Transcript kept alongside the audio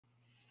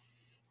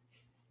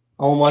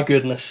Oh my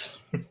goodness.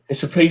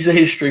 It's a piece of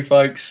history,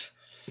 folks.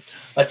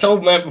 I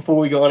told Matt before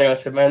we got on here, I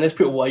said, man, there's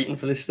people waiting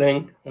for this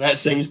thing. And that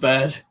seems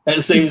bad.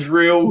 That seems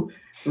real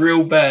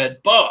bad.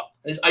 But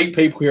there's 8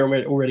 people here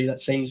already. That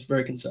seems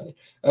very concerning.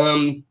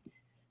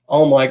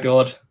 Oh my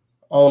God.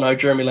 Oh no,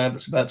 Jeremy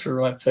Lambert's about to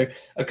arrive too.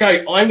 Okay,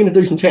 I'm going to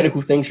do some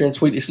technical things here and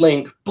tweet this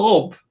link.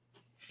 Bob,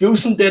 feel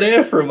some dead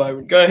air for a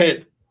moment. Go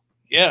ahead.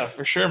 Yeah,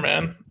 for sure,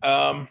 man.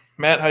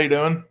 Matt, how you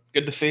doing?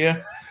 Good to see you.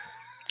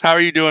 How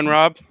are you doing,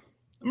 Rob?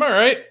 I'm all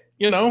right.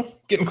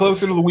 Getting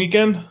closer to the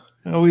weekend.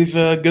 Always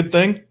a good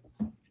thing.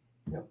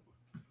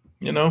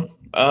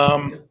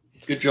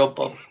 Good job,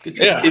 Bob. Good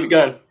job. Yeah. Keep it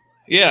going.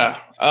 Yeah.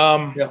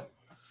 Yeah.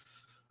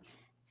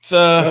 It's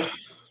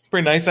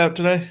pretty nice out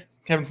today.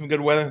 Having some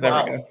good weather. There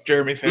we go.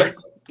 Jeremy's here.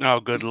 Oh,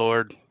 good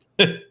Lord.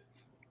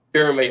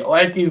 Jeremy,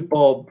 I give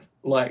Bob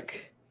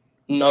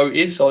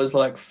notice. I was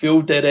like,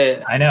 feel dead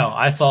air. I know.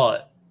 I saw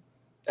it.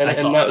 And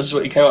that was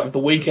what you came up with. The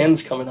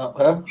weekend's coming up,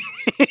 huh?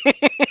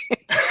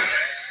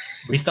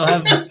 We still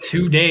have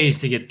 2 days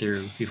to get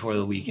through before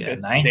the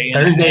weekend. Day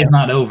Thursday is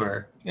not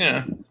over.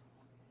 Yeah.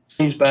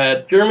 Seems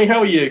bad. Jeremy, how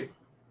are you?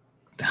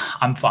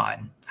 I'm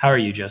fine. How are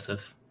you,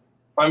 Joseph?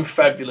 I'm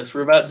fabulous.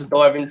 We're about to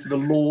dive into the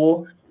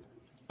lore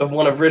of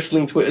one of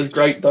wrestling Twitter's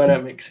great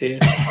dynamics here.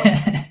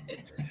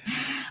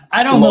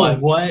 I don't know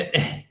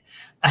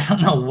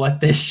what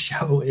this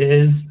show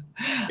is.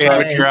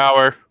 Amateur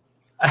hour.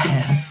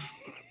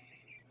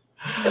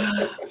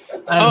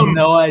 I have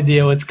no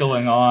idea what's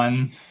going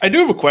on. I do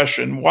have a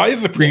question. Why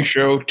is the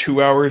pre-show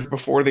 2 hours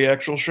before the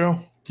actual show?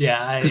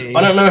 Yeah, I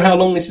don't know how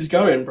long this is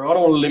going, bro. I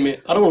don't want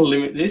to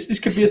limit this. This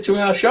could be a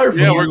 2-hour show for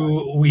you.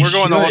 We're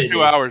going the whole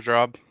 2 hours,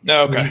 Rob.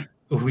 Oh, okay.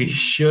 We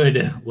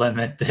should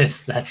limit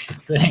this. That's the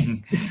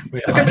thing.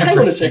 Okay, but hang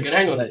on a second.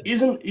 Hang on.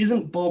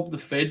 Isn't Bob the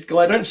Fed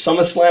guy? Don't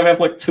SummerSlam have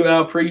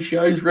 2-hour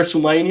pre-shows?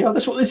 WrestleMania.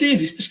 That's what this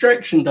is. It's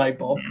Distraction Day,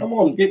 Bob. Come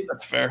on,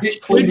 that's fair.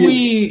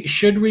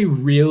 Should we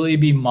really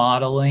be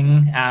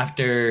modeling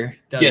after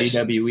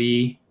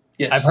WWE?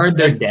 Yes. I've heard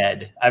they're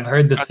dead. I've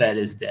heard the Fed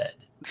is dead.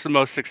 It's the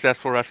most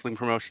successful wrestling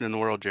promotion in the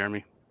world,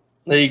 Jeremy.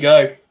 There you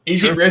go.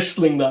 Is it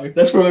wrestling, though?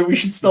 That's where we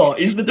should start.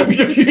 Is the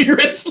WWE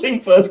wrestling?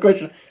 First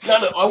question. No,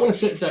 I want to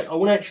set it. I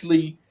want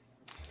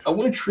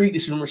to treat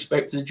this in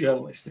respect as a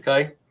journalist,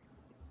 okay?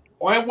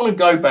 I want to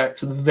go back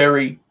to the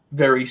very,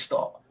 very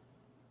start.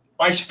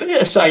 It's fair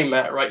to say,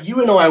 Matt, right?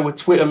 You and I were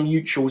Twitter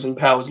mutuals and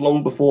pals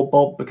long before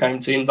Bob became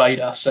to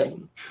invade our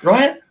scene,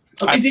 right?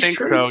 I think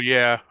true? So,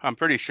 yeah. I'm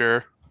pretty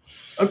sure.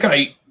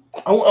 Okay.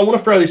 I want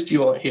to throw this to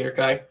you on here,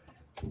 okay?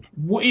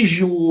 What is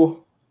your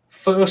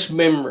first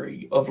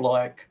memory of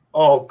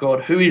oh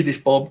God, who is this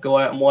Bob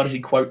guy and why does he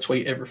quote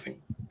tweet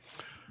everything?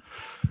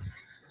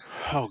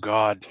 Oh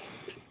God.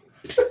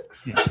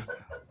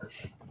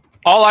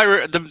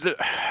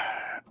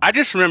 I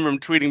just remember him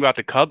tweeting about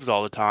the Cubs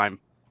all the time.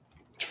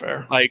 It's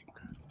fair. I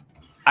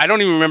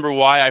don't even remember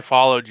why I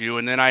followed you,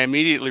 and then I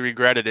immediately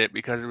regretted it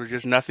because it was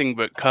just nothing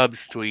but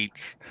Cubs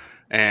tweets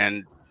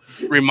and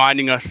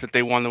reminding us that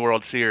they won the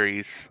World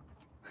Series.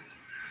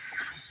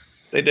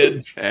 They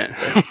did.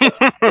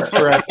 That's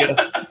correct,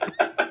 yes.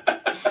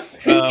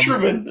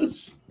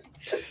 Tremendous.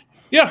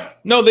 Yeah,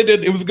 no, they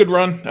did. It was a good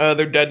run.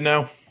 They're dead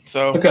now,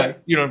 so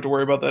you don't have to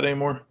worry about that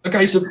anymore.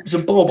 Okay, so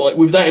Bob,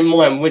 with that in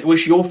mind,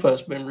 what's your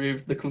first memory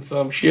of the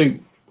confirmed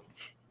shoot?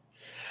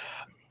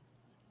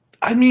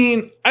 I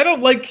mean,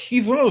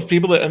 he's one of those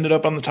people that ended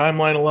up on the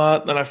timeline a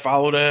lot. Then I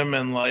followed him,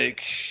 and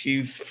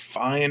he's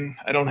fine.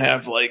 I don't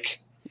have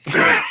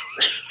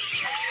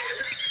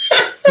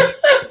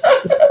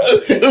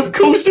Of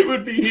course it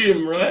would be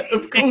him, right?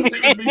 Of course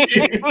it would be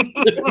him.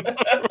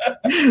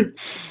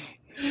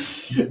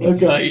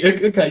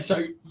 Okay.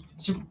 So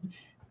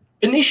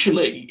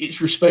initially, it's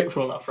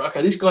respectful enough, right?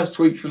 Okay, this guy's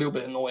tweets are a little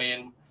bit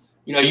annoying.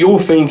 You're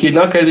thinking,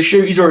 okay, the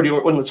shoot, he's already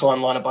on the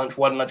timeline a bunch.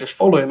 Why didn't I just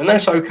follow him? And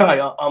that's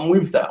okay. I'm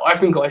with that. I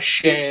think I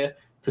share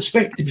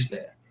perspectives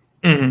there.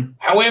 Mm-hmm.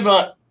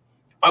 However,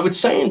 I would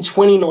say in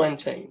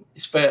 2019,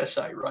 it's fair to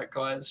say, right,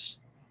 guys,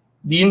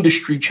 the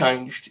industry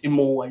changed in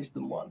more ways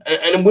than one.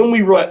 And when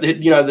we write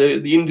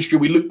the industry,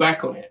 we look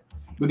back on it,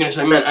 we're going to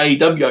say, man,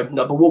 AEW opened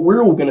up. But what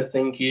we're all going to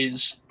think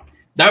is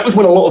that was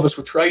when a lot of us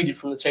were traded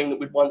from the team that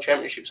we'd won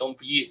championships on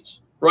for years.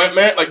 Right,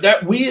 Matt?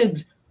 That weird.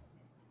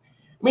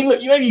 I mean,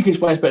 look, maybe you can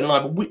explain this better than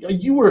I, but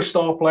you were a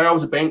star player. I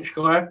was a bench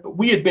guy. But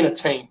we had been a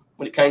team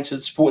when it came to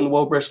supporting the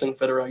World Wrestling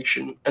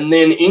Federation. And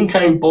then in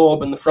came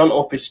Bob and the front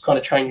office kind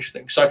of changed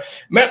things. So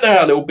map that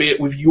out a little bit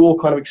with your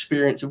kind of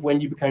experience of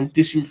when you became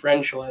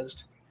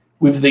disenfranchised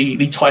with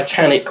the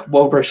Titanic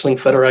World Wrestling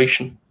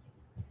Federation.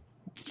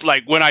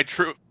 When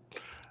the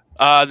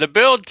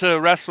build to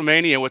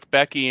WrestleMania with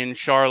Becky and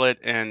Charlotte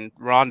and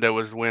Ronda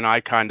was when I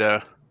kind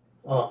of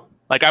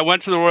I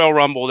went to the Royal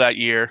Rumble that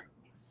year,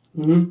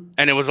 and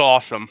it was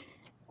awesome.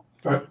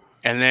 Right.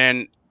 And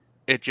then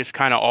it just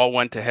kind of all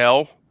went to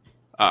hell.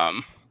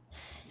 And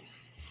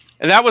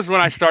that was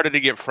when I started to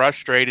get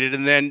frustrated.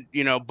 And then,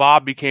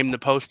 Bob became the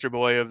poster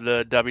boy of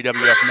the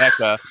WWF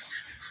Mecca,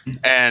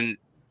 and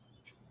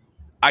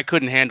I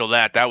couldn't handle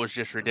that. That was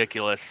just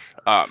ridiculous.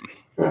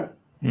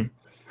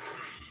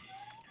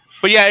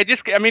 But yeah,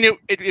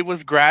 it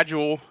was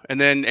gradual, and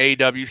then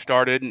AEW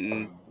started,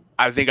 and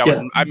I think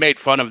I made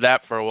fun of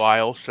that for a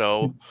while.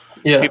 So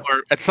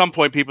at some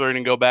point people are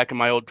going to go back in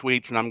my old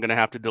tweets, and I'm going to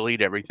have to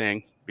delete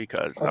everything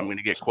because I'm going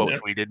to get quote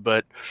tweeted.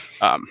 But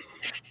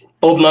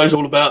Bob knows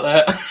all about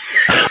that.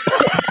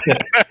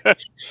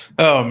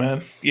 Oh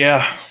man,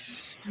 yeah.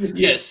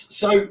 Yes.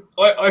 So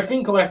I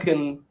think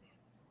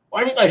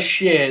I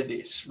share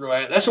this,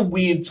 right? That's a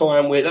weird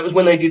time where that was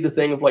when they did the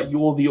thing of like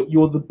you're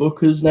the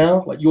bookers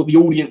now, like you're the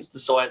audience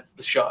decides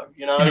the show,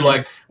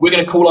 like we're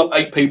gonna call up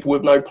 8 people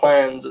with no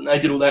plans, and they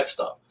did all that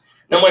stuff.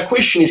 Now my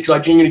question is, because I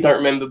genuinely don't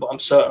remember, but I'm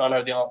certain I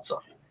know the answer.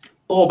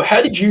 Bob,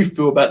 how did you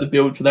feel about the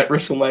build to that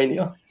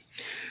WrestleMania?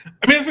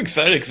 I mean, I was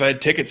excited because I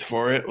had tickets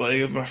for it. Like,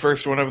 it was my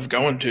first one I was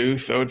going to,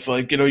 so it's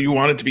like, you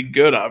want it to be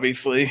good,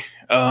 obviously.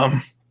 Like,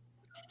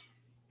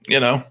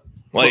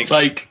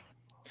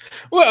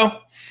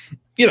 well,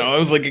 I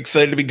was like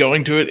excited to be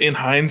going to it. In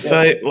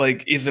hindsight,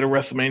 like, is it a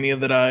WrestleMania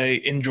that I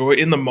enjoy?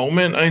 In the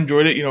moment, I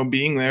enjoyed it,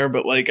 being there,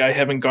 but like, I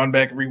haven't gone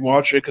back and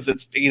rewatched it because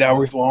it's 8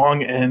 hours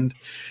long, and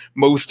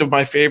most of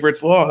my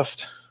favorites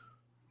lost,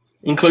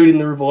 including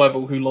the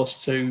Revival, who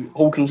lost to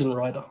Hawkins and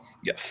Ryder.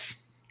 Yes,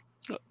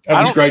 that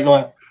was a great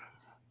night.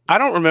 I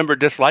don't remember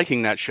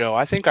disliking that show.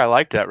 I think I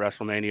liked that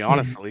WrestleMania,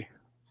 honestly.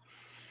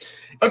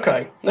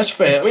 Okay, that's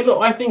fair. I mean,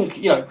 look, I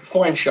think,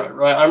 fine show,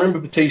 right? I remember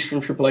Batista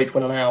and Triple H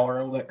went an hour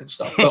and all that good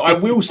stuff. But I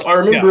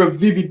remember a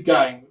vivid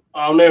game.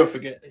 I'll never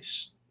forget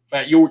this.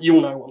 Matt, you'll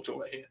know what I'm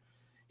talking about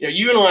here.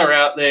 You and I are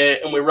out there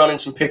and we're running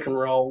some pick and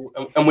roll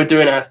and we're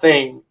doing our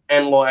thing.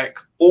 And like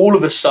all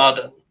of a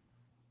sudden,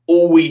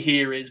 all we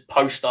hear is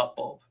post up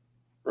Bob.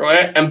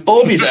 Right, and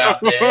Bob is out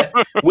there.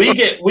 We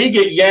get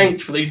yanked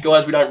for these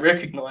guys we don't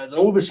recognize,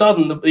 and all of a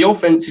sudden the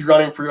offense is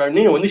running through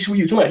O'Neal, and this is what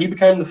you're talking about. He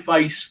became the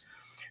face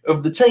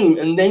of the team,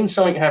 and then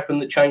something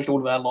happened that changed all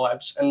of our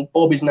lives. And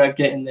Bob is now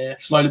getting there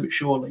slowly but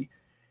surely.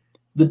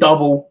 The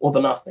double or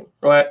the nothing,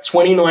 right?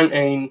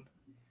 2019,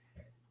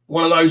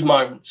 one of those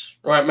moments,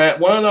 right,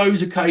 Matt? One of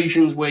those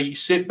occasions where you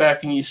sit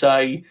back and you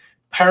say,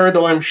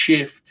 "Paradigm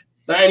shift."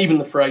 That ain't even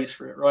the phrase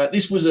for it, right?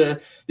 This was a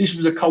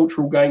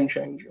cultural game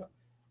changer.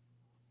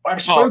 I've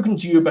spoken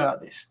to you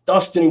about this.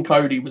 Dustin and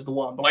Cody was the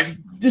one, but like,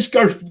 just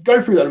go through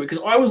that a bit,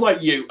 because I was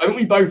like you. I think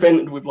we both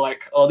ended with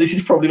like, "Oh, this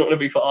is probably not going to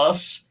be for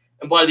us."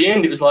 And by the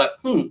end, it was like,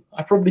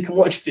 I probably can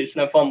watch this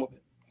and have fun with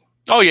it.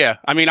 Oh yeah,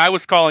 I mean, I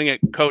was calling it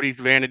Cody's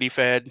Vanity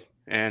Fed,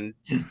 and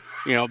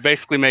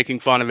basically making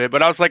fun of it.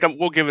 But I was like,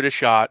 we'll give it a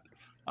shot.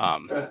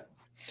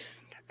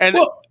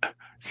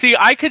 See,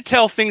 I could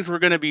tell things were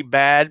going to be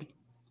bad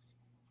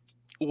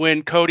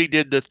when Cody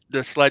did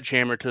the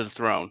sledgehammer to the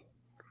throne,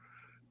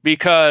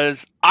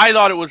 because I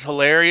thought it was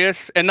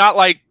hilarious, and not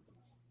like,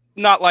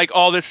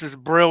 oh, this is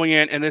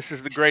brilliant and this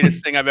is the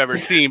greatest thing I've ever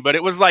seen, but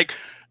it was like,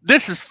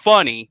 this is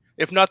funny.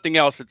 If nothing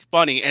else, it's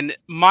funny. And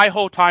my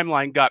whole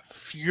timeline got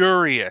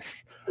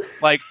furious.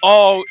 Like,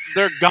 oh,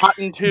 they're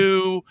gotten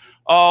to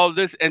all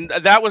this. And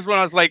that was when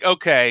I was like,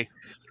 okay,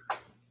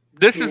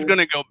 this is going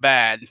to go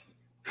bad.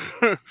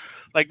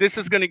 Like, this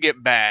is going to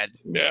get bad.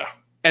 Yeah.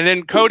 And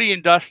then Cody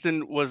and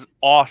Dustin was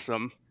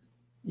awesome.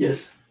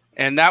 Yes.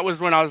 And that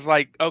was when I was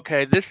like,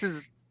 okay, this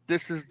is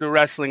the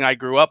wrestling I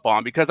grew up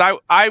on, because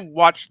I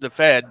watched the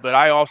Fed, but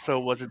I also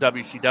was a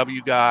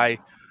WCW guy.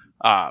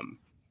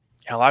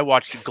 Hell, I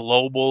watched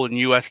Global and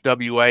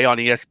USWA on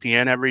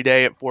ESPN every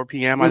day at 4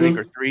 p.m., I think,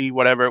 or 3,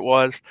 whatever it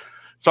was.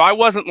 So I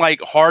wasn't like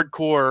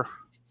hardcore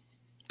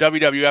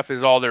WWF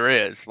is all there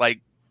is. Like,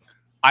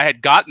 I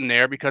had gotten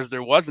there because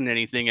there wasn't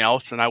anything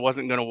else, and I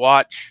wasn't going to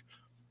watch,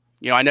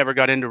 I never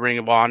got into Ring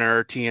of Honor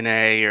or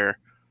TNA or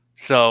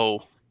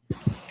so.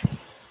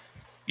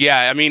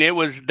 Yeah, I mean, it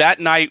was that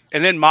night,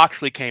 and then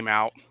Moxley came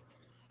out,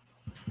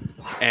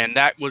 and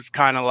that was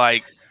kind of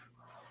like,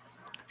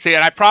 see,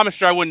 and I promised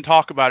her I wouldn't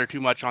talk about her too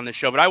much on this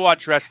show, but I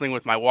watch wrestling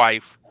with my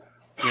wife.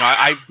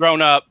 I've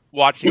grown up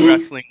watching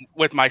wrestling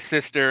with my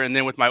sister, and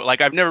then with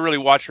I've never really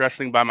watched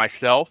wrestling by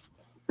myself.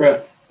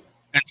 Right.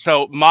 And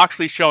so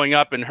Moxley showing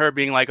up and her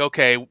being like,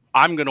 okay,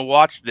 I'm going to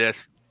watch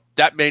this,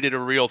 that made it a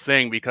real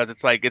thing, because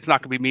it's like, it's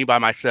not going to be me by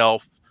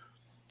myself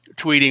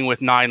tweeting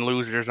with 9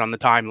 losers on the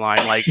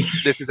timeline. Like,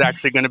 this is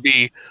actually going to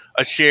be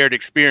a shared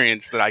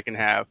experience that I can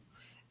have.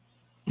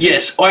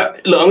 Yes,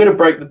 I'm going to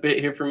break the bit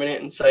here for a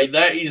minute and say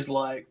that is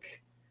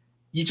like,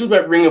 you talked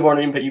about Ring of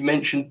Honor Impact, you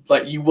mentioned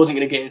like you wasn't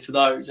going to get into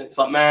those, and it's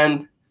like,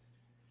 man,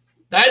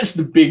 that's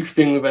the big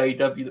thing with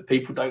AEW that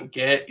people don't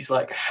get, is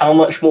like how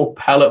much more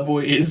palatable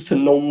it is to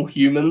normal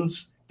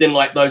humans than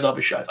like those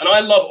other shows. And I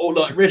love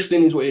like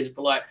wrestling is what it is,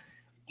 but like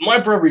my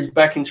brother is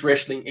back into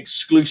wrestling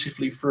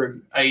exclusively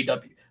through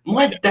AEW.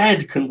 My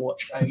dad can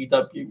watch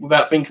AEW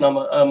without thinking I'm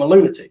a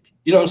lunatic.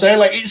 You know what I'm saying?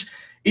 Like,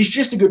 it's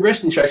just a good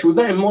wrestling show. So with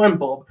that in mind,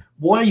 Bob,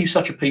 why are you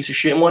such a piece of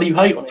shit, and why do you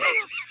hate on it?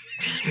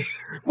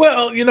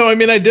 Well, I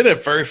mean, I did at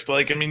first.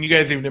 Like, I mean, you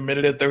guys even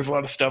admitted it. There was a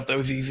lot of stuff that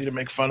was easy to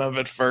make fun of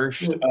at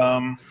first. Just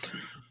kind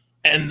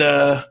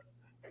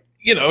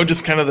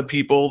of the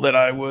people that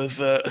I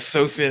was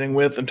associating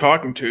with and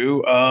talking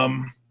to,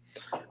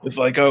 was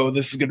like, oh,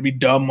 this is going to be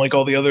dumb like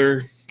all the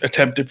other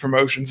attempted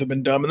promotions have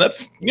been dumb, and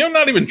that's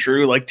not even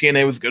true. Like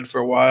TNA was good for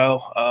a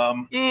while.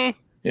 Yeah,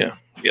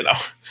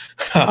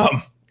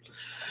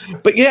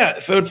 but yeah,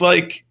 so it's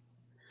like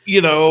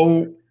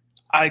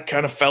I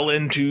kind of fell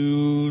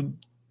into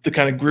the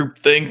kind of group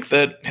think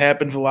that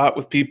happens a lot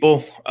with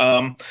people.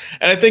 And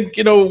I think,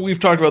 we've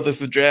talked about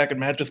this with Jack, and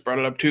Matt just brought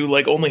it up too,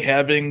 like only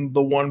having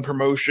the one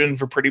promotion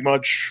for pretty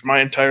much my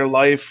entire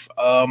life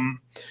kind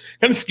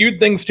of skewed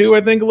things too,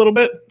 I think, a little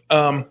bit.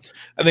 I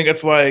think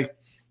that's why,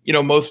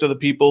 most of the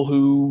people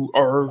who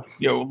are,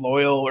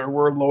 loyal or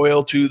were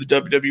loyal to the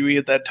WWE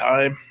at that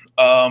time,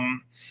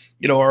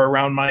 are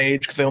around my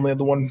age because they only had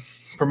the one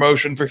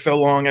promotion for so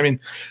long. I mean,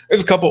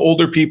 there's a couple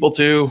older people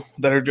too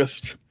that are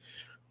just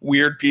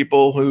weird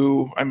people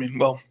who,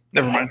 well,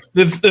 never mind.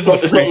 This is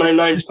not no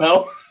names,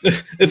 pal.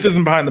 This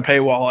isn't behind the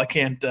paywall. I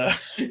can't.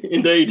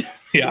 Indeed.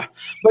 Yeah,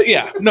 but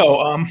yeah,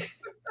 no.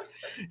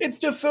 It's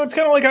just so it's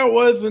kind of like how it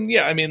was, and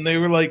yeah, they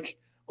were like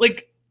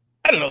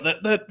I don't know,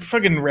 that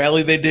fucking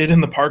rally they did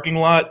in the parking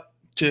lot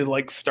to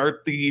like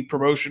start the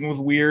promotion was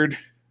weird.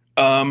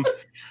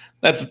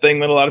 That's the thing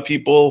that a lot of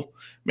people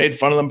made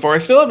fun of them for. I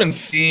still haven't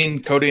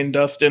seen Cody and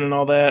Dustin and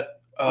all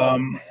that,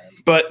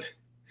 but.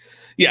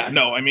 Yeah,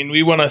 no,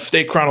 we want to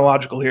stay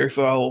chronological here,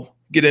 so I'll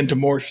get into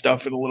more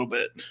stuff in a little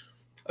bit.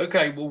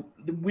 Okay, well,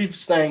 with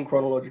staying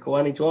chronological,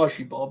 I need to ask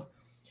you, Bob.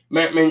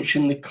 Matt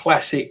mentioned the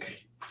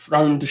classic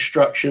throne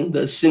destruction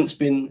that has since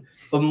been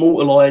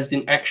immortalized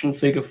in action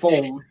figure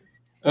form.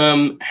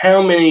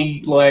 How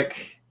many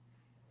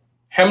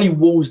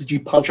walls did you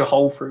punch a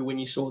hole through when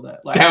you saw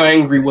that? Like, how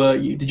angry were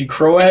you? Did you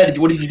cry?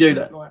 What did you do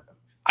that night?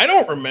 I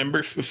don't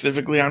remember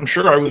specifically. I'm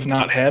sure I was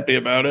not happy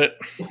about it.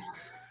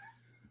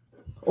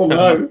 Oh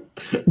no!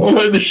 Oh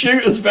no! The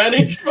shooter's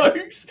vanished,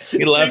 folks.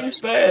 He seems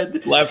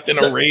bad. Left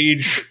in a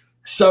rage.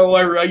 So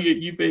irate at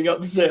you being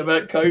upset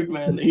about Code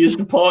Man that he has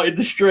departed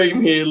the stream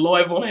here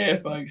live on air,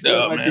 folks.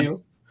 Not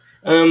ideal.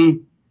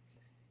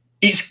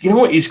 It's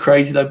what is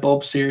crazy though,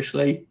 Bob.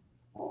 Seriously,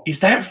 is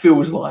that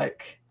feels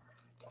like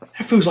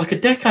a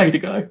decade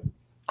ago.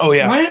 Oh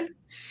yeah. Right?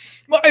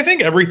 Well, I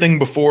think everything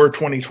before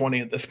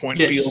 2020 at this point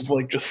feels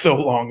like just so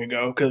long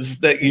ago because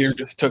that year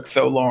just took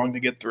so long to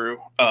get through.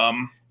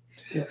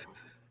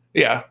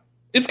 Yeah,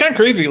 it's kind of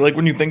crazy. Like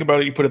when you think about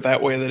it, you put it that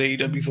way that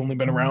AEW's only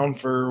been around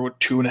for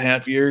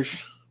 2.5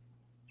 years.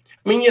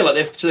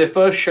 Their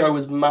first show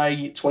was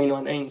May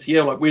 2019. So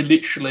yeah, we're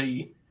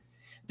literally.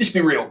 Let's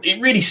be real. It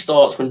really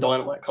starts when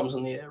Dynamite comes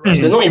on the air. Right? Mm-hmm.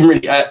 So they're not even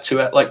really at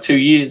 2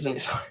 years, and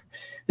it's like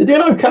they're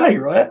doing okay,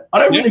 right? I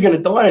don't think they're going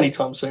to die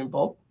anytime soon,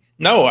 Bob.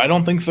 No, I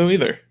don't think so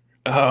either.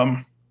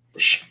 My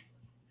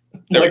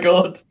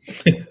God.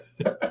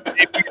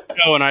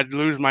 And I'd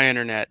lose my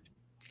internet.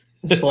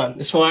 It's fine.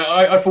 It's fine.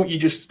 I thought you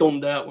just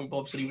stormed out when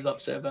Bob said he was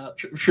upset about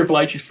Triple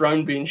H's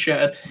throne being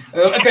shattered.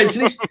 Okay,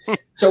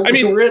 so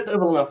we're at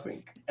Double or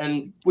Nothing.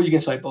 And what are you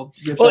going to say, Bob?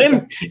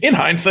 Well, in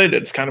hindsight,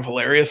 it's kind of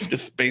hilarious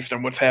just based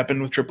on what's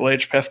happened with Triple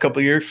H past couple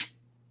of years.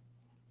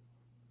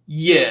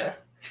 Yeah.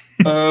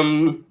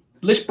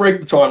 Let's break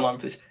the timeline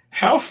for this.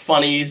 How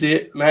funny is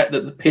it, Matt,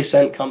 that the Piss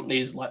Ant Company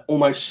is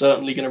almost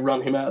certainly going to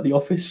run him out of the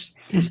office?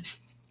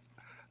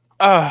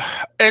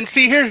 And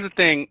see, here's the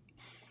thing.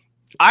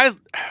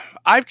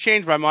 I've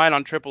changed my mind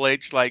on Triple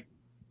H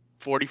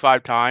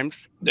 45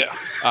 times. Yeah.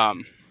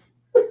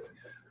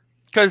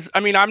 Because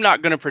I'm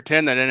not going to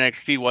pretend that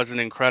NXT wasn't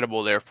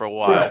incredible there for a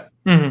while. Right.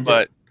 Mm-hmm.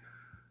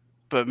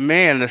 But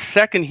man, the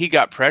second he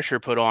got pressure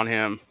put on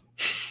him,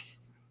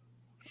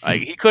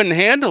 he couldn't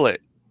handle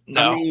it.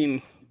 No.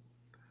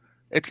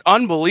 It's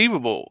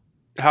unbelievable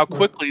how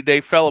quickly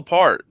they fell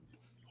apart.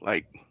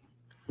 Well,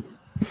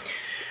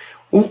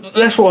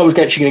 that's what I was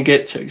actually going to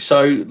get to.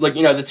 So, the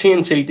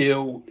TNT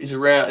deal is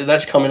around,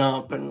 that's coming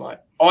up, and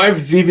I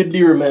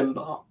vividly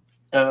remember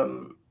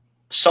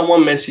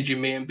someone messaging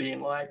me and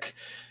being like,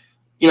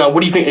 what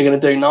do you think they're going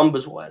to do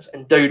numbers wise?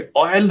 And dude,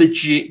 I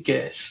legit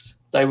guessed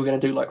they were going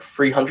to do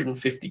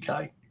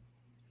 350K.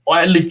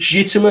 I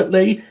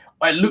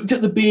looked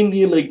at the Being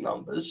the Elite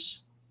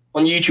numbers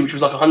on YouTube, which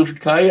was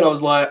 100K, and I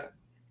was like,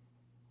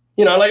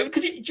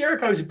 because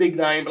Jericho's a big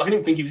name, but I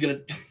didn't think he was going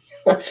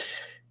to.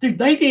 Dude,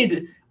 they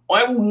did.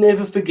 I will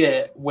never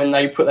forget when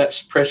they put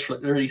that press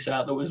release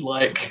out that was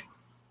like,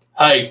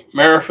 hey,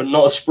 marathon,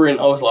 not a sprint.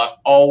 I was like,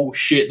 oh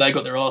shit, they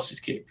got their asses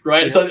kicked,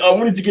 right? Yeah. So I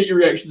wanted to get your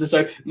reactions.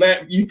 So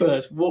Matt, you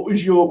first. What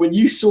was when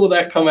you saw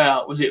that come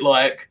out, was it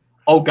like,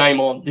 oh, game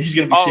on, this is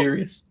going to be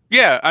serious?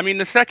 Yeah,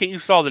 the second you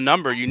saw the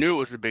number, you knew it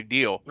was a big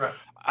deal. Right.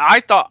 I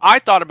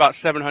thought about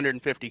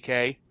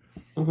 750K.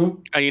 Mm-hmm.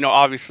 And,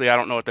 obviously I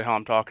don't know what the hell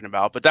I'm talking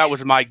about, but that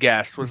was my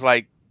guess, was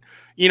I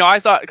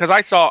thought, because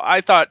I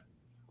thought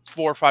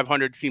 400 or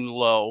 500 seemed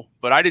low,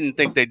 but I didn't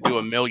think they'd do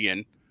 1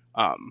 million.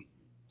 And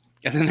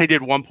then they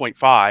did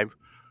 1.5,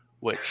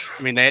 which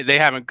they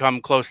haven't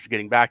come close to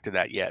getting back to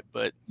that yet.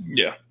 But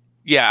yeah,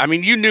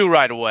 you knew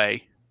right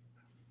away,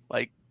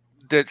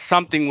 that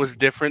something was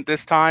different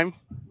this time.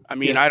 I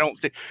don't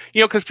think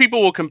because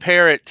people will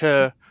compare it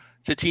to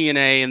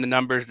TNA and the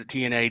numbers that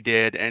TNA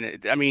did,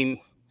 and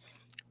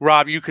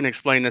Rob, you can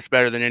explain this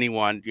better than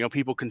anyone.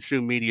 People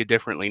consume media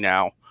differently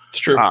now. It's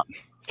true.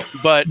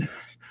 but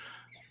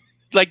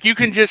like you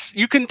can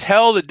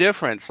tell the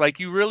difference. Like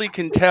you really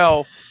can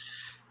tell.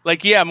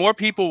 Like, yeah, more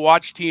people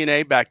watched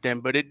TNA back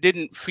then, but it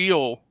didn't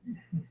feel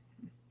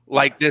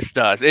like this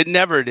does. It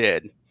never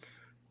did.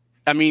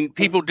 I mean,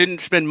 people didn't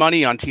spend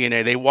money on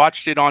TNA. They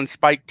watched it on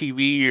Spike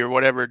TV or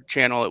whatever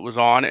channel it was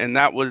on, and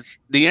that was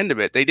the end of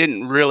it. They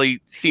didn't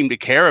really seem to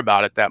care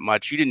about it that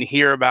much. You didn't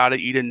hear about it.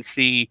 You didn't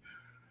see,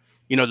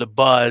 the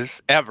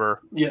buzz ever.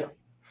 Yeah.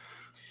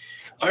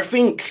 I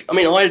think, I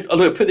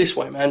look, put it this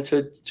way, man,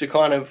 to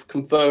kind of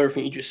confirm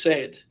everything you just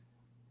said.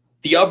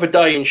 The other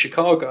day in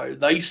Chicago,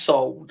 they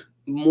sold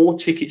more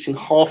tickets in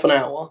half an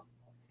hour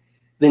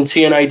than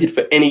TNA did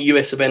for any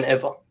US event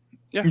ever.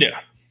 Yeah.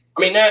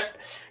 I mean, that,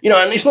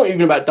 and it's not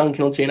even about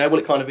dunking on TNA. Well,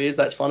 it kind of is.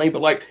 That's funny.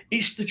 But, like,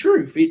 it's the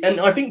truth. And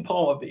I think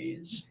part of it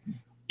is,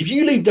 if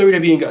you leave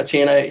WWE and go to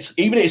TNA,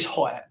 even at its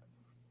height,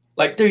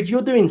 like, dude,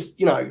 you're doing,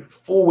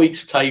 4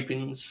 weeks of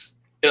tapings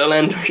in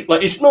Orlando.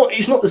 Like, it's not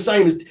the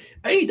same as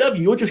AEW.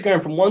 You're just going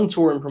from one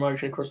touring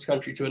promotion across the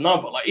country to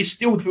another. Like, it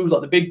still feels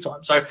like the big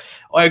time. So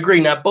I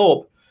agree. Now,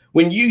 Bob,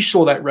 when you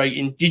saw that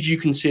rating, did you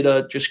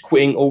consider just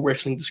quitting all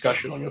wrestling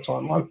discussion on your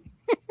timeline?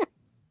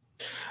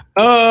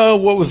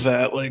 What was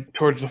that? Like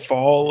towards the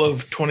fall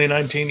of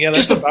 2019? Yeah,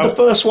 that's just the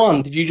first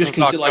one. Did you just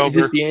consider October. like, is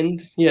this the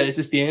end? Yeah, is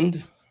this the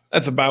end?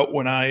 That's about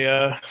when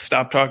I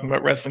stopped talking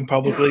about wrestling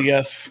publicly.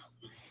 Yes.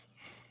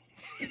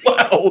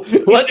 Wow.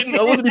 Well,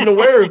 I wasn't even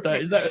aware of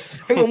that. Is that?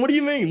 Hang on. What do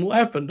you mean? What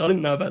happened? I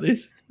didn't know about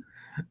this.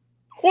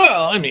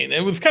 Well, I mean,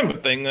 it was kind of a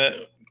thing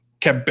that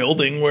kept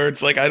building, where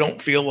it's like I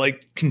don't feel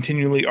like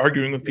continually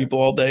arguing with people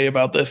all day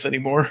about this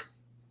anymore.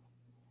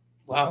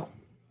 Wow.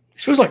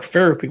 This feels like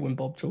therapy when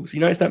Bob talks. You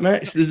notice that,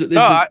 Matt?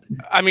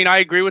 I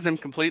agree with him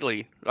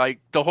completely. Like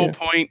the whole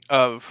point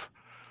of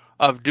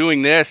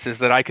doing this is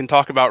that I can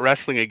talk about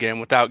wrestling again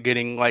without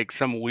getting like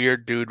some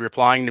weird dude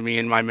replying to me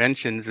in my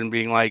mentions and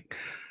being like,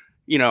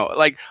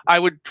 like I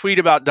would tweet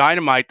about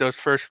Dynamite that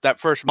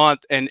first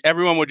month, and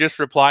everyone would just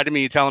reply to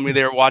me telling me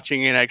they were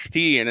watching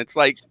NXT, and it's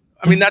like,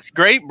 I mean, that's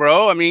great,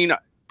 bro. I mean,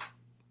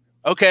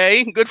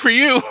 okay, good for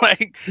you.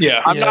 Like,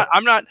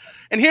 I'm not.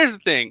 And here's the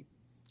thing.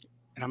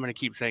 And I'm going to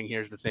keep saying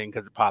here's the thing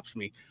because it pops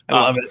me. I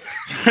love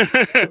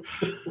it.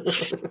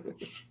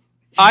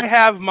 I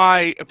have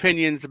my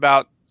opinions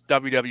about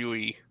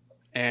WWE,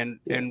 and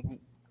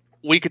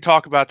we could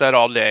talk about that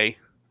all day.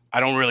 I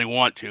don't really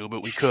want to,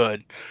 but we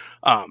could.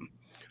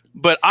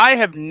 But I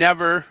have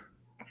never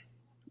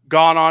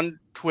gone on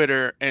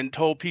Twitter and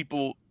told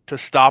people to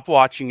stop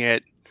watching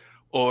it,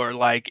 or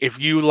like, if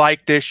you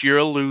like this, you're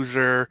a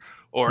loser,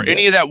 or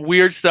any of that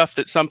weird stuff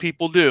that some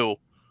people do.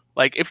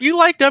 Like, if you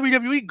like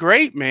WWE,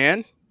 great,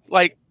 man.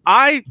 Like,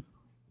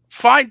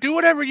 fine, do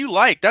whatever you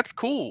like. That's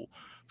cool.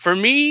 For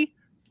me,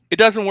 it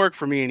doesn't work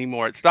for me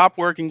anymore. It stopped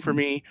working for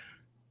me.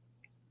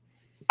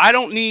 I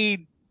don't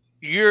need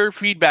your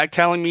feedback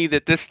telling me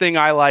that this thing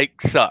I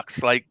like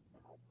sucks. Like,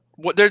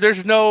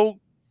 there's no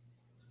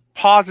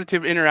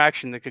positive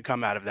interaction that could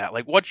come out of that.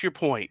 Like, what's your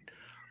point?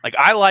 Like,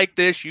 I like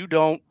this, you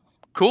don't.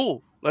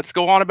 Cool. Let's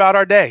go on about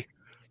our day.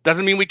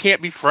 Doesn't mean we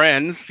can't be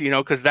friends,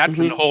 because that's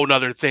a whole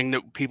other thing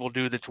that people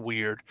do that's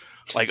weird.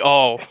 Like,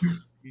 oh,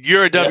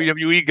 you're a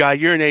WWE guy,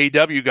 you're an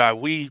AEW guy.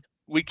 We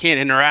can't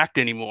interact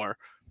anymore.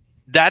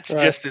 That's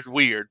just as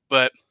weird.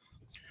 But,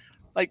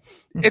 like,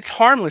 it's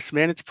harmless,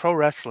 man. It's pro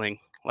wrestling.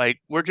 Like,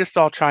 we're just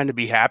all trying to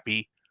be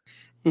happy.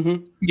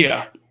 Mm-hmm.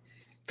 Yeah.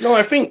 No,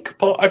 I think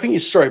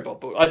it's sorry, Bob,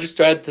 but I just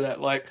to add to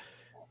that, like,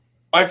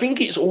 I think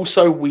it's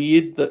also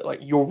weird that like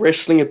your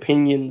wrestling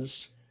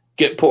opinions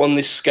get put on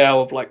this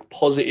scale of like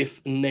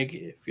positive and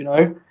negative,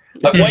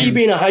 Like, why are you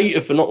being a hater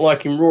for not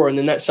liking Raw? And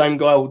then that same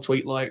guy will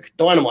tweet like,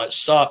 Dynamite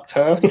sucked,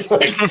 huh? He's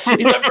like, bro,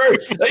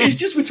 it's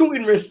just we're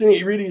talking wrestling.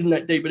 It really isn't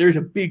that deep. But there is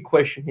a big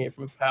question here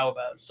from a power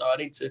bat. So I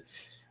need to.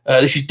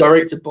 This is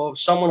directed Bob.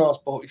 Someone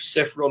asked Bob if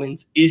Seth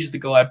Rollins is the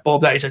guy.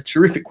 Bob, that is a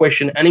terrific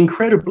question and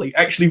incredibly,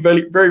 actually,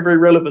 very, very, very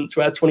relevant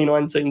to our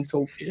 2019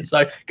 talk here.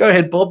 So go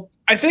ahead, Bob.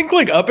 I think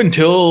like up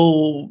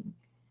until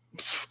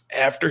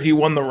after he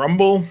won the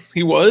Rumble,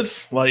 he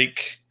was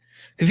like,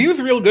 because he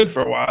was real good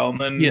for a while,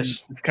 and then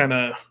it's kind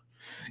of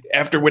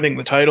after winning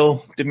the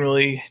title, didn't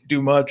really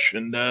do much,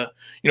 and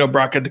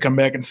Brock had to come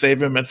back and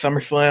save him at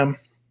SummerSlam,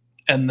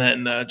 and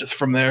then just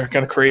from there,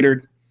 kind of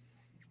cratered.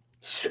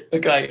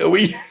 Okay,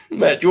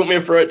 Matt? Do you want me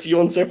to throw it to you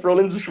on Seth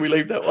Rollins, or should we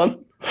leave that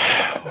one?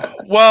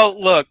 Well,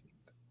 look,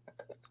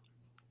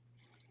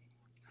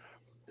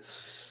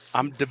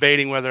 I'm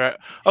debating whether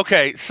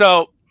okay,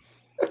 so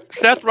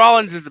Seth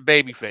Rollins is a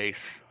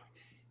babyface.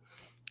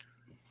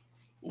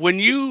 When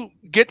you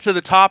get to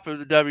the top of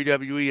the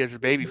WWE as a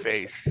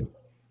babyface,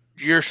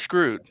 you're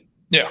screwed.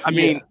 Yeah. I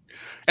mean,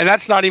 and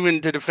that's not even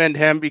to defend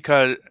him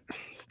because,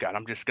 God,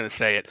 I'm just going to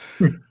say it.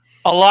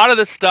 A lot of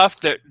the stuff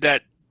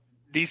that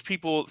these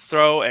people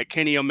throw at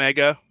Kenny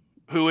Omega,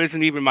 who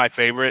isn't even my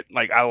favorite,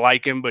 like, I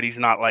like him, but he's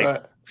not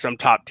like some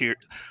top tier.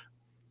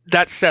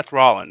 That's Seth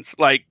Rollins.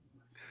 Like,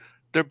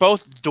 they're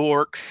both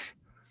dorks,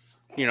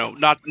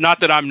 not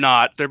that I'm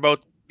not. They're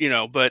both,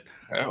 but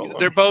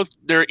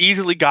they're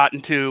easily gotten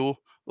to.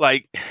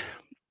 Like,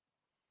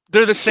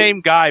 they're the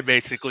same guy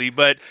basically.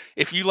 But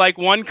if you like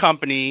one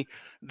company,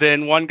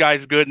 then one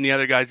guy's good and the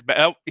other guy's bad.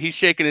 Oh, he's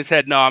shaking his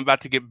head. No, I'm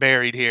about to get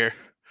buried here.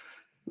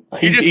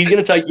 He's going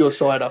to take your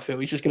side, I feel.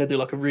 He's just going to do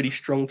like a really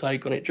strong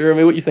take on it.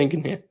 Jeremy, what are you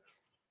thinking here?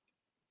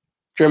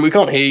 Jeremy, we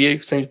can't hear you.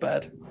 Seems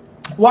bad.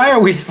 Why are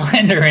we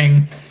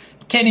slandering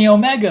Kenny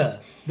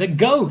Omega, the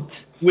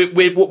GOAT?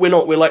 We're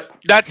not. We're like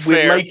That's we're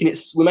fair. making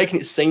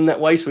it seem that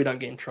way so we don't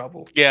get in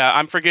trouble. Yeah,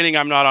 I'm forgetting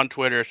I'm not on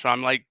Twitter, so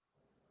I'm like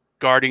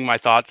guarding my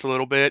thoughts a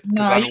little bit.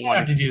 No, I you don't don't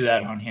have to do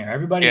that on here.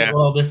 Everybody, Yeah.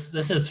 well, this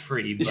is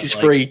free. This but, is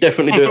like, free.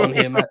 Definitely do it on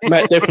here, Matt.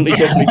 Matt, definitely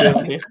do it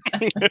on here.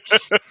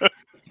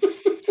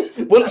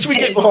 Once we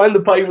get behind the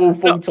paywall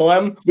full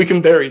time, we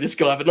can bury this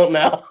guy, but not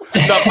now.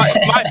 No,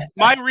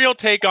 my real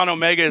take on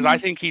Omega is I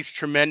think he's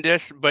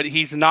tremendous, but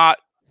he's not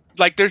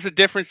like there's a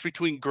difference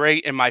between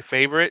great and my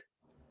favorite.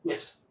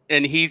 Yes.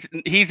 And he's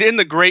in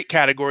the great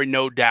category,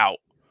 no doubt.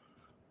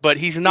 But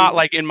he's not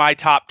like in my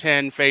top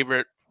 10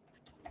 favorite.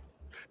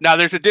 Now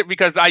there's a dip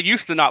because I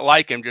used to not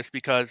like him just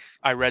because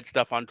I read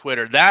stuff on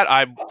Twitter.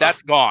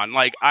 That's gone.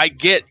 Like I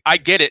get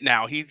it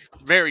now. He's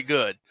very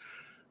good.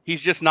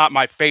 He's just not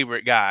my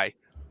favorite guy.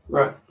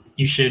 Right.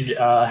 You should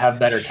have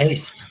better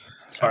taste,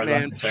 as far as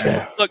I'm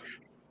concerned. Look,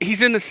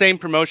 he's in the same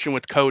promotion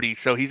with Cody,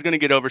 so he's going to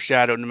get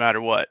overshadowed no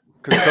matter what.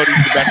 Because Cody's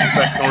the best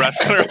professional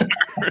wrestler.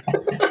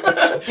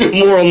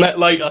 More on that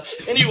later.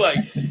 Anyway,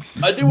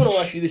 I do want to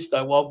ask you this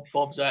though, while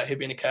Bob's out here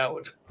being a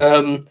coward.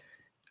 Are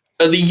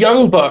the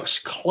Young Bucks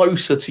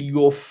closer to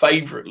your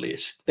favorite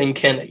list than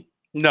Kenny?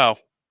 No,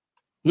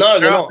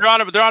 they're not.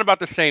 They're on about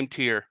the same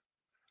tier.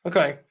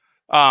 Okay.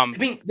 I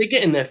think they're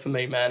getting there for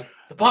me, man.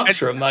 The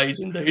Bucks are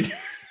amazing, dude.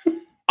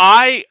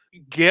 I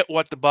get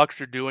what the Bucks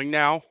are doing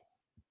now.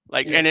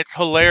 And it's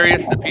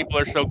hilarious that people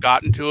are so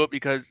gotten to it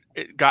because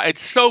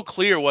it's so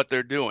clear what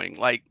they're doing.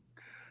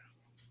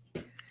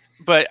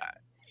 But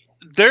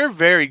they're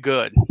very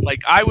good.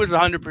 I was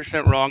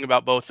 100% wrong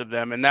about both of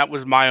them, and that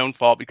was my own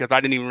fault because I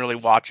didn't even really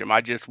watch them.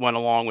 I just went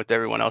along with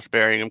everyone else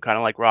burying them, kind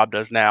of like Rob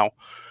does now.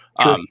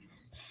 Sure.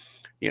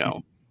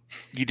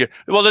 You do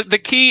well. The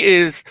key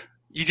is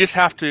you just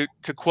have to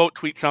quote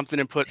tweet something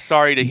and put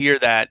 "sorry to hear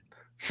that"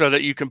 so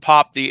that you can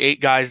pop the 8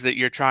 guys that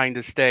you're trying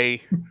to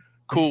stay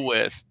cool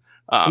with.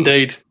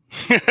 Indeed.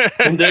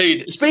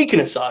 Indeed. Speaking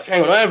of such,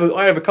 hang on,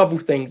 I have a couple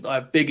of things that I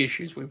have big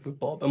issues with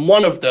Bob, and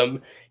one of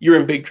them, you're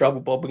in big trouble,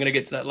 Bob. We're going to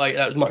get to that later.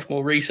 That was much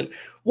more recent.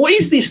 What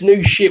is this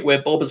new shit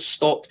where Bob has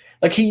stopped?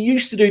 He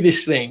used to do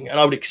this thing, and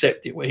I would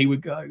accept it, where he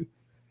would go,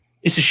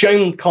 "It's a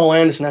shame Carl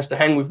Anderson has to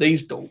hang with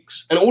these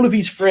dorks," and all of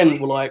his friends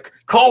were like,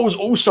 "Carl was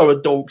also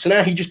a dork, so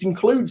now he just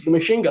includes the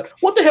Machine Gun."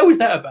 What the hell is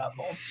that about,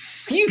 Bob?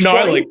 Can you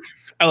explain? No,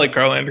 I like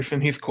Carl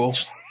Anderson. He's cool.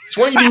 So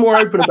why don't you be more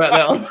open about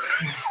that?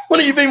 Why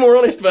don't you be more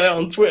honest about that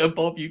on Twitter,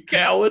 Bob, you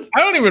coward?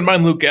 I don't even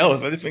mind Luke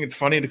Gallows. I just think it's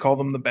funny to call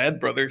them the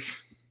Bad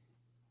Brothers.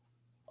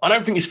 I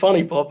don't think it's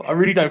funny, Bob. I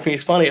really don't think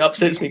it's funny. It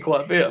upsets me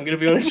quite a bit. I'm going to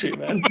be honest with you,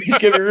 man.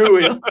 Just get me real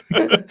with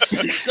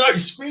you. So,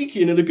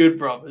 speaking of the Good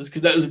Brothers,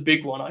 because that was a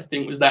big one, I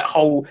think, was that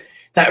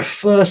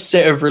first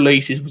set of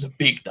releases was a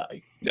big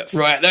day. Yes.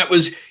 Right. That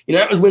was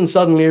when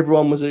suddenly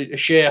everyone was a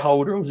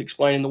shareholder and was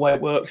explaining the way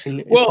it works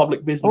in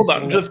public business.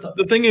 Hold on. Just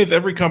the thing is,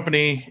 every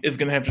company is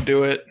going to have to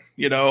do it,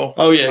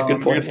 Oh, yeah. Good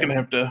point. You're just going to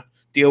have to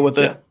deal with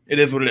it. Yeah. It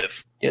is what it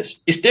is.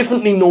 Yes. It's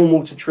definitely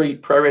normal to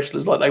treat pro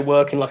wrestlers like they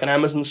work in an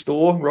Amazon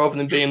store rather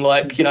than being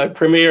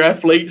premier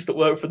athletes that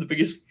work for the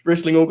biggest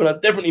wrestling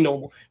organizer. Definitely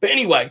normal. But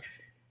anyway,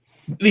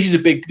 this is a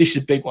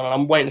big one, and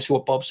I'm waiting to see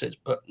what Bob says.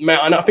 But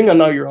Matt, I think I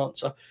know your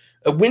answer.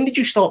 When did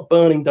you start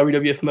burning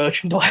WWF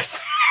merchandise?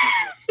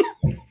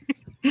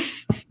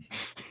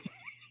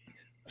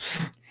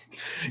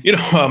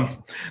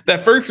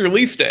 That first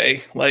release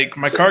day, my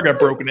car got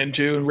broken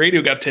into and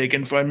radio got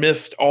taken, so I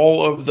missed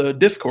all of the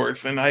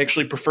discourse, and I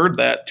actually preferred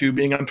that to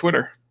being on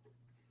Twitter.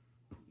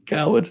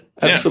 Coward.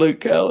 Absolute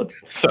coward.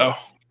 So,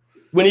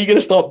 when are you going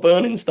to start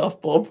burning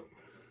stuff, Bob?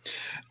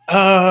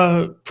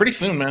 Pretty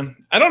soon, man.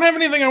 I don't have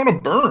anything I want to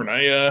burn.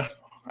 I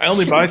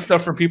only buy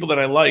stuff from people that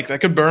I like. I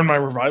could burn my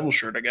Revival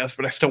shirt, I guess,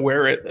 but I still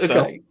wear it. Okay.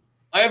 So.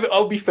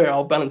 I'll be fair.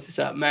 I'll balance this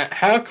out. Matt,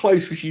 how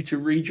close was you to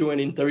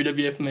rejoining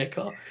WWF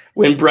Mecca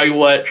when Bray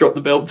Wyatt dropped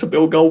the belt to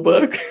Bill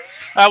Goldberg?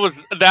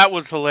 That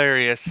was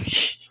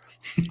hilarious.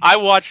 I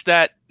watched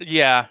that.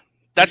 Yeah,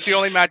 that's the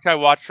only match I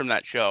watched from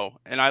that show,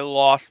 and I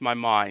lost my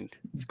mind.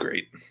 It's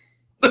great.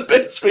 The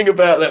best thing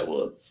about that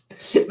was,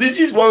 this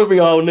is one thing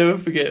I'll never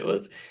forget,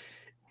 was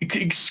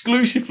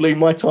exclusively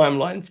my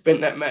timeline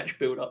spent that match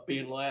build up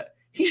being like,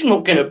 he's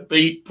not going to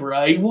beat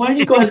Bray. Why are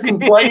you guys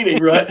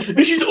complaining, right?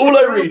 This is all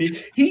I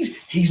read.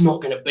 He's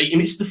not going to beat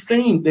him. It's the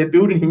theme. They're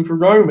building him for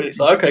Roman. It's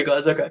like, okay,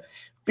 guys, okay.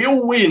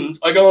 Bill wins.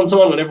 I go on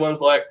time and everyone's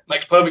like,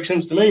 makes perfect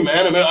sense to me,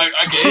 man.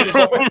 I get it. It's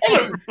like,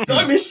 hey, did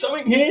I miss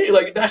something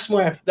here? That's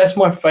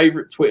my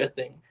favorite Twitter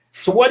thing.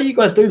 So why do you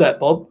guys do that,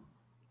 Bob?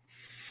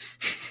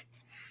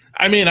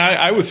 I mean,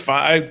 I was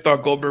fine. I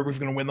thought Goldberg was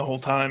going to win the whole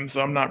time,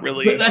 so I'm not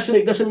really. But that's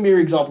a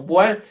mere example.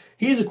 Why?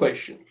 Here's a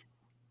question.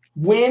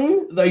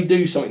 When they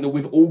do something that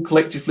we've all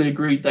collectively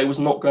agreed they was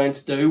not going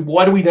to do,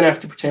 why do we then have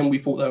to pretend we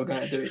thought they were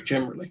going to do it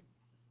generally?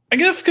 I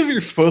guess because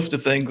you're supposed to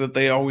think that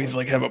they always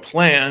like have a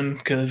plan,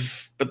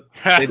 but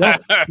they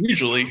don't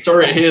usually.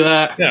 Sorry to hear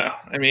that. Yeah,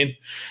 I mean,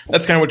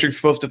 that's kind of what you're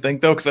supposed to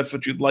think, though, because that's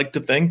what you'd like to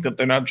think, that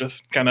they're not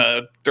just kind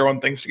of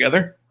throwing things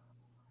together.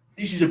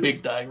 This is a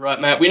big day, right,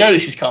 Matt? We know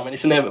this is coming.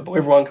 It's inevitable.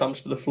 Everyone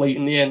comes to the fleet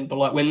in the end. But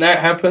like when that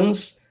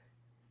happens,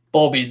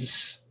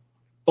 Bob's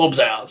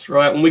ours,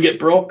 right? When we get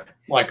Brock,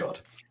 my God,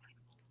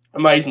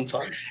 amazing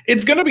times.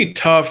 It's gonna be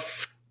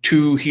tough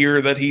to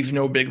hear that he's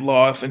no big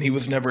loss and he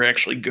was never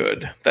actually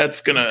good.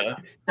 That's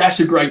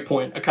a great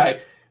point.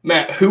 Okay,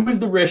 Matt, who was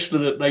the wrestler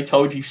that they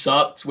told you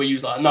sucked? Where you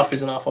was like, enough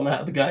is enough. I'm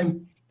out of the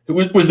game.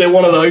 Was there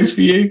one of those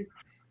for you?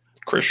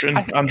 Christian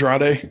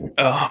Andrade.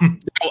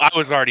 I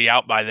was already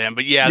out by then,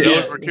 but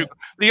those were two.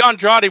 The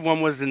Andrade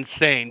one was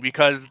insane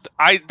because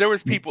there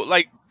was people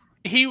like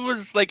he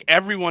was like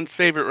everyone's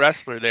favorite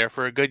wrestler there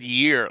for a good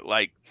year.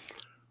 Like,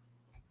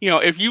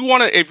 if you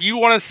want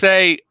to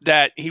say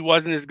that he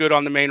wasn't as good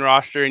on the main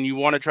roster and you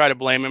want to try to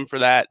blame him for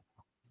that,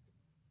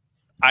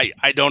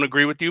 I don't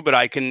agree with you, but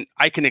I can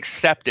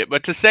accept it.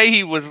 But to say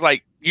he was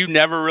like you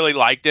never really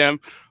liked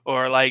him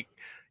or like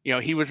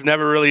he was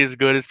never really as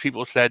good as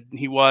people said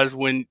he was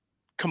when.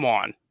 Come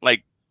on.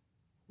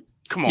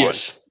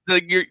 Yes.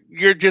 Like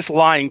you're just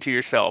lying to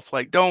yourself.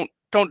 Like don't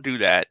do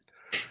that.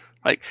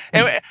 Like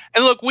and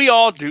look, we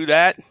all do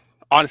that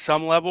on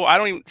some level.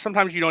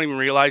 Sometimes you don't even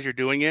realize you're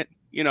doing it.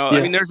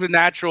 I mean, there's a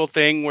natural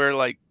thing where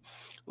like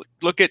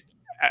look at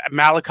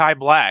Malachi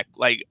Black.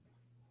 Like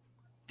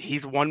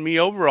he's won me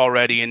over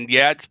already, and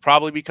it's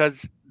probably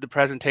because the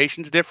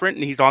presentation's different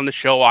and he's on the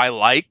show I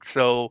like.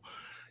 So,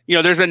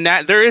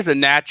 there is a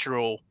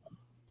natural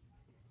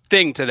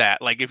thing to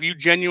that. Like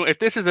if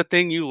this is a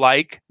thing you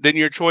like, then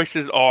your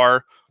choices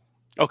are,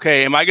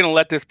 okay, am I going to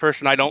let this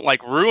person I don't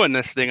like ruin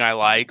this thing I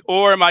like,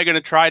 or am I going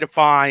to try to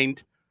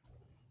find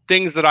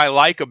things that I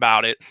like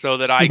about it so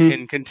that I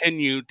can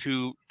continue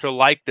to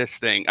like this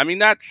thing? I mean,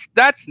 that's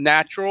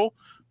natural,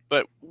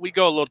 but we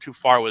go a little too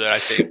far with it, I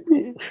think.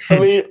 I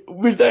mean,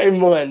 with that in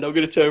mind, I'm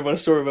going to tell everyone a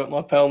story about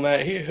my pal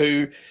Matt here,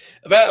 who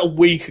about a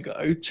week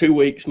ago, 2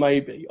 weeks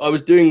maybe, I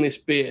was doing this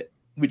bit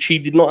which he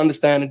did not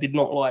understand and did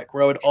not like,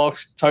 where I would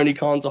ask Tony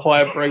Khan to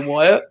hire Bray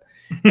Wyatt.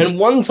 And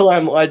one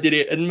time I did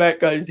it, and Matt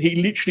goes,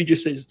 he literally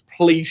just says,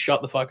 please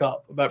shut the fuck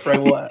up about Bray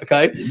Wyatt,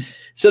 okay?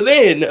 So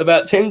then,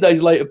 about 10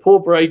 days later, poor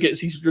Bray gets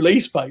his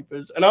release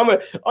papers, and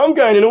I'm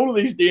going in all of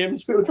these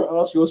DMs, people are trying to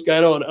ask me what's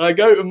going on, and I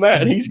go to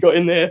Matt, and he's got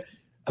in there,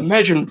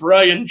 imagine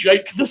Bray and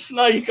Jake the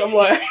Snake. I'm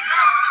like,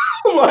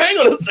 hang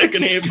on a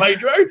second here,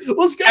 Pedro.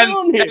 What's going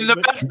on here? And the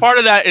best part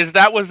of that is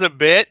that was a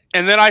bit,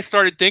 and then I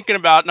started thinking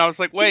about it, and I was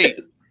like, wait.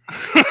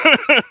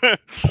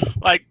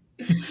 Like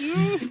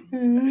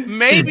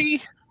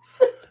maybe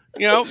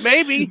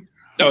maybe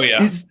oh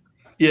yeah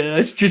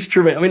it's just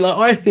true. I mean, like,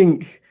 I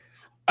think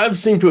I've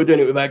seen people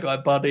doing it with that guy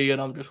Buddy,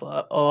 and I'm just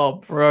like, oh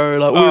bro,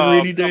 like we're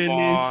really doing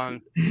this.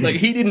 Like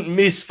he didn't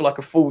miss for like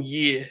a full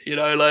year,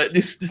 like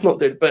this not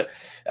good, but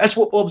that's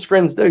what Bob's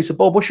friends do. So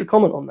Bob, what's your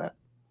comment on that?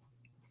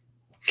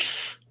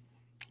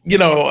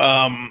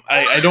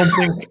 I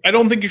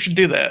don't think you should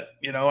do that.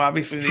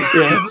 Obviously these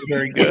guys are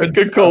very good.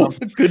 Good call.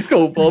 Good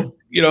call, Bob.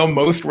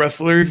 Most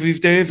wrestlers these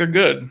days are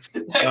good.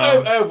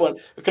 I have one.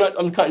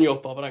 I'm cutting you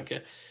off, Bob. I don't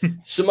care.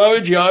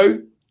 Samoa Joe.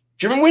 Do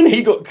you remember when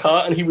he got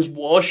cut and he was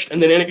washed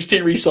and then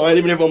NXT re-signed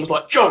him and everyone was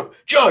like, Joe,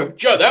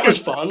 that was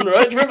fun,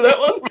 right? Do you remember that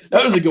one?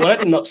 That was a good one. That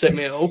didn't upset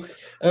me at all.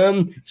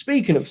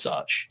 Speaking of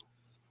such,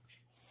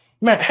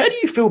 Matt, how do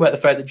you feel about the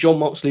fact that Jon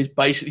Moxley is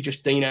basically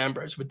just Dean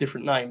Ambrose with a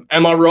different name?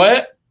 Am I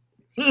right?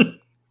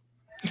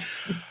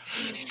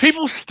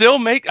 People still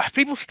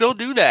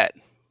do that.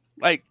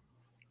 Like,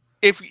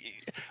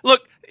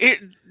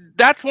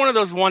 that's one of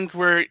those ones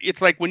where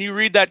it's like when you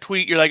read that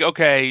tweet, you're like,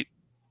 okay,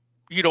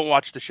 you don't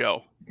watch the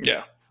show.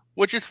 Yeah.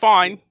 Which is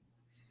fine,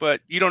 but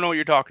you don't know what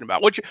you're talking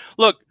about.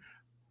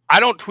 I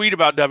don't tweet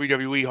about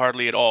WWE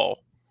hardly at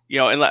all.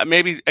 And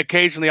maybe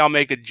occasionally I'll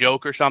make a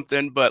joke or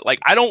something, but like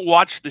I don't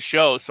watch the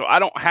show, so I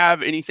don't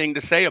have anything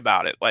to say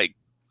about it. Like,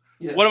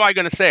 what am I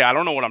going to say? I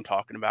don't know what I'm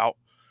talking about.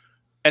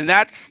 And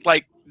that's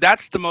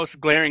the most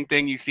glaring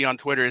thing you see on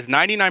Twitter is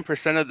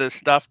 99% of the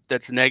stuff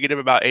that's negative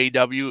about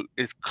AEW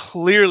is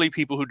clearly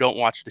people who don't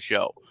watch the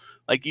show.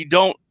 Like you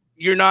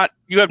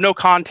have no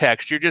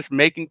context. You're just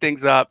making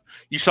things up.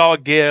 You saw a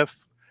GIF,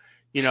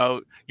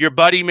 your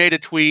buddy made a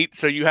tweet,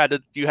 so you had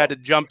to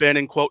jump in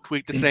and quote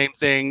tweet the same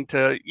thing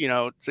to,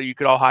 so you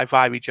could all high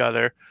five each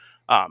other.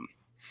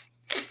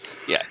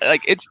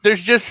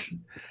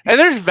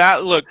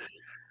 Look,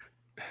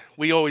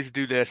 we always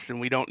do this and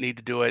we don't need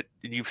to do it.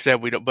 You've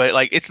said we don't, but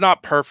like, it's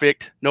not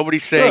perfect.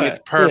 Nobody's saying it's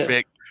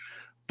perfect,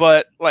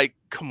 but like,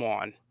 come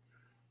on.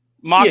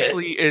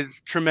 Moxley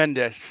is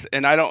tremendous.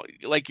 And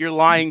you're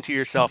lying to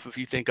yourself if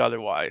you think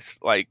otherwise.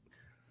 Like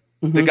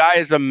the guy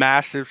is a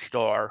massive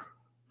star.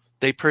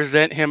 They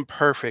present him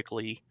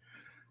perfectly.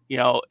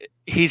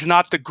 He's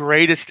not the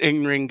greatest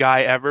in-ring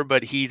guy ever,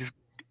 but he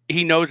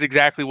knows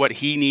exactly what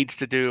he needs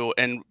to do.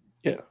 And,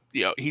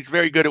 he's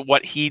very good at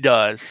what he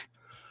does.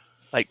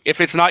 Like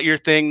if it's not your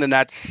thing, then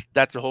that's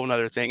a whole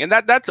nother thing. And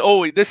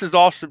this is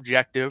all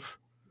subjective.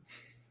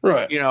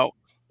 Right. you know,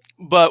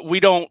 but we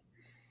don't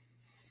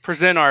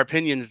present our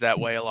opinions that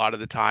way a lot of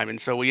the time, and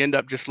so we end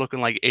up just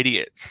looking like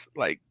idiots.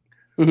 Like,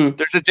 Mhm.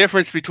 there's a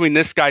difference between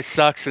this guy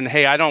sucks and,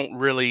 hey, I don't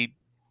really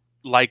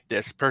like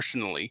this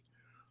personally.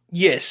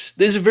 Yes,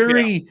 there's a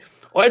very.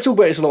 I talk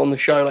about this a lot on the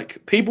show.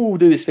 Like people will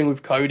do this thing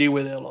with Cody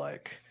where they're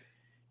like,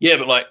 "Yeah,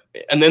 but like,"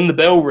 and then the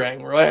bell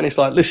rang, right? And it's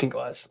like, listen,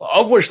 guys, like,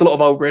 I've watched a lot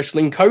of old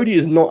wrestling. Cody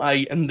is not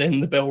a and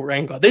then the bell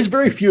rang guy. There's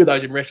very few of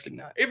those in wrestling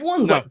now.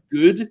 Everyone's No. like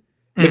good.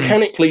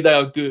 Mechanically, they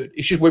are good.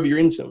 It's just whether you're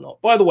into them or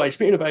not. By the way,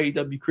 speaking of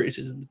AEW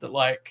criticisms, that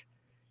like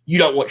you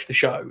don't watch the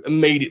show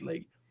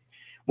immediately.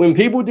 When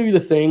people do the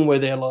thing where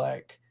they're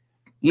like,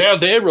 now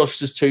their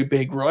roster's too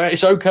big, right?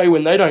 It's okay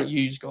when they don't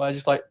use guys.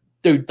 It's like,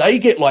 dude, they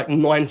get like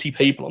 90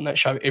 people on that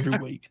show every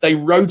week. They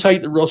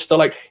rotate the roster.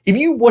 Like, if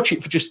you watch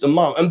it for just a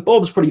month, and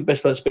Bob's probably the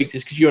best person to speak to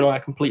this because you and I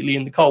are completely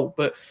in the cold,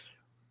 but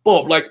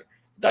Bob, like,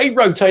 they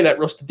rotate that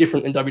roster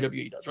different than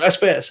WWE does, right? That's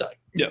fair to say.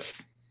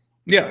 Yes.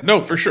 Yeah, no,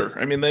 for sure.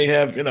 I mean, they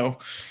have,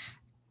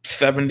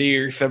 70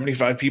 or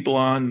 75 people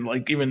on,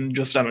 like, even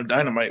just on a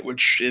Dynamite,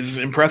 which is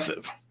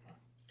impressive.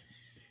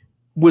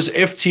 Was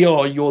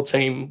FTR your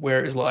team where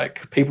it was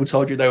like people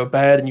told you they were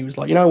bad and you was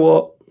like, you know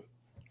what?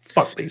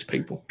 Fuck these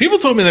people. People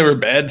told me they were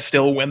bad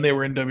still when they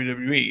were in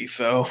WWE,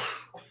 so,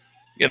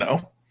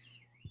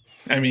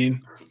 I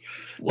mean,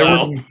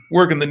 Wow. they're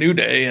working the New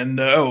Day, and,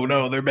 oh,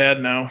 no, they're bad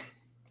now.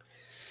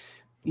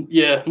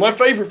 Yeah, my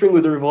favorite thing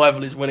with the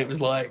Revival is when it was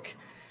like,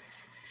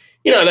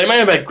 they may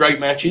have had great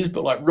matches,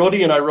 but like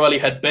Roddy and O'Reilly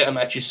had better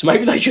matches, so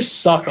maybe they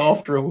just suck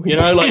after all.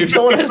 Like if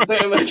someone has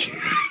better matches,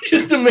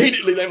 just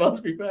immediately they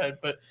must be bad.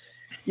 But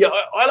yeah,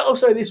 I'll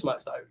say this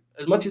much though: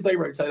 as much as they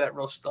rotate that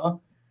roster,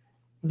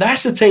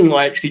 that's a team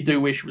I actually do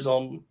wish was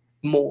on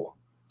more.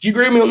 Do you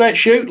agree with me on that,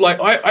 Shoot?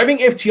 Like I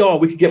think FTR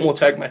we could get more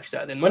tag matches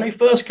out of them. When they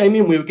first came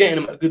in, we were getting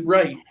them at a good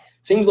rate.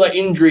 Seems like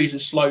injuries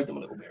have slowed them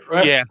a little bit,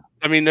 right? Yeah,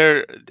 I mean,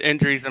 they're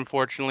injuries,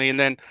 unfortunately, and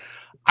then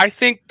I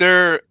think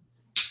they're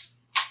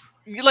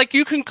like,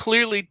 you can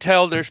clearly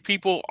tell there's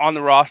people on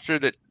the roster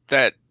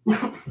that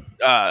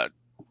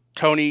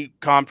Tony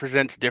Khan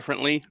presents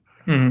differently.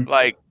 Mhm.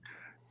 Like,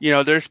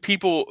 there's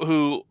people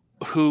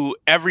who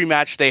every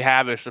match they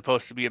have is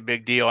supposed to be a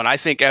big deal, and I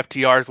think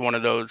FTR is one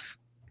of those.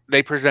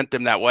 They present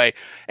them that way,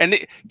 and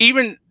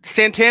even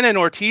Santana and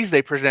Ortiz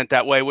they present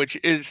that way, which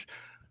is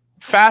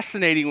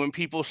fascinating when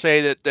people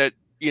say that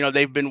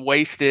they've been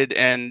wasted,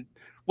 and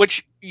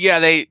which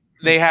they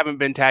haven't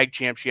been tag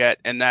champs yet,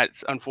 and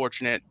that's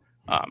unfortunate.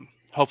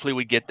 Hopefully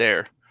we get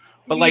there,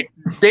 but like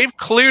they've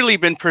clearly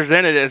been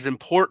presented as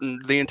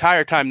important the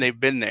entire time they've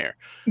been there.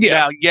 Yeah.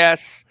 Now,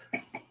 yes,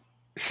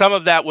 some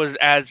of that was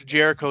as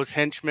Jericho's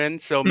henchman,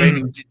 so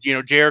maybe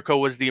Jericho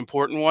was the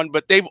important one,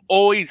 but they've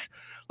always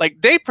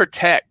they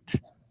protect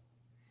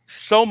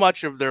so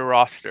much of their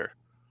roster.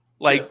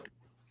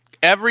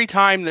 Every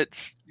time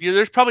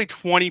there's probably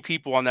 20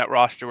 people on that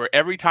roster where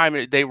every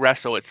time they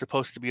wrestle, it's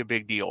supposed to be a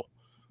big deal.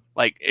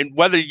 And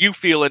whether you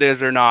feel it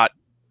is or not,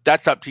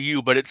 that's up to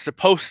you, but it's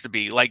supposed to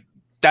be.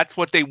 That's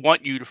what they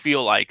want you to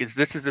feel like, is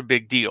this is a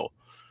big deal.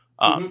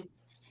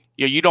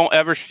 You don't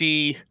ever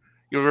see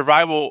your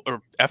Revival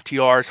or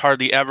FTR is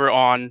hardly ever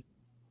on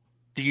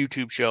the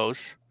YouTube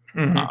shows.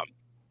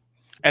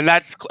 And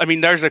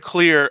there's a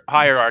clear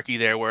hierarchy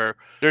there where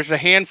there's a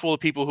handful of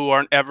people who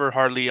aren't ever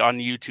hardly on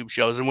the YouTube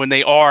shows. And when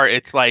they are,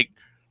 it's like,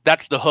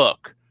 that's the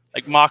hook.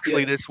 Like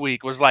Moxley this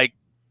week was like,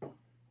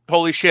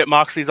 holy shit,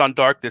 Moxley's on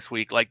Dark this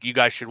week. Like, you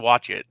guys should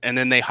watch it. And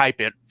then they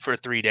hype it for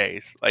 3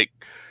 days.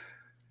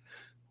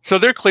 So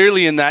they're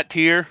clearly in that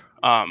tier.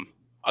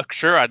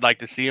 Sure, I'd like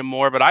to see them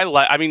more, but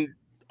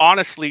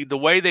honestly, the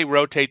way they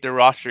rotate their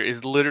roster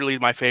is literally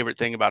my favorite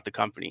thing about the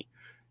company.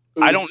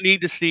 I don't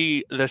need to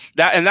see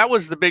and that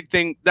was the big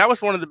thing. That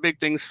was one of the big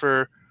things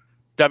for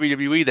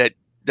WWE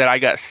that I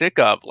got sick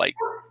of.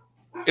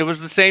 It was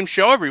the same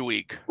show every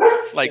week.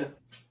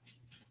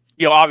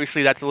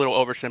 Obviously that's a little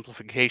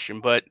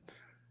oversimplification, but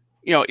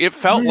it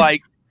felt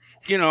like,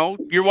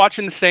 you're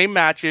watching the same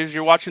matches,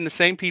 you're watching the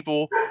same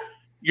people,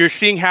 you're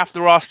seeing half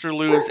the roster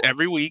lose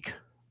every week.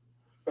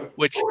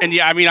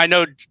 I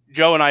know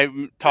Joe and I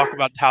talk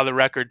about how the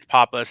records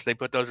pop us. They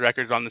put those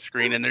records on the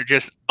screen, and they're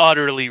just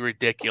utterly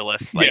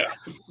ridiculous.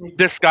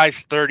 This guy's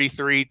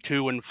 33,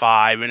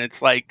 2-5, and it's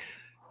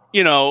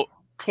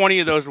 20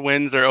 of those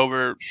wins are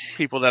over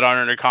people that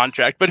aren't under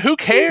contract. But who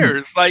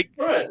cares?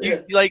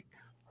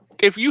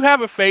 If you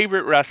have a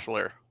favorite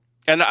wrestler,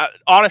 and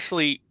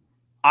honestly,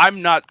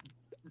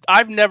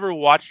 I've never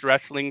watched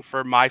wrestling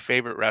for my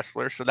favorite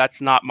wrestler, so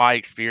that's not my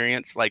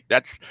experience.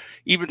 That's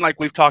even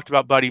we've talked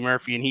about Buddy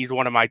Murphy, and he's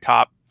one of my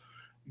top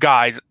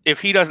guys.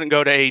 If he doesn't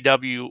go to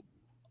AEW,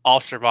 I'll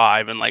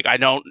survive. And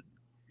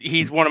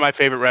he's one of my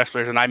favorite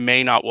wrestlers, and I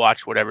may not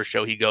watch whatever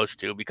show he goes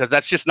to because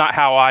that's just not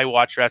how I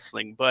watch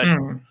wrestling. But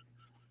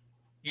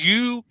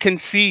you can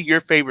see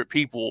your favorite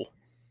people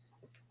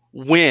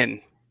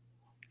win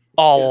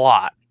a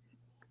lot.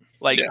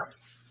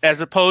 As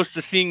opposed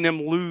to seeing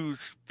them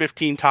lose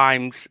 15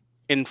 times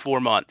in 4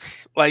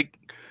 months.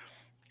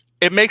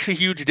 It makes a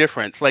huge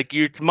difference.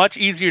 It's much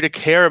easier to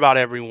care about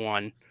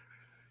everyone.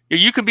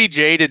 You can be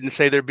jaded and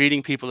say they're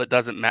beating people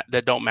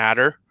that don't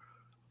matter,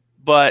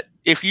 but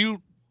if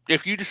you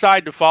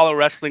decide to follow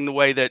wrestling the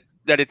way that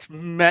it's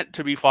meant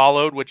to be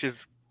followed, which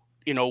is,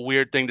 a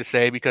weird thing to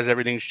say because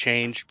everything's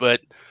changed,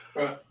 but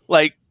Right.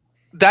 like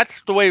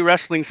that's the way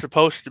wrestling's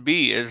supposed to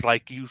be, is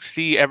like you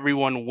see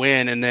everyone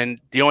win and then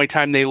the only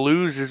time they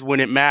lose is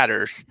when it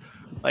matters.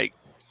 Like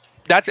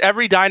that's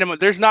every Dynamite.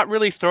 There's not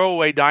really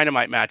throwaway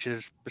Dynamite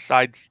matches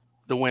besides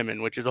the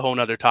women, which is a whole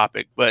nother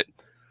topic, but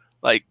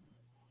like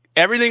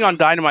everything on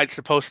Dynamite's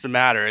supposed to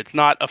matter. It's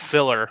not a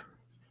filler,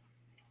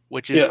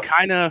 which is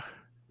kind of,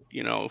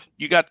 you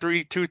got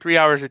 3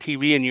 hours of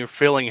TV and you're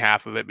filling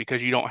half of it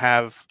because you don't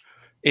have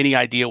any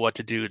idea what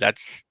to do.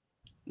 That's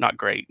not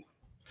great.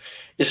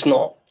 It's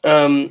not.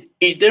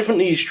 It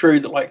definitely is true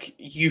that like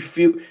you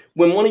feel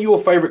when one of your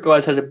favorite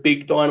guys has a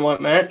big Dynamite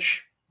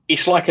match,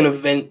 it's like an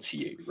event to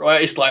you,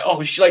 right? It's like,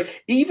 oh, she's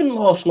like, even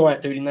last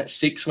night, dude, in that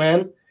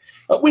 6-man,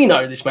 like, we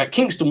know this, man.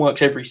 Kingston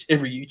works every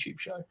YouTube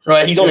show,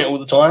 right? He's on it all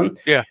the time.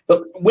 Yeah.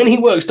 But when he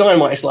works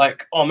Dynamite, it's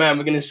like, oh man,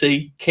 we're gonna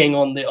see King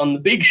on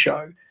the big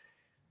show.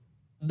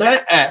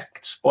 That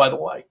act, by the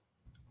way,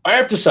 I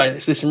have to say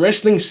this. Listen,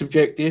 wrestling's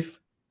subjective.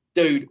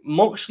 Dude,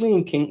 Moxley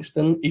and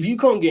Kingston, if you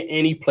can't get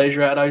any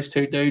pleasure out of those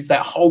two dudes,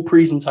 that whole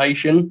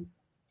presentation,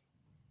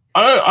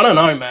 I don't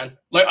know, man.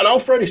 Like, and I'll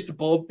throw this to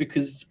Bob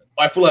because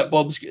I feel like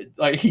Bob's good.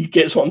 Like, he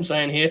gets what I'm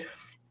saying here.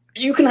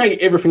 You can hate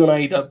everything on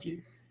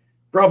AEW.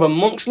 Brother,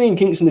 Moxley and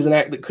Kingston is an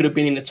act that could have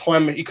been in the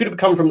time. It could have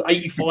come from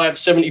 85,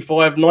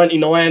 75,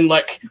 99.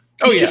 Like,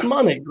 it's just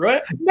money,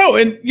 right? No,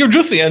 and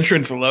just the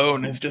entrance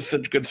alone is just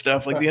such good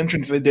stuff. Like the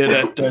entrance they did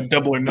at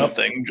Double or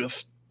Nothing,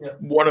 just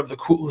one of the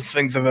coolest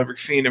things I've ever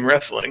seen in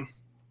wrestling.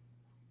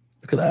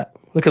 Look at that.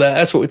 Look at that.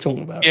 That's what we're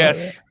talking about.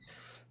 Yes. Right.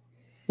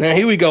 Now,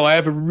 here we go. I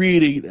have a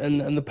really,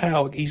 and the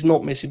power, he's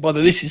not missing. By the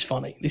way, this is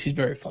funny. This is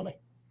very funny.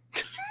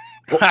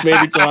 Watch me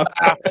every time.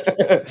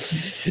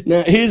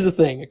 Now, here's the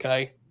thing,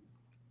 okay?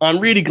 I'm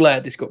really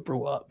glad this got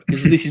brought up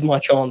because this is my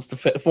chance to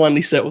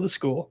finally settle the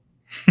score.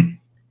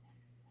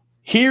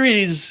 Here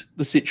is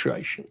the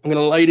situation. I'm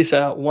going to lay this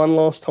out one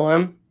last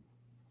time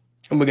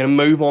and we're going to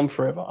move on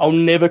forever. I'll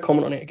never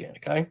comment on it again,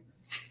 okay?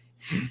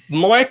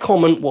 My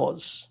comment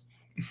was,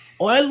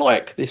 I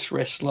like this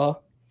wrestler.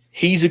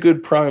 He's a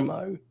good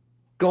promo.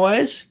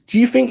 Guys, do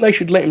you think they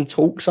should let him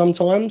talk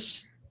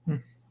sometimes?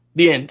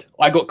 The end.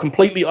 I got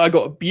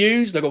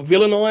abused. I got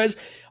vilified.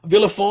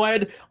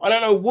 I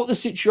don't know what the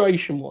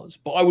situation was,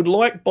 but I would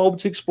like Bob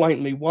to explain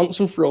to me once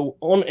and for all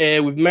on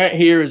air with Matt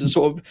here as a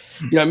sort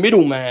of,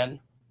 middleman,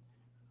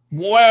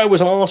 why I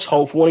was an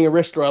asshole for wanting a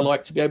wrestler I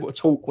like to be able to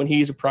talk when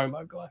he is a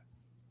promo guy.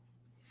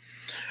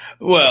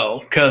 Well,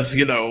 because,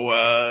 he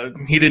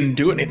didn't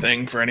do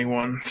anything for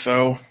anyone,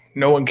 so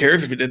no one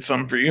cares if he did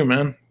something for you,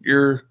 man.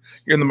 You're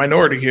in the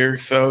minority here,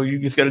 so you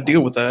just got to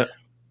deal with that.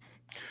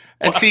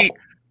 And see,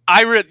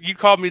 you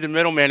called me the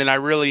middleman, and I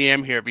really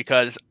am here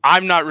because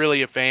I'm not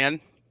really a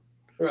fan.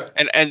 Right.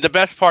 And the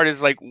best part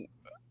is, like,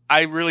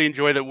 I really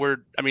enjoy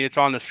that it's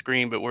on the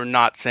screen, but we're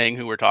not saying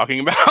who we're talking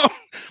about.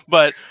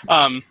 But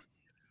I'm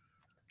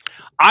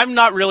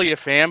not really a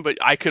fan, but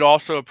I could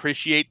also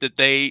appreciate that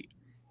they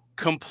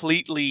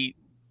completely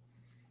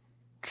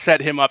set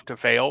him up to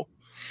fail.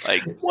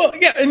 Like, well,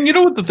 yeah, and you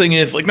know what the thing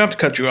is, like, not to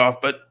cut you off,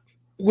 but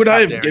would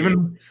I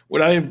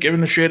have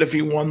given a shit if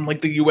he won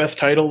like the U.S.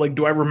 title? Like,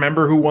 do I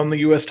remember who won the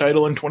U.S.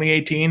 title in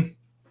 2018?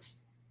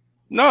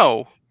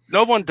 No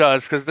one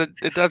does because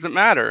it doesn't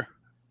matter.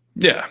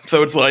 Yeah,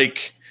 so it's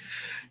like,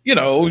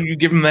 you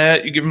give him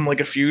that, you give him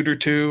like a feud or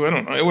two. I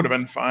don't know, it would have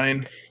been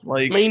fine.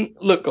 Like, I mean,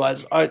 look,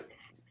 guys,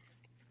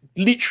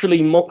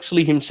 literally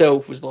Moxley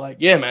himself was like,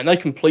 yeah, man, they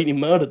completely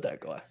murdered that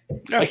guy.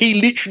 Yeah. Like, he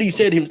literally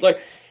said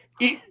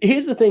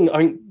here's the thing I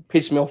think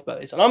pissed me off about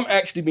this, and I'm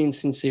actually being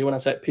sincere when I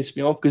say it pissed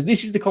me off, because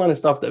this is the kind of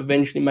stuff that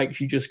eventually makes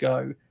you just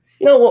go,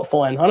 you know what,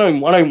 fine, I don't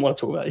want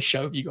to talk about this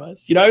show with you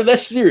guys.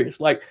 Less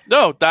serious. Like,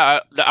 no,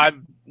 that I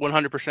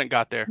 100%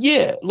 got there.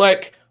 Yeah,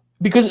 like,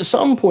 because at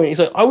some point it's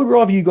like, I would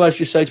rather you guys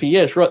just say to me,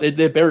 yes, right,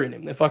 they're burying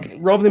him. They're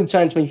fucking, rather than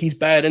saying to me he's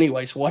bad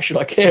anyway, so why should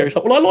I care? It's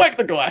like, well, I like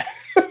the guy.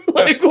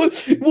 Like,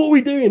 what are we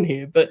doing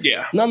here? But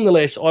yeah,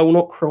 nonetheless, I will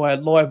not cry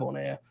live on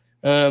air.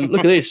 Look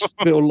at this,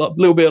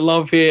 little bit of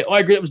love here. I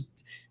agree.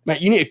 Matt,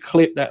 you need to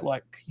clip that.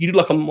 Like, you did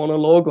like a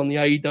monologue on the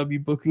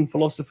AEW booking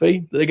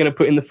philosophy that they're going to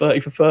put in the 30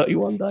 for 30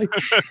 one day.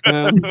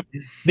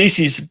 This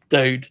is,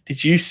 dude,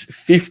 did you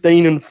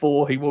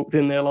 15-4? He walked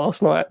in there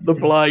last night. The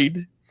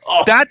Blade.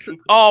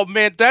 Oh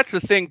man, that's the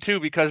thing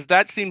too, because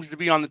that seems to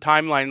be on the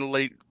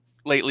timeline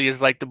lately. Is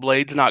like the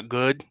Blade's not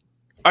good.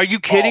 Are you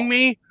kidding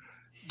me,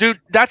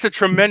 dude? That's a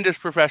tremendous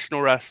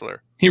professional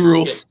wrestler. He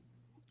rules.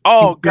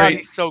 Oh god,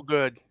 he's so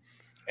good.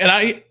 And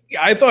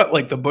I thought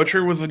like the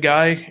Butcher was the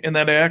guy in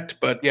that act,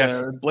 but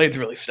Blade's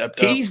really stepped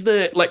up. He's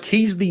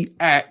the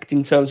act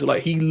in terms of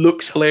like, he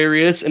looks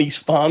hilarious and he's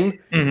fun.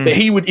 Mm-hmm.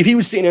 But if he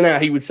was sitting in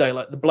out, he would say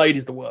like the Blade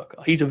is the worker.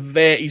 He's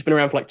been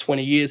around for like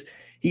 20 years.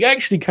 He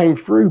actually came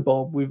through,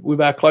 Bob, with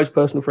our close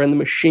personal friend, the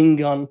Machine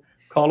Gun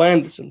Carl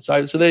Anderson.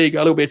 So there you go,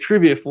 a little bit of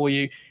trivia for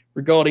you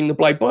regarding the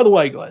Blade. By the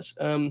way, guys,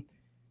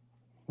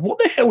 what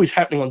the hell is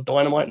happening on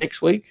Dynamite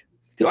next week?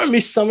 Did I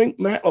miss something,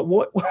 Matt? Like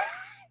what?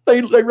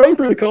 they run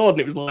through the card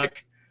and it was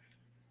like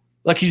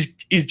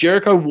is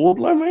Jericho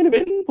Wardlow main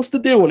event? What's the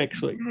deal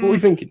next week? What are we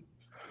thinking?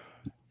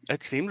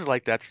 It seems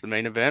like that's the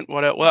main event.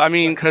 Well, I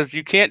mean, because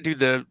you can't do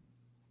the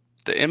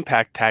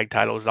Impact tag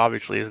titles.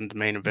 Obviously, isn't the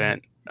main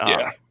event.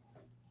 Yeah.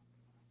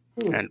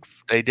 And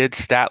they did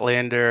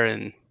Statlander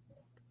and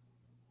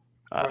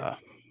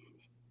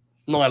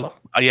Nyla.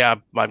 yeah,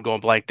 I'm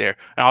going blank there.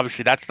 And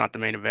obviously, that's not the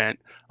main event.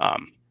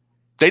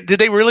 Did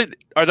they really?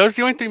 Are those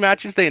the only 3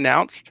 matches they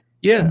announced?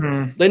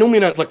 Yeah, they normally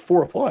announce like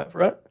 4 or 5,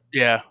 right?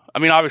 Yeah, I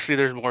mean, obviously,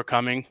 there's more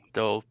coming.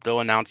 They'll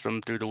announce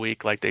them through the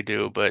week like they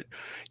do. But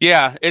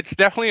yeah, it's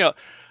definitely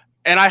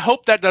and I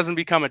hope that doesn't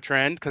become a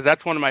trend because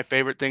that's one of my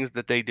favorite things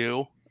that they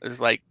do. Is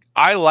like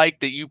I like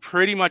that you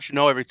pretty much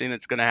know everything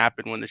that's going to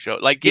happen when the show.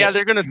 Like, yeah,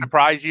 they're going to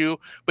surprise you,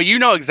 but you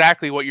know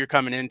exactly what you're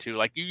coming into.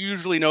 Like, you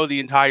usually know the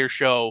entire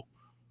show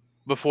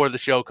before the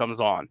show comes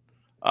on.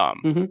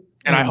 And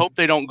I hope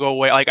they don't go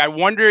away. Like, I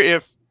wonder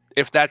if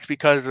that's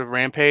because of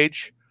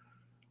Rampage.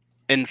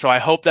 And so I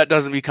hope that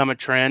doesn't become a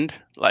trend.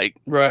 Like,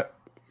 right.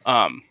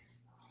 That's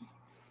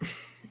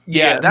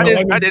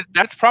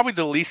probably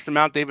the least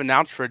amount they've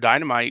announced for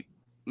Dynamite,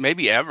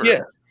 maybe ever.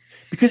 Yeah.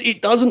 Because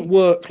it doesn't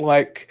work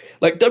like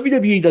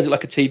WWE does it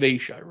like a TV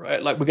show,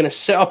 right? Like we're going to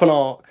set up an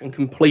arc and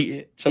complete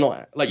it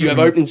tonight. Like you have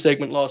opening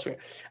segment last week.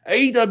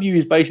 AEW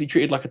is basically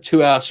treated like a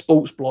 2-hour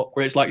sports block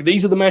where it's like,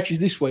 these are the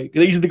matches this week.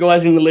 These are the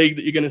guys in the league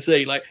that you're going to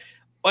see. Like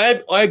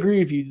I agree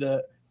with you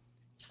that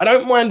I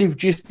don't mind if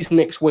just this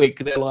next week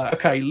they're like,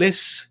 okay,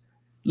 let's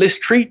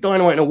treat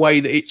Dynamite in a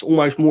way that it's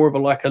almost more of a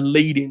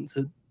lead in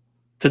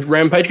to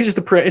Rampage because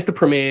it's the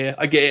premiere.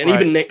 I get it. And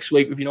even next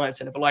week with United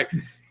Center, but like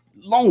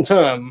long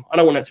term, I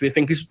don't want that to be a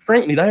thing because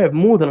frankly, they have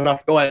more than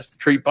enough guys to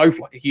treat both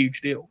like a huge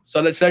deal. So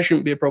that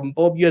shouldn't be a problem.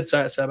 Bob, you had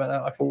something to say about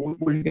that. I thought,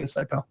 what were you going to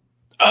say, pal?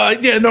 I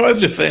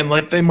was just saying,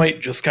 like, they might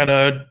just kind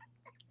of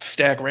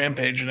stack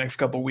Rampage the next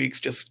couple of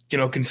weeks, just,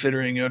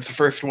 considering, it's the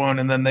first one,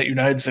 and then that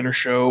United Center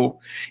show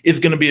is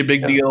going to be a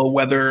big deal,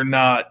 whether or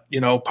not,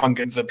 Punk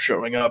ends up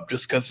showing up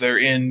just because they're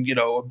in,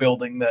 a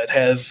building that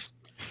has,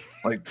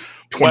 like,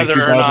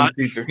 22,000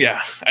 seats.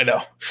 Yeah, I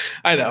know.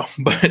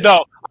 But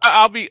no,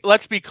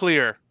 let's be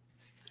clear.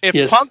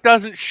 If Punk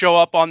doesn't show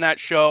up on that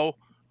show,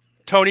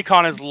 Tony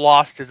Khan has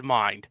lost his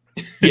mind.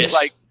 Yes.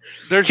 Like,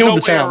 there's no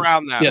way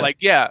around that.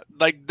 Yeah.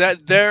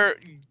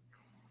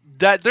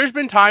 There's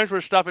been times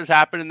where stuff has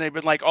happened and they've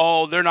been like,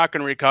 oh, they're not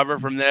going to recover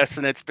from this.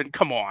 And it's been,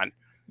 come on.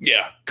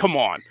 Yeah. Come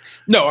on.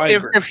 No, I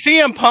agree. If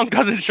CM Punk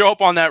doesn't show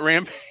up on that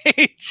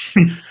Rampage,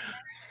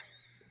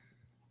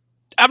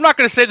 I'm not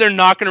going to say they're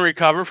not going to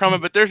recover from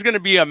it, but there's going to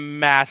be a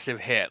massive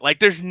hit. Like,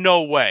 there's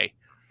no way.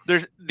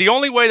 The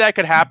only way that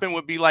could happen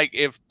would be like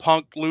if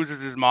Punk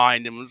loses his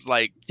mind and was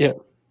like, yeah.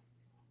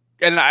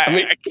 And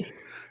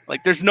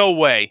like, there's no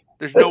way.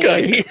 There's no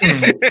way.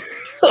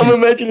 I'm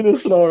imagining a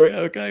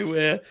scenario,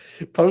 where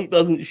Punk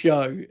doesn't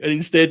show, and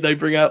instead they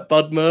bring out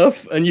Bud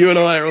Murph, and you and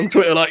I are on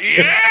Twitter like,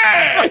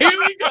 yeah, here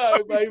we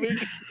go, baby.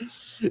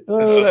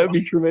 Oh, that would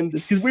be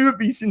tremendous because we would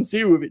be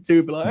sincere with it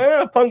too. Be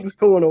like, Punk's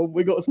cool and all.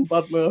 We got some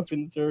Bud Murph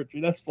in the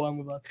territory. That's fine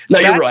with us. No,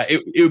 you're right.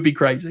 It would be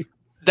crazy.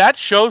 That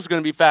show's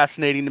going to be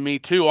fascinating to me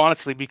too,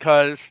 honestly,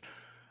 because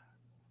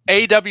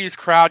AEW's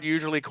crowd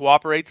usually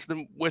cooperates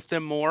with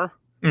them more.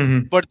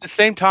 Mm-hmm. But at the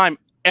same time,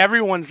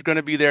 everyone's going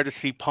to be there to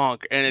see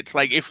Punk. And it's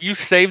like, if you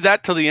save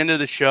that till the end of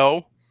the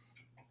show,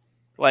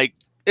 like,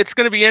 it's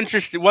going to be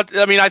interesting.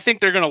 I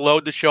think they're going to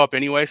load the show up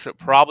anyway, so it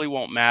probably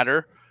won't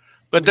matter.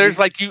 But there's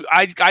like,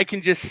 I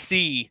can just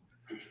see,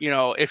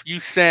 if you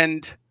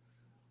send,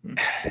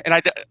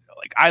 and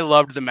I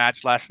loved the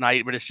match last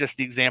night, but it's just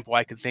the example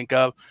I could think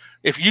of.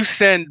 If you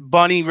send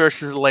Bunny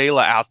versus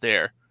Layla out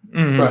there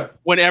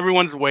when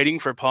everyone's waiting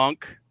for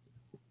Punk,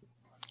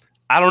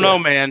 I don't know,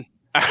 man.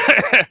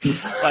 I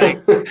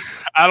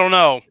don't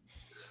know.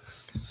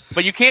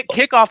 But you can't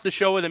kick off the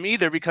show with him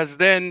either because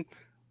then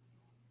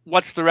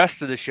what's the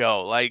rest of the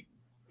show? Like,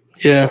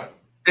 yeah.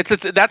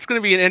 That's going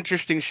to be an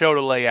interesting show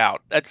to lay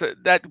out.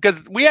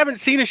 Because we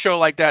haven't seen a show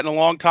like that in a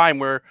long time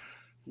where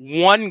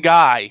one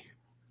guy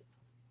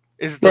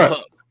is the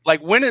hook.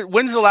 Like,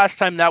 when's the last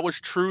time that was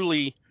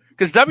truly?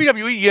 Because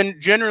WWE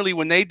generally,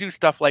 when they do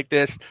stuff like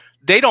this,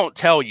 they don't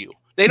tell you.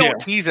 They don't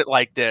tease it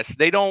like this.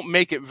 They don't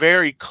make it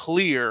very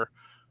clear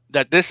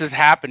that this is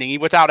happening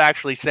without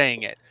actually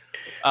saying it.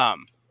 So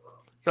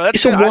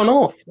it's a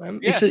one-off, man.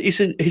 Yeah. It's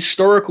a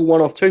historical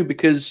one-off too,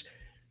 because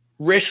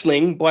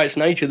wrestling, by its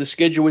nature, the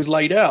schedule is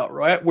laid out,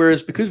 right?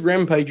 Whereas because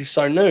Rampage is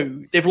so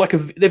new,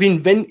 they've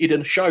invented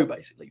a show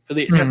basically for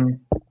this. Mm-hmm.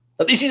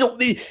 But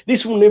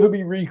this will never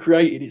be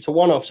recreated. It's a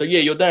one-off. So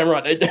yeah, you're damn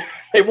right.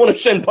 They want to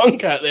send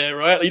Punk out there,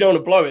 right? You don't want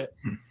to blow it.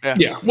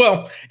 Yeah.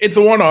 Well, it's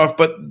a one-off,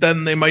 but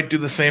then they might do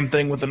the same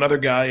thing with another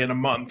guy in a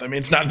month. I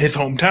mean, it's not in his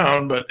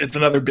hometown, but it's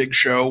another big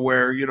show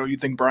where you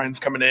think Brian's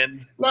coming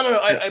in. No.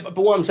 But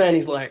what I'm saying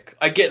is, like,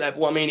 I get that. But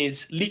what I mean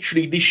is,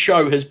 literally, this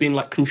show has been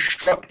like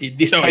constructed.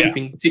 This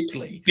taping,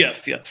 particularly,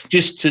 yes,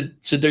 just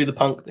to do the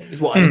Punk thing is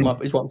what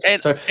I'm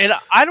saying. And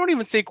I don't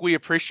even think we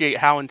appreciate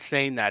how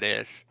insane that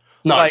is.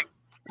 No. Like,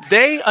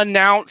 They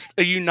announced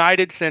a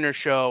United Center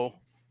show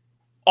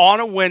on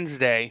a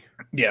Wednesday.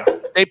 Yeah.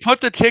 They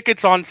put the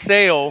tickets on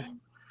sale,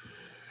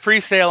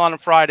 pre-sale on a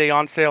Friday,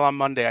 on sale on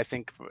Monday, I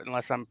think,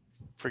 unless I'm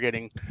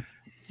forgetting.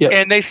 Yeah.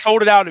 And they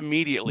sold it out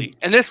immediately.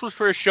 And this was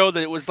for a show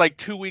that it was like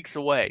 2 weeks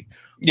away.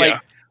 Yeah.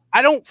 Like,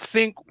 I don't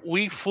think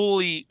we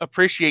fully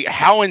appreciate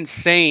how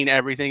insane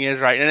everything is,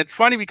 right? And it's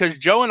funny because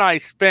Joe and I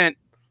spent,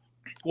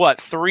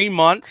 3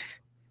 months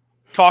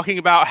talking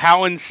about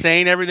how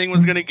insane everything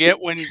was going to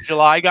get when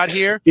July got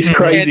here. It's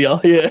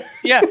crazier, yeah.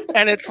 Yeah,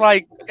 and it's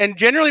like, and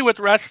generally with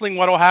wrestling,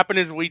 what'll happen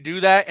is we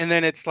do that, and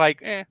then it's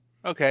like,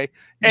 okay.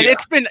 And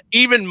it's been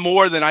even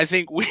more than I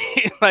think we,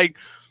 like,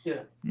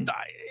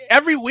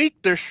 every week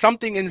there's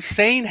something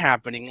insane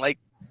happening. Like,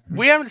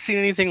 we haven't seen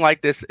anything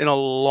like this in a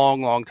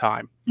long, long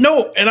time.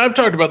 No, and I've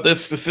talked about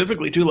this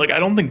specifically too. Like, I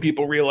don't think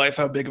people realize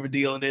how big of a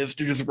deal it is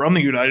to just run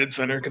the United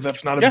Center, because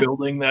that's not a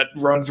building that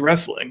runs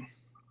wrestling.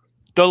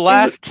 The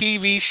last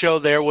TV show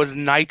there was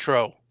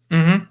Nitro.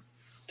 Mm-hmm.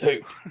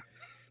 Dude.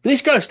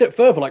 Let's go a step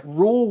further. Like,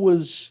 Raw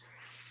was,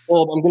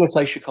 well, I'm going to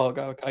say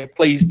Chicago, okay?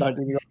 Please don't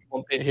do me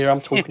one bit here.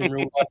 I'm talking in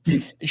real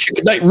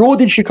life. Raw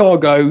did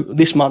Chicago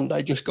this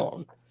Monday, just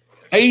gone.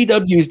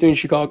 AEW is doing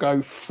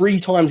Chicago 3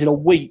 times in a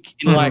week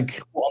in like,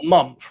 a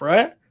month,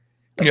 right?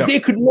 Like, there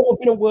could not have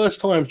been a worse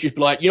time to just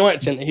be like,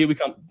 United Center, here we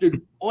come.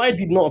 Dude, I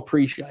did not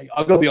appreciate,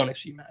 I've got to be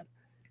honest with you, man.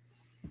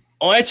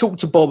 I talked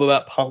to Bob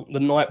about Punk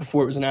the night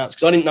before it was announced,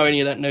 because I didn't know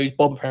any of that news.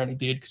 Bob apparently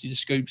did, because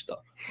he's a Scoopster.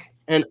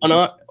 And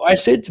I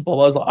said to Bob,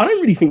 I was like, I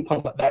don't really think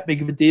Punk like that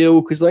big of a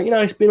deal, because, like,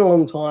 it's been a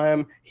long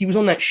time. He was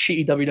on that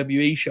shitty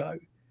WWE show.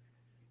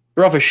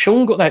 Brother,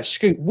 Sean got that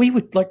scoop. We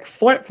would, like,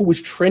 Fightful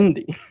was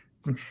trending.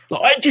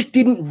 Like, I just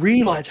didn't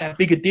realize how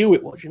big a deal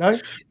it was,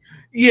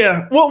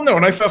 Yeah, well, no,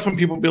 and I saw some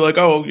people be like,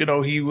 oh,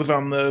 he was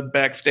on the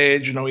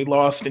backstage, he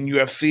lost in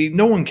UFC.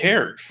 No one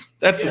cares.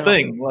 That's the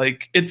thing.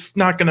 Like, it's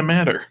not going to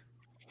matter.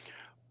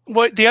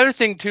 Well, the other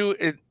thing,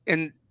 too,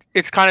 and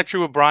it's kind of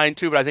true with Brian,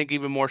 too, but I think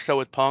even more so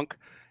with Punk,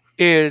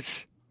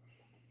 is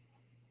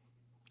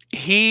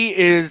he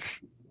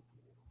is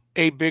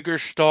a bigger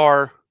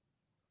star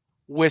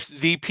with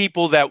the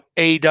people that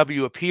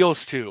AEW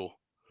appeals to.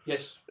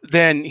 Yes.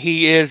 Than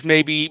he is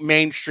maybe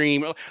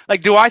mainstream.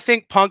 Like, do I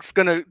think Punk's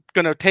gonna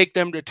take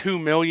them to 2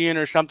 million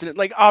or something?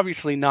 Like,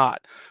 obviously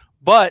not.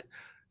 But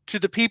to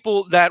the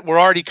people that were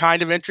already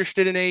kind of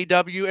interested in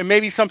AEW, and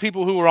maybe some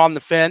people who were on the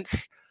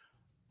fence,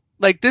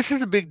 like, this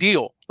is a big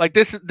deal. Like,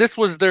 this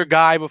was their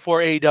guy before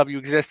AEW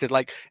existed.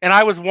 Like, and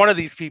I was one of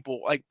these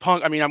people. Like,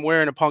 Punk. I mean, I'm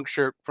wearing a Punk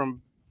shirt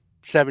from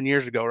 8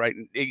 years ago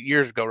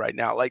right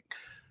now. Like,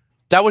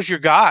 that was your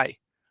guy.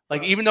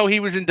 Like, even though he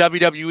was in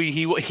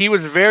WWE, he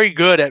was very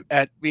good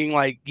at being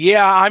like,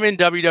 yeah, I'm in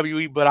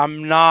WWE, but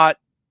I'm not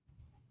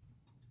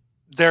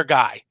their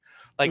guy.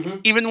 Like,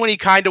 even when he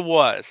kind of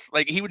was.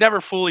 Like, he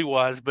never fully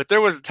was, but there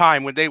was a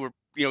time when they were,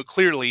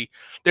 clearly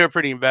they were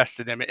pretty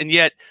invested in it. And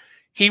yet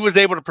he was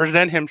able to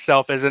present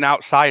himself as an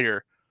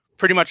outsider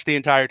pretty much the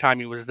entire time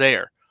he was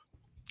there.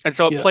 And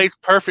so it plays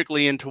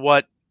perfectly into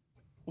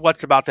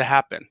what's about to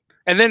happen.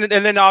 And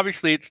then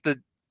obviously it's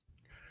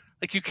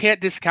you can't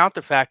discount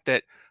the fact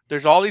that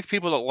there's all these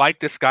people that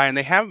like this guy, and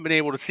they haven't been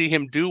able to see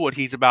him do what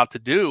he's about to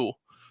do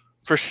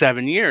for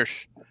 7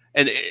 years.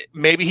 And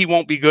maybe he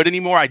won't be good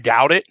anymore. I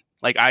doubt it.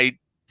 Like,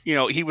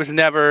 he was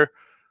never,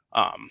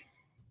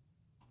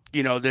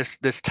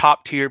 this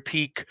top tier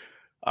peak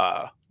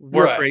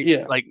work rate.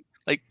 Yeah.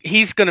 Like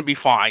he's going to be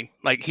fine.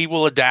 Like, he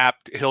will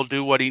adapt. He'll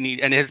do what he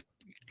needs. And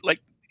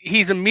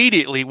he's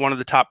immediately one of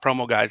the top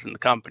promo guys in the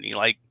company.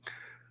 Like,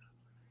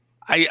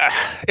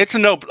 it's a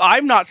no.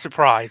 I'm not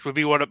surprised.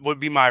 Would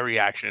be my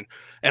reaction.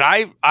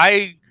 And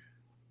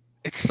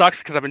it sucks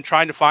because I've been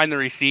trying to find the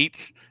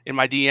receipts in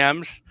my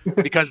DMs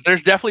because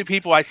there's definitely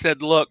people I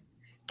said, look,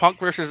 Punk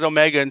versus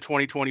Omega in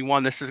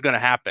 2021, this is going to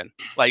happen.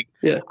 Like,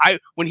 I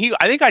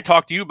think I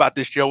talked to you about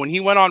this, Joe, when he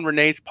went on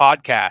Renee's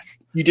podcast.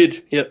 You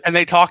did, yeah. And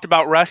they talked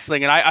about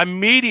wrestling, and I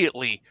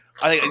immediately,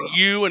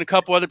 you and a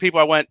couple other people,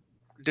 I went,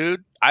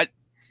 dude, I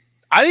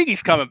think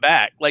he's coming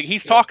back. Like,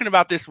 he's talking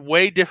about this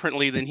way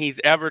differently than he's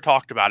ever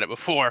talked about it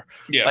before.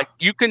 Yeah. Like,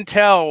 you can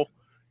tell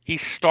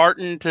he's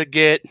starting to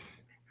get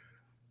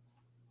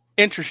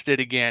interested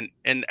again.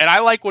 And I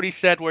like what he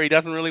said where he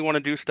doesn't really want to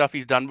do stuff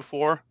he's done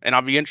before. And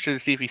I'll be interested to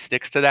see if he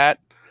sticks to that.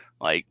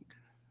 Like,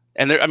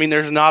 and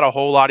there's not a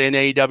whole lot in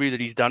AEW that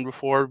he's done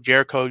before.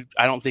 Jericho,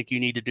 I don't think you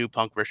need to do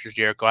Punk versus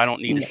Jericho. I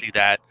don't need to see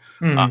that.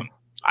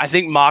 I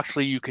think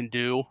Moxley you can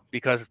do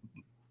because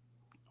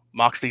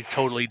Moxley's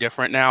totally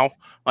different now.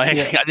 Like,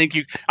 I think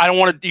you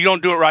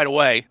don't do it right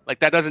away. Like,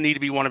 that doesn't need to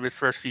be one of his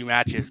first few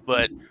matches,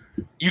 but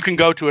you can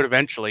go to it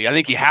eventually. I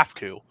think you have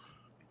to.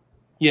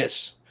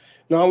 Yes.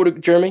 No, I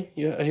would. Jeremy,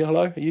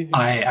 hello. Are you?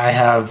 I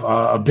have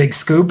a big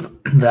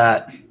scoop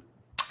that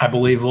I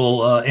believe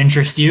will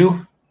interest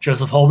you,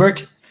 Joseph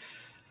Holbert.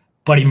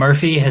 Buddy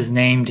Murphy has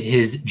named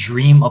his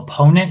dream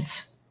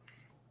opponent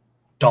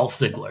Dolph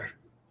Ziggler.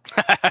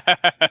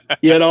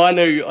 Yeah, no, I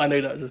knew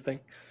that was his thing.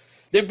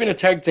 They've been a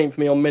tag team for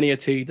me on many a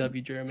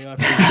TW, Jeremy. I I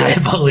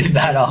appreciate believe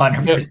that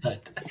 100%.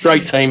 it.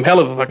 Great team. Hell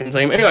of a fucking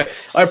team. Anyway,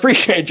 I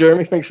appreciate it,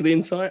 Jeremy. Thanks for the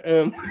insight.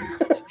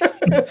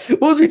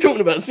 What was we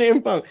talking about?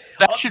 CM Punk.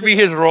 That should be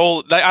his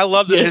role. I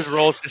love that his Yes.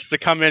 role is just to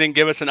come in and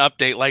give us an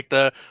update, like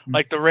the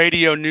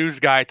radio news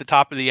guy at the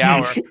top of the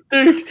hour.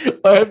 Dude,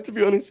 I have to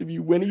be honest with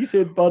you. When he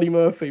said Buddy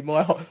Murphy,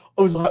 I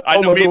was like, I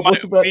oh know, my God,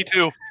 what's about? me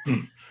too.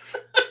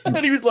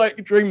 And he was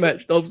like, dream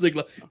match, Dolph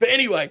Ziggler. But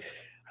anyway,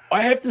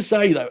 I have to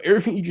say, though,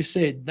 everything you just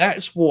said,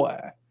 that's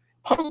why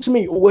Punk to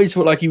me always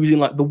felt like he was in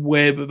like the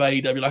web of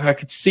AEW. Like I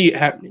could see it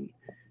happening.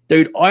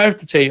 Dude, I have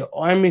to tell you,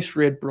 I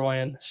misread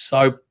Brian.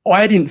 So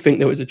I didn't think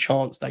there was a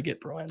chance they get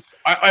Brian.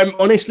 I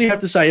honestly have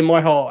to say, in my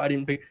heart,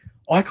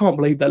 I can't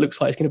believe that looks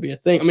like it's going to be a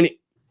thing. I mean,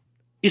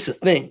 it's a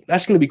thing.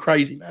 That's going to be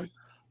crazy, man.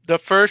 The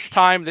first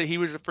time that he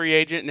was a free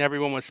agent and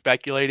everyone was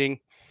speculating,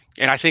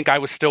 and I think I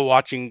was still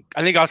watching.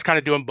 I think I was kind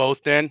of doing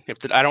both then.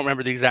 I don't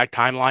remember the exact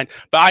timeline,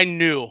 but I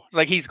knew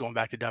like he's going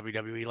back to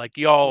WWE. Like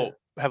y'all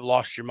have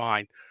lost your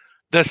mind.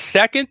 The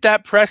second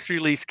that press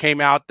release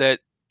came out that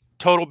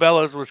Total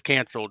Bellas was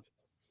canceled,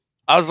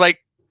 I was like,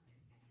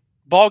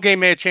 ball game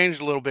may have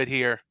changed a little bit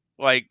here.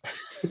 Like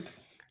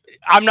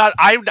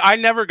I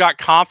never got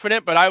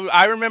confident, but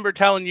I remember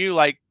telling you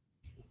like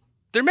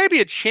there may be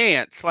a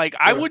chance. Like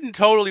I wouldn't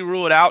totally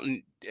rule it out.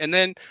 And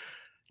then,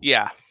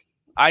 yeah,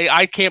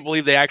 I can't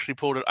believe they actually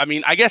pulled it. I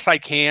mean, I guess I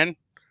can.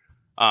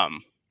 I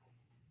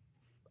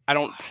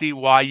don't see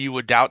why you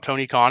would doubt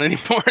Tony Khan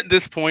anymore at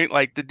this point.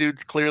 Like the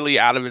dude's clearly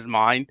out of his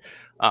mind,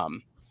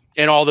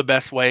 in all the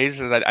best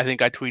ways. As I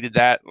think I tweeted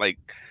that. Like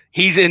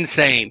he's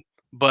insane,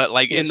 but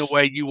like in the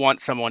way you want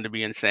someone to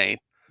be insane.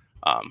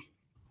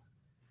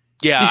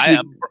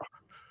 Yeah.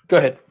 Go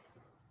ahead.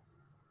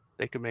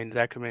 That could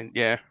mean,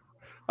 yeah.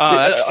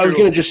 I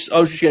was just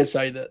gonna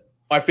say that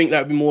I think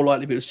that would be more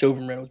likely if it was Silver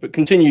and Reynolds. But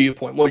continue your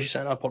point. What was you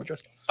saying? I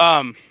apologize.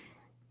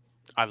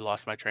 I've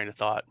lost my train of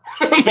thought.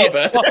 My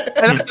bad.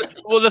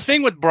 Well, the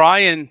thing with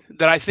Brian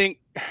that I think,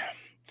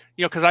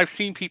 because I've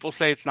seen people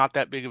say it's not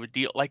that big of a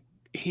deal. Like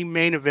he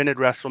main evented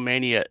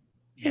WrestleMania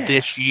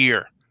this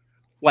year.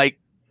 Like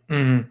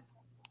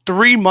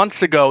 3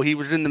 months ago, he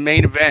was in the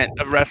main event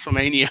of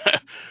WrestleMania.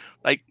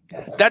 Like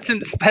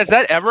has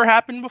that ever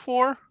happened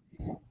before?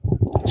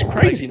 It's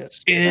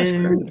craziness.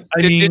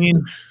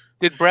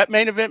 Did Brett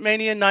main event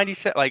Mania in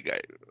 '97?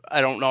 Like, I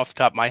don't know off the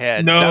top of my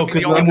head. No,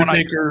 because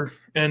Undertaker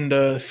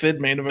and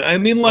Sid main event. I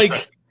mean,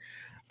 like,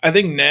 I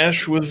think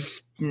Nash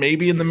was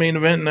maybe in the main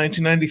event in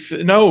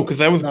 1996. No, because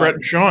that was Brett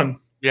and Shawn.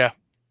 Yeah.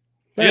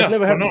 It's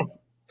never happened. No.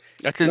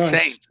 That's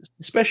insane.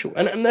 It's special.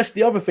 And that's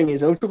the other thing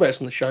is, and we've talked about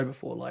this on the show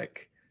before,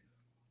 like,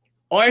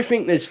 I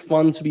think there's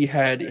fun to be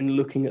had in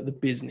looking at the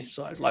business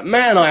side. Like,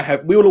 man,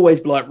 we will always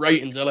be like,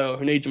 ratings, LO,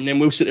 who needs them? And then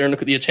we'll sit there and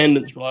look at the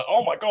attendance, be like,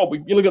 oh my God,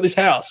 you look at this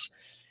house.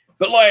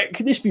 But, like,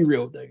 could this be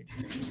real, dude?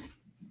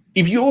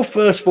 If your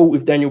first thought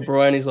with Daniel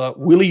Bryan is like,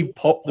 will he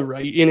pop the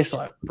rating? It's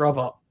like,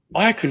 brother,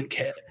 I couldn't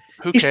care.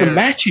 It's the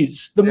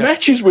matches. The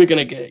matches we're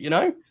going to get,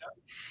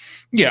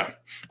 Yeah.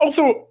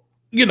 Also,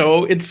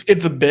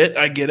 it's a bit,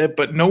 I get it,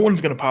 but no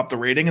one's going to pop the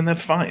rating, and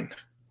that's fine.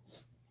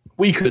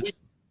 We could.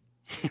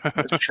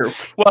 That's true.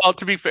 Well,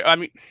 to be fair, I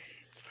mean,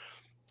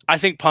 I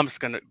think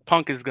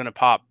Punk is gonna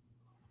pop.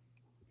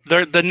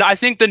 I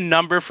think the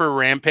number for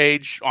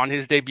Rampage on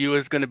his debut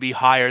is going to be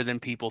higher than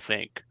people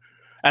think,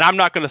 and I'm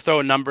not going to throw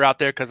a number out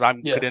there because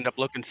could end up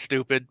looking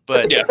stupid.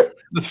 But yeah,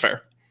 that's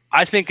fair.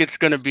 I think it's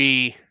going to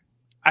be.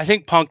 I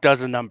think Punk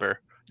does a number.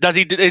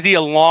 Is he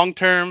a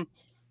long-term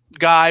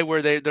guy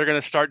where they're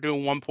going to start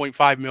doing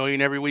 1.5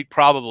 million every week?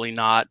 Probably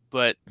not.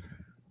 But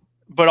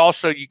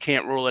also you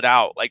can't rule it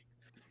out. Like.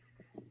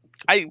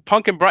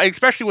 Punk and Brian,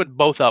 especially with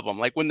both of them,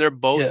 like when they're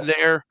both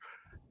there,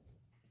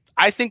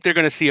 I think they're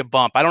going to see a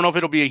bump. I don't know if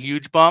it'll be a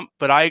huge bump,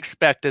 but I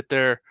expect that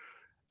their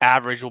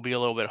average will be a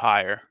little bit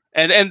higher.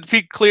 And to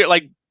be clear,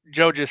 like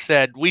Joe just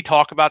said, we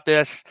talk about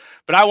this,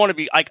 but I want to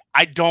be like,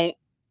 I don't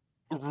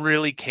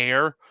really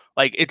care.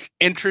 Like it's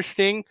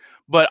interesting,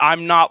 but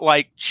I'm not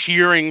like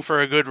cheering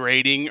for a good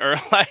rating or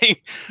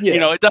like,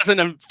 it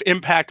doesn't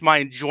impact my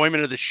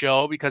enjoyment of the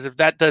show, because if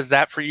that does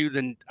that for you,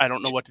 then I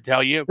don't know what to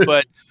tell you.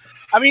 But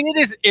I mean, it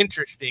is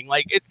interesting.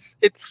 Like it's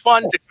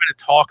fun to kind of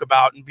talk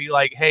about and be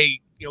like,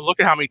 hey, look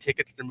at how many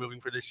tickets they're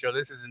moving for this show.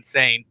 This is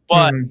insane.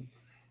 But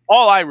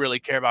all I really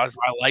care about is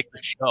I like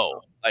the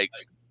show. Like,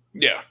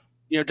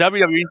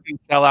 WWE can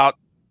sell out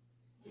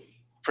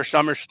for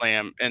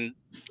SummerSlam, and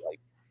like,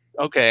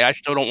 okay, I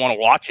still don't want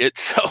to watch it.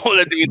 So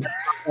with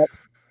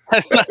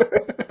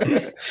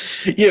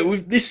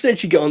this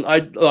essentially get on.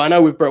 I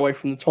know we've broke away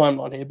from the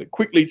timeline here, but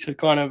quickly to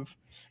kind of.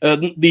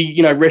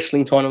 The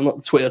wrestling timeline, not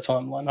the Twitter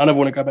timeline. I don't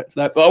want to go back to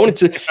that, but I wanted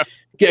to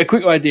get a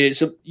quick idea.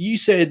 So you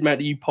said, Matt,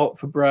 that you popped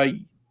for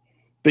Bray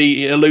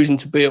losing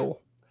to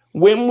Bill.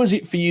 When was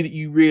it for you that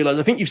you realized?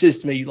 I think you've said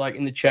this to me like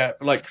in the chat,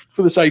 but like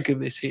for the sake of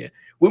this here,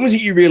 when was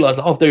it you realized?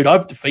 Oh, dude,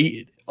 I've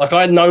defeated. Like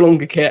I no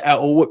longer care at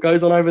all what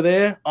goes on over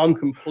there. I'm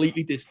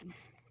completely distant.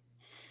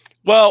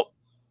 Well,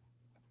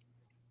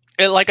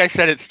 like I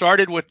said, it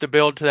started with the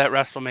build to that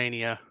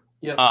WrestleMania.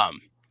 Yeah.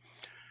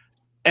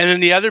 And then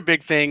the other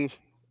big thing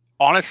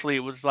honestly, it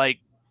was like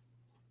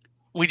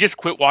we just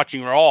quit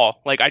watching Raw.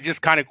 Like I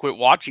just kind of quit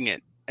watching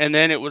it, and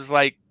then it was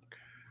like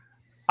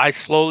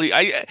here's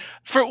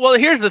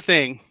the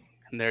thing,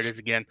 and there it is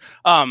again.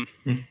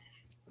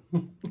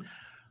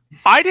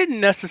 I didn't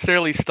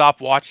necessarily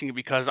stop watching it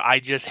because I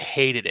just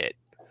hated it.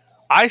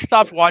 I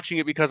stopped watching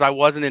it because I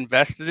wasn't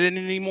invested in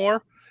it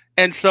anymore.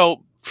 And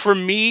so for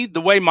me,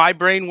 the way my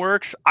brain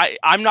works,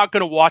 I'm not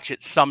going to watch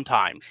it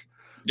sometimes.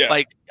 Yeah.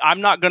 Like,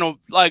 I'm not going to,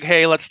 like,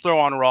 hey, let's throw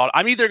on Raw.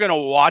 I'm either going to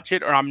watch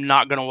it or I'm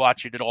not going to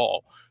watch it at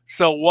all.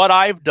 So what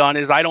I've done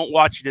is I don't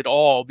watch it at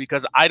all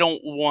because I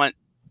don't want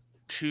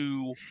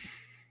to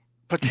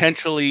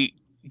potentially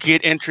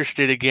get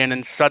interested again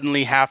and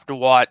suddenly have to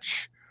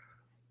watch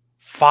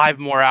 5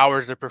 more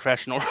hours of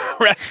professional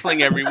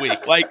wrestling every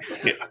week. Like,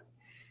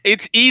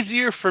 it's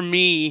easier for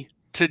me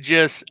to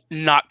just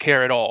not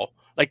care at all.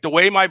 Like the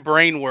way my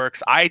brain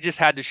works, I just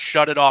had to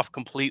shut it off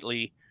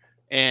completely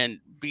and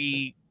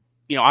be,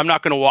 I'm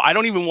not going to I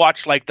don't even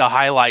watch like the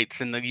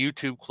highlights and the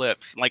YouTube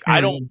clips. Like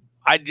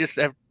I just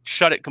have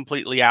shut it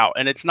completely out.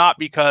 And it's not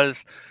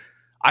because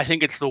I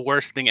think it's the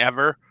worst thing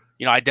ever.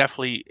 I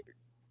definitely,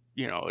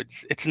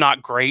 it's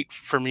not great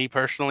for me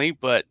personally,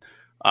 but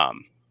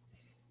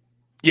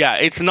yeah,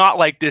 it's not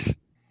like this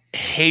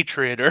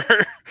hatred or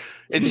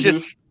it's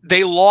just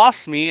they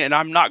lost me and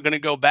I'm not going to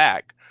go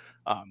back.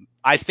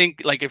 I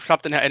think like if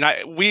something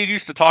we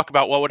used to talk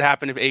about what would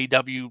happen if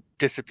AEW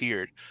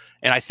disappeared,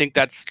 and I think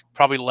that's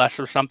probably less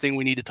of something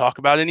we need to talk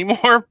about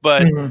anymore.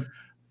 But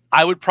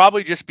I would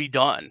probably just be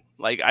done.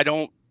 Like I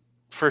don't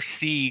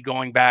foresee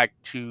going back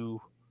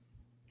to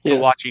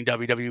watching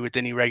WWE with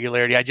any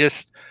regularity. I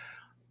just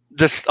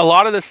a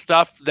lot of the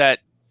stuff that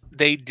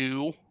they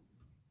do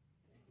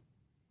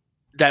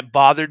that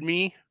bothered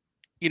me,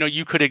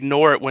 you could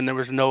ignore it when there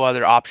was no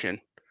other option.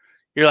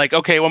 You're like,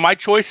 okay, well, my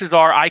choices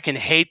are I can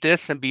hate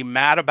this and be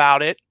mad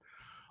about it,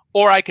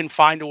 or I can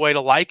find a way to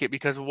like it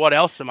because what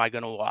else am I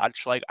going to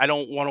watch? Like, I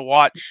don't want to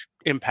watch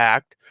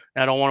Impact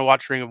and I don't want to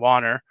watch Ring of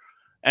Honor.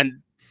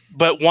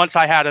 But once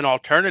I had an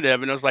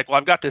alternative and it was like, well,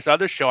 I've got this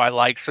other show I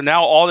like. So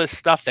now all this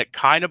stuff that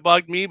kind of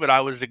bugged me, but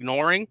I was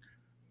ignoring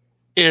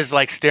is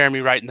like staring me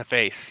right in the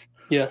face.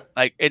 Yeah.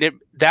 Like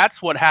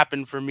that's what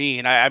happened for me.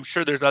 And I'm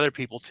sure there's other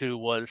people too,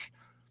 was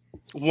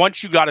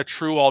once you got a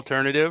true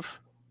alternative,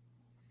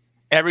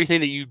 everything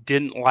that you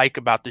didn't like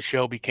about the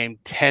show became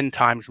 10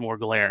 times more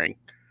glaring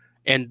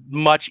and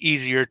much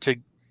easier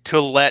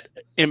to let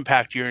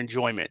impact your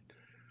enjoyment.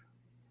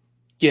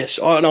 Yes,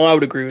 I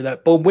would agree with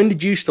that. Bob, when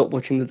did you stop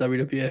watching the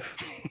WWF?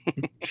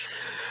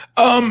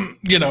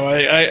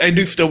 I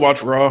do still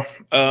watch Raw.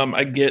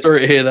 I get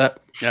sorry to hear that.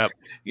 Yeah.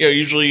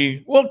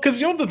 Usually, because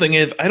the thing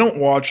is, I don't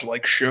watch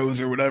like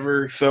shows or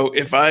whatever. So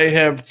if I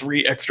have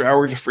 3 extra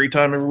hours of free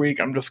time every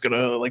week, I'm just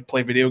gonna like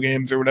play video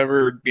games or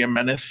whatever, or be a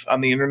menace on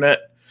the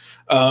internet.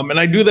 And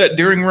I do that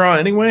during Raw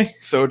anyway.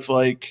 So it's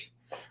like,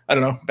 I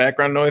don't know,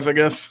 background noise, I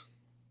guess.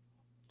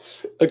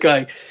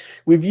 Okay.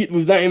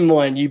 With that in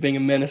mind, you being a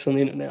menace on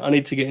the internet, I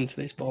need to get into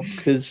this, Bob,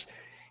 because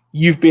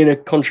you've been a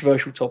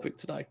controversial topic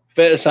today.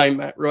 Fair to say,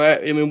 Matt,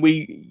 right? I mean,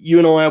 you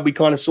and I, we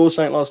kind of saw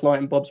something last night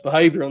in Bob's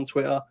behavior on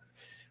Twitter.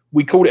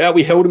 We called it out.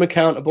 We held him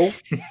accountable,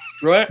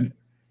 right?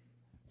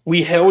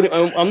 We held it.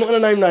 I'm not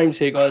going to name names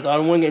here, guys. I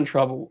don't want to get in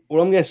trouble. What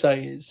I'm going to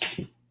say is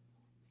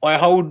I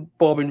hold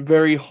Bob in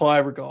very high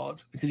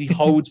regard because he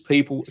holds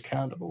people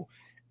accountable.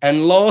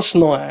 And last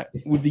night,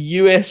 with the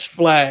US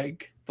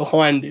flag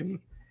behind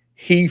him,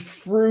 he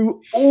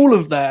threw all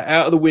of that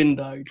out of the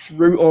window to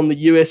root on the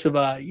US of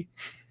A.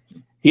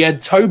 He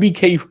had Toby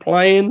Keith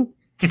playing,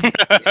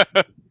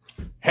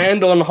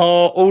 hand on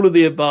heart, all of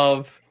the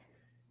above.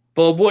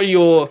 Bob, do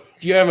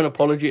you have an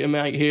apology to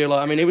make here?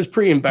 Like, I mean, it was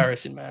pretty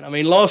embarrassing, man. I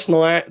mean, last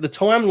night, the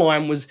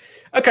timeline was,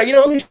 okay, I'm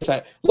going to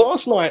say,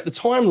 last night, the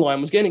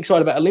timeline was getting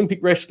excited about Olympic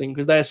wrestling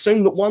because they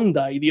assumed that one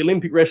day the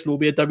Olympic wrestler will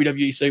be a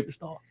WWE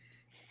superstar.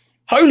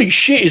 Holy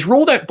shit, is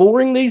Raw that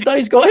boring these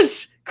days,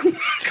 guys?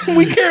 Can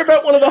we care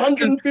about one of the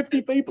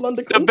 150 people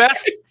under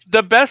contract?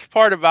 The best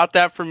part about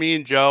that for me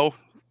and Joe,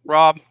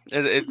 Rob,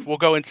 we'll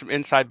go into some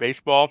inside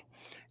baseball,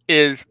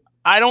 is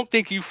I don't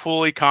think you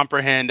fully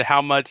comprehend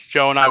how much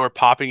Joe and I were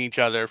popping each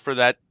other for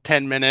that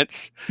 10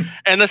 minutes.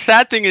 And the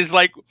sad thing is,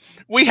 like,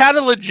 we had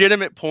a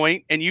legitimate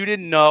point and you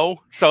didn't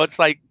know. So it's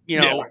like,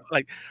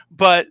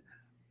 but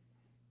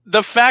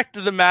the fact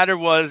of the matter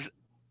was,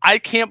 I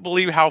can't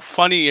believe how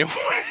funny it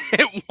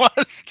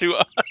was to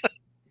us.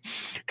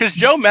 Because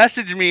Joe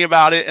messaged me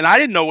about it, and I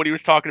didn't know what he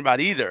was talking about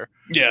either.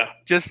 Yeah.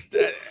 Just,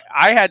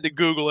 I had to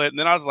Google it, and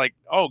then I was like,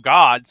 oh,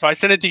 God. So I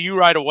sent it to you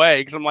right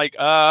away, because I'm like,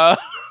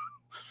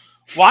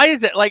 why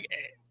is it, like,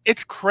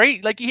 it's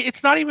crazy. Like,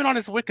 it's not even on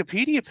his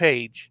Wikipedia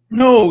page.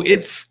 No,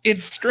 it's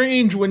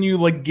strange when you,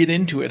 like, get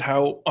into it,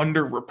 how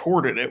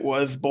underreported it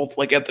was, both,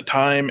 like, at the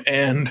time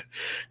and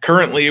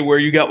currently, where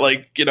you got,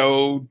 like,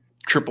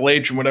 Triple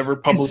H and whatever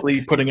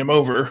publicly putting him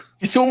over.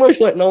 It's almost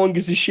like no one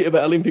gives a shit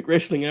about Olympic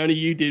wrestling, and only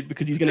you did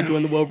because he's going to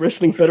join the World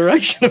Wrestling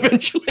Federation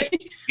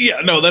eventually. Yeah,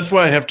 no, that's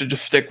why I have to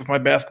just stick with my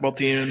basketball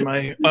team and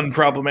my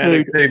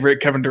unproblematic favorite,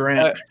 Kevin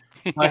Durant.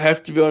 I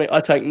have to be honest, I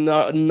take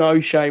no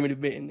shame in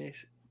admitting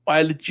this.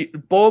 I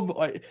legit Bob.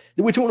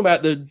 We're talking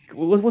about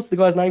what's the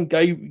guy's name?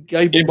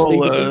 Gable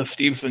Stevenson.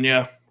 Stevenson,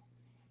 yeah.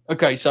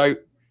 Okay, so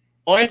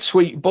Bob's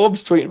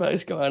tweeting about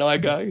this guy, and I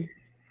go,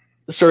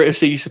 sorry to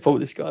see you support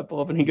this guy,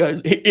 Bob. And he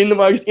goes, in the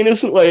most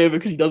innocent way ever,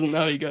 because he doesn't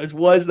know, he goes,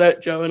 why is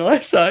that, Joe? And I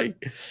say,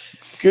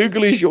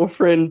 Google is your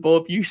friend,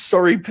 Bob, you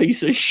sorry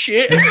piece of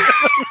shit.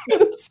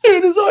 as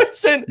soon as I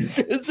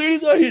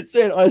hit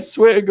send, I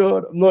swear to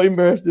God, I'm not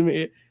embarrassed to admit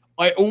it,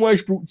 I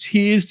almost brought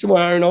tears to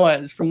my own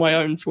eyes from my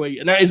own tweet.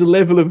 And that is a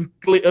level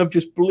of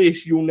just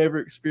bliss you'll never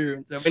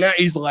experience. I mean, that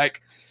is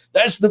like,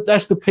 that's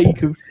the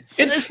peak of,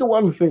 it's the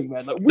one thing,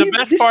 man. Like,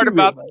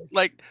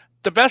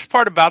 the best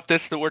part about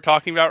this that we're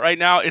talking about right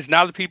now is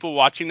now the people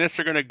watching this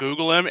are going to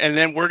Google him, and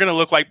then we're going to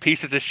look like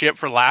pieces of shit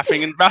for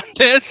laughing about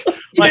this.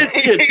 Yes.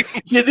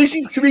 Yeah, this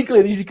is, to be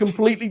clear, this is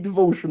completely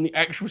divorced from the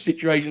actual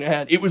situation at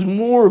hand. It was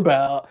more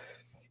about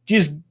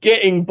just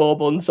getting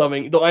Bob on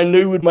something that I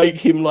knew would make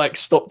him like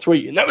stop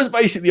tweeting. That was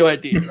basically the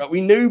idea, right?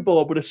 We knew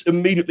Bob would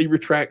immediately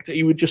retract it.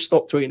 He would just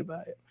stop tweeting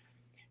about it.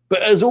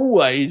 But as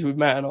always with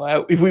Matt and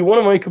I, if we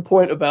want to make a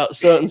point about a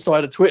certain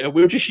side of Twitter,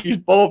 we'll just use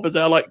Bob as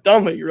our like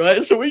dummy,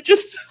 right? So we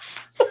just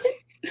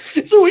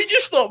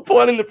start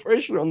piling the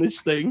pressure on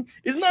this thing.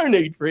 There's no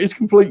need for it. It's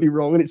completely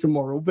wrong and it's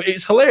immoral, but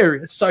it's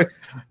hilarious. So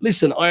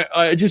listen,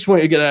 I just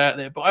want to get that out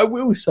there. But I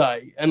will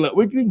say, and look,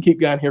 we can keep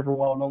going here for a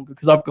while longer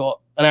because I've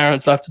got an hour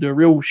and a half to do a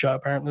real show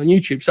apparently on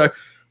YouTube. So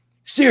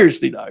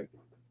seriously though,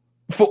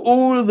 for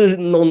all of the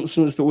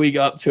nonsense that we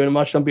get up to, and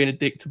much I'm being a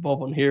dick to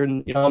Bob on here,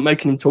 and I'm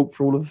making him talk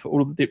for all of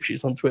the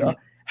dipshits on Twitter.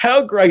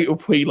 How great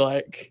if we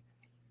like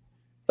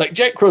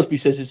Jack Crosby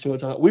says this all the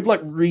time. We've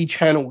like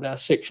rechanneled our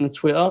section of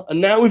Twitter, and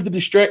now with the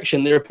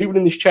distraction, there are people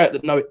in this chat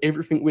that know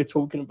everything we're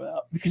talking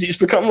about because it's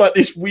become like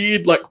this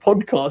weird like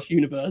podcast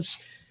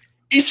universe.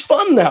 It's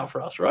fun now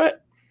for us, right?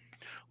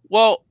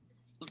 Well,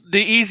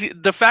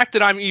 the fact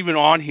that I'm even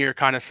on here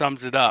kind of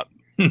sums it up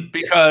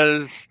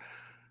because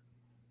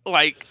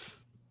like.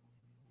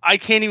 I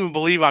can't even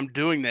believe I'm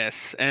doing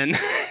this, and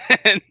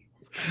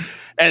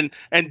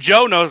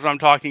Joe knows what I'm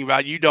talking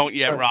about. You don't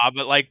yet, Rob,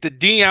 but like the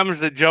DMs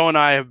that Joe and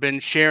I have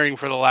been sharing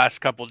for the last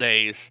couple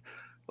days,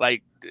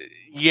 like,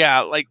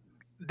 yeah, like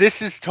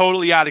this is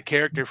totally out of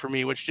character for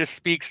me, which just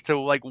speaks to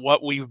like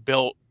what we've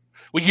built,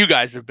 what you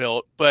guys have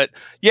built. But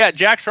yeah,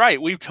 Jack's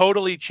right. We've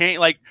totally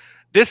changed. Like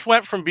this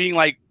went from being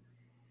like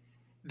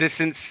this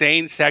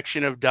insane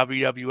section of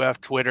WWF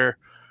Twitter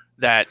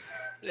that.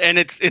 And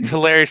it's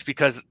hilarious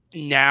because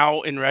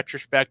now in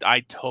retrospect, I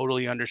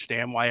totally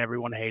understand why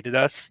everyone hated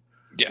us.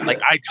 Yeah.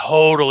 Like I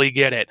totally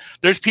get it.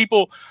 There's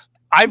people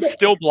I'm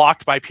still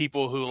blocked by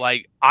people who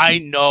like I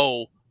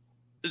know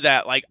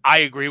that like I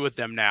agree with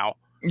them now.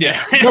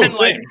 Yeah.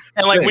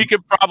 and we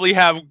could probably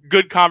have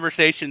good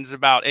conversations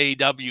about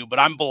AEW, but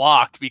I'm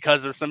blocked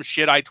because of some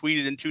shit I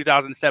tweeted in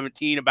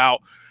 2017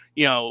 about,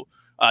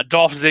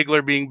 Dolph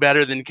Ziggler being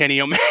better than Kenny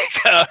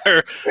Omega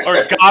or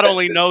God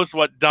only knows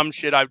what dumb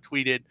shit I've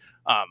tweeted.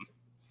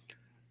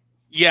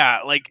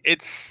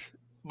 It's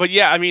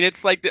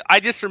like I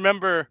just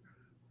remember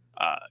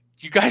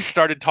you guys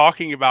started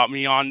talking about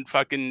me on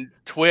fucking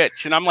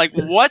Twitch, and I'm like,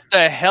 what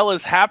the hell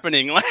is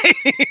happening? Like,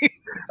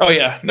 oh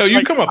yeah, no,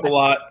 you come up a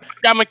lot.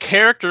 I'm a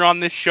character on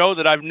this show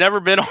that I've never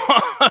been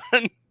on.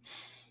 And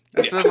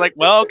so it's like,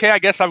 well, okay, I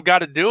guess I've got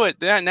to do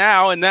it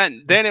now. And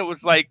then it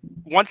was like,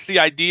 once the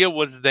idea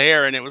was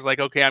there, and it was like,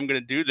 okay, I'm going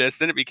to do this.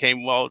 Then it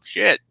became, well,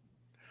 shit.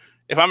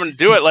 If I'm going to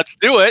do it, let's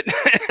do it.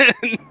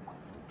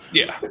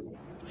 Yeah.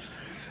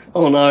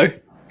 Oh no,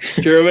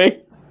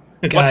 Jeremy.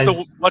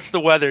 Guys, what's the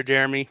weather,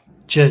 Jeremy?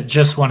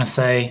 Just want to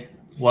say,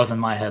 wasn't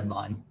my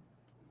headline.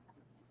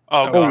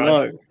 Oh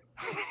God.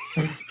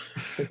 No.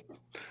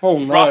 Oh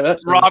no,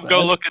 Rob, go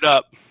look it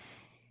up.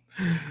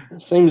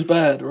 Seems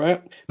bad,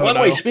 right? By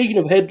the way, speaking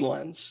of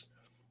headlines,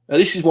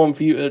 this is one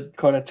for you to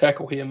kind of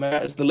tackle here,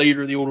 Matt, as the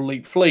leader of the All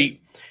Elite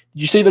Fleet.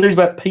 Did you see the news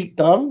about Pete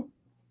Dunne?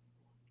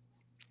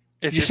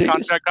 Is his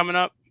contract coming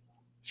up?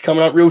 It's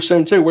coming up real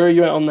soon too. Where are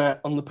you at on that,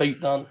 on the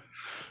Pete Dunne?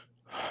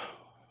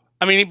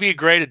 I mean, he'd be a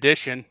great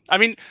addition. I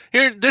mean,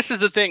 this is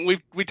the thing.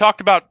 We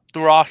talked about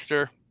the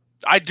roster.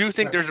 I do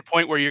think there's a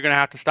point where you're going to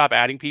have to stop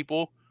adding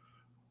people,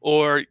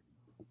 or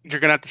you're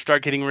going to have to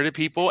start getting rid of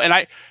people. And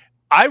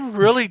I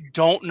really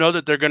don't know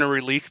that they're going to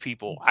release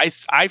people.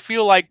 I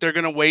feel like they're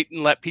going to wait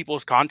and let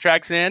people's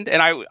contracts end.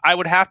 And I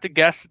would have to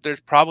guess that there's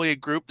probably a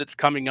group that's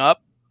coming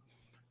up.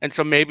 And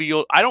so maybe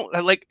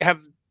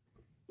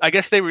I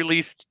guess they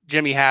released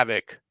Jimmy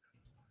Havoc.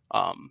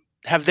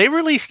 Have they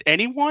released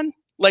anyone?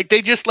 Like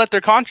they just let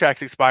their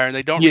contracts expire and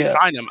they don't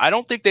re-sign them. I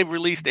don't think they've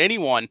released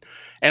anyone.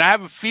 And I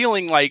have a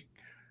feeling like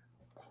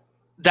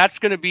that's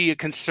going to be a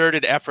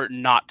concerted effort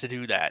not to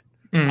do that.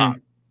 Mm-hmm.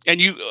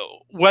 And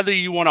whether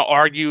you want to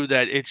argue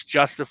that it's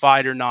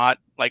justified or not,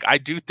 like I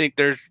do think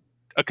there's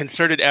a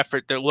concerted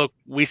effort that, look,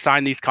 we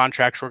signed these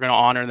contracts, we're going to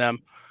honor them.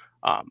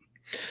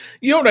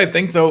 You know what I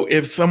think, though?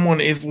 If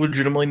someone is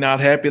legitimately not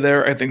happy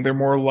there, I think they're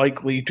more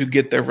likely to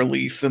get their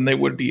release than they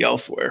would be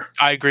elsewhere.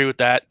 I agree with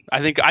that.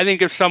 I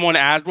think if someone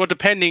adds, well,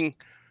 depending,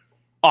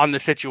 on the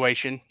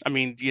situation. I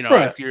mean, you know,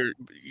 Right. if you're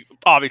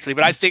obviously,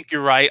 but I think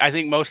you're right. I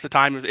think most of the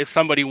time, if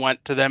somebody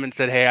went to them and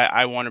said, "Hey,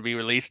 I want to be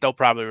released," they'll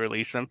probably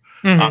release them,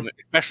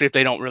 especially if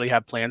they don't really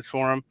have plans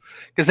for them,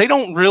 because they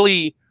don't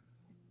really.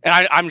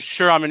 And I'm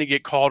sure I'm going to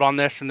get called on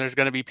this, and there's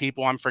going to be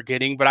people I'm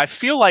forgetting, but I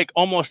feel like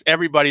almost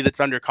everybody that's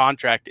under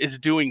contract is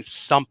doing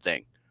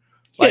something.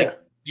 Like Yeah.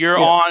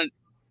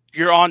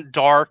 you're on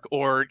Dark,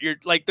 or you're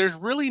like, there's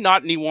really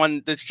not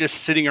anyone that's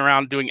just sitting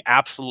around doing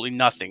absolutely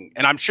nothing.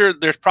 And I'm sure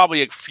there's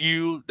probably a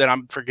few that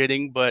I'm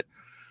forgetting, but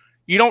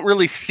you don't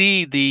really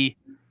see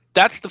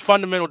that's the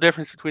fundamental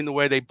difference between the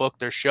way they book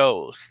their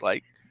shows.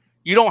 Like,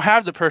 you don't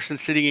have the person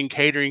sitting in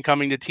catering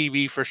coming to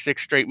TV for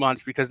 6 straight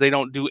months because they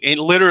don't do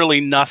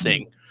literally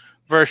nothing,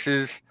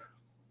 versus,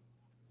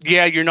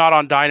 yeah, you're not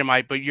on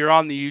Dynamite, but you're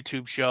on the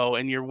YouTube show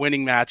and you're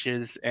winning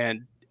matches.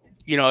 And,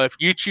 you know, if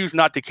you choose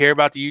not to care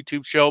about the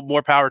YouTube show,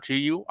 more power to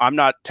you. I'm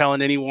not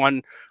telling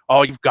anyone,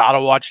 oh, you've got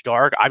to watch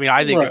Dark. I mean,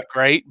 I think it's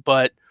great,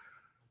 but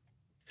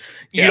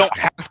you don't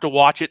have to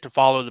watch it to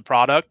follow the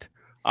product.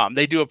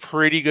 They do a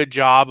pretty good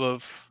job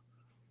of,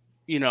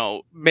 you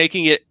know,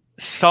 making it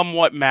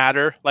somewhat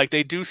matter. Like,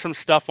 they do some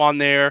stuff on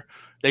there.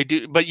 They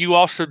do, but you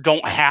also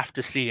don't have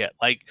to see it.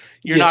 Like,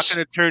 you're not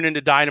going to turn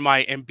into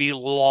Dynamite and be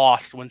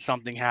lost when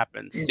something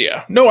happens.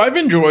 Yeah. No, I've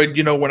enjoyed,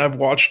 you know, when I've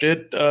watched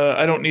it.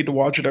 I don't need to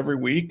watch it every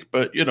week,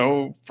 but, you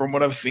know, from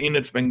what I've seen,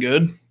 it's been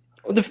good.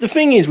 The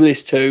thing is with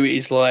this too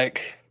is,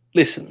 like,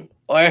 listen,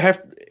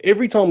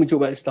 every time we talk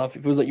about this stuff,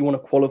 it feels like you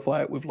want to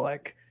qualify it with,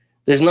 like,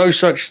 there's no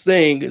such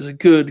thing as a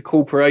good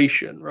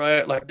corporation,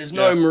 right? Like, there's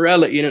no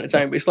morality in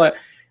entertainment. It's like,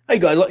 hey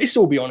guys, like, let's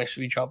all be honest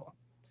with each other.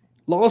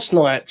 Last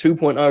night,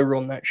 2.0 were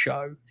on that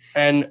show,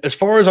 and as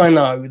far as I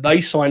know,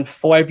 they signed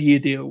 5-year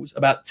deals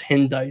about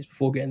 10 days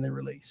before getting their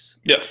release.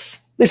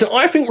 Yes. Listen,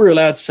 I think we're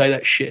allowed to say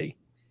that shit.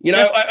 You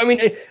know, I mean,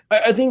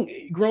 I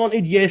think,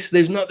 granted, yes,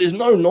 there's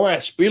no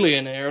nice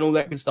billionaire and all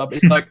that good stuff. But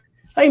it's like,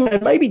 hey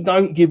man, maybe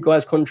don't give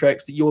guys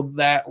contracts that you're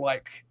that,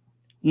 like,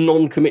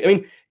 non-commit. I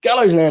mean,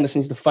 Gallows and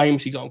Anderson's the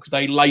famous example because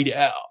they laid it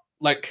out.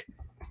 Like,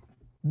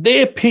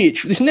 their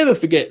pitch, let's never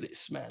forget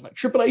this, man. Like,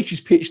 Triple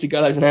H's pitch to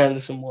Gallows and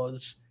Anderson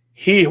was,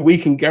 here, we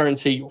can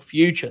guarantee your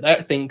future.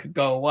 That thing could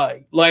go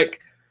away.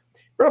 Like,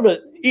 brother,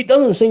 it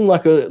doesn't seem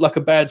like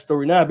a bad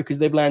story now because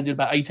they've landed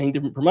about 18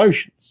 different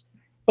promotions.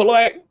 But,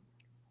 like,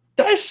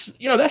 that's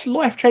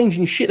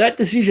life-changing shit. That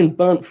decision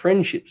burnt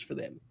friendships for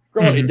them.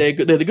 Granted,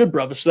 they're the good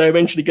brothers, so they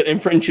eventually get them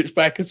friendships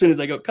back as soon as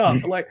they got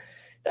cut. But, like,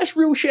 that's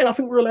real shit. I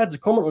think we're allowed to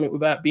comment on it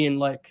without being,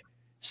 like,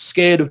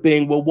 scared of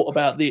being, well, what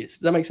about this?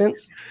 Does that make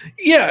sense?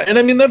 Yeah, and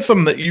I mean, that's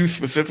something that you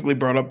specifically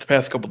brought up the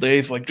past couple of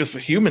days, like just the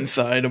human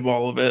side of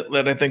all of it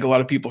that I think a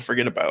lot of people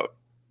forget about.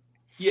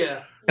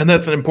 Yeah. And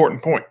that's an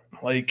important point.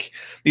 Like,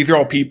 these are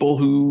all people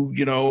who,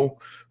 you know,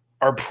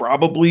 are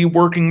probably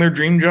working their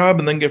dream job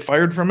and then get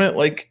fired from it.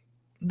 Like,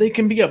 they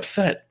can be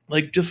upset.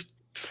 Like, just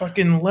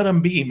fucking let them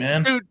be,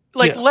 man. Dude,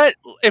 like,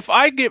 if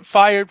I get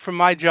fired from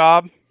my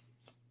job,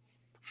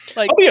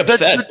 like, I'll be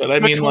upset, but I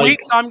mean, the like,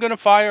 tweets I'm going to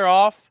fire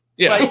off.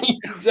 Yeah, like,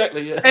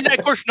 exactly. Yeah. And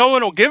of course, no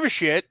one will give a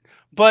shit.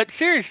 But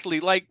seriously,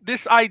 like,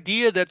 this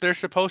idea that they're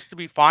supposed to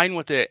be fine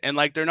with it, and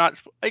like they're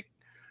not, like,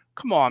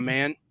 come on,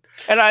 man.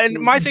 And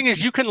my thing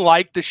is, you can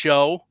like the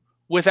show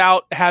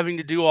without having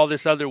to do all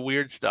this other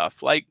weird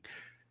stuff. Like,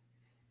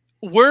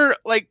 you're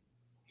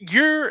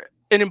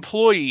an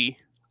employee.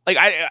 Like,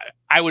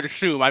 I would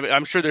assume.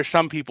 I'm sure there's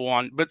some people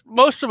on, but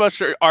most of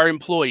us are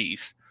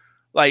employees.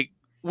 Like,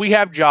 we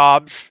have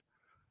jobs.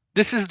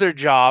 This is their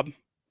job.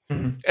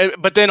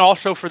 But then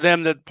also for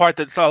them, the part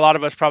that a lot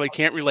of us probably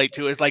can't relate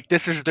to is, like,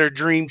 this is their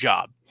dream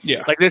job.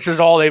 Yeah. Like, this is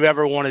all they've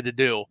ever wanted to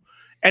do.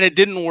 And it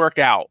didn't work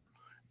out.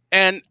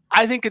 And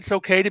I think it's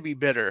okay to be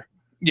bitter.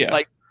 Yeah.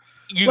 Like,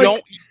 you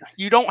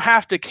don't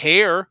have to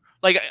care.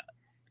 Like,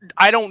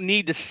 I don't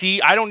need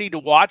to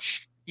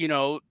watch, you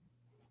know,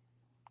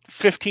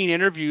 15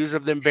 interviews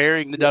of them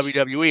burying the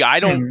WWE. I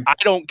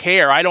don't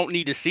care. I don't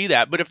need to see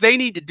that. But if they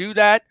need to do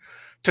that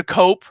to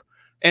cope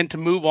and to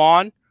move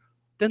on,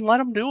 then let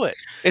them do it.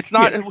 It's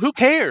not, who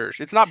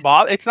cares? It's not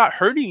it's not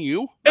hurting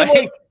you.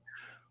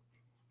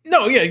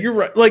 No, yeah, you're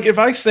right. Like, if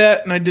I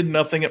sat and I did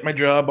nothing at my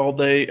job all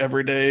day,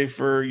 every day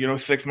for, you know,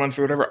 6 months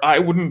or whatever, I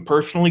wouldn't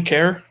personally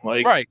care.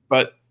 Like, right.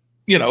 But,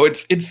 you know,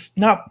 it's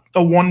not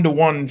a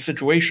one-to-one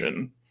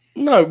situation.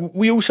 No,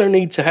 we also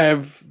need to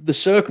have the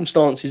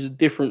circumstances are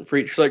different for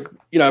each. Like,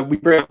 you know, we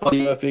bring up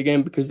Buddy Murphy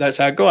again because that's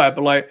our guy.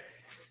 But, like,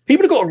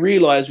 people have got to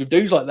realize with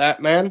dudes like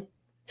that, man,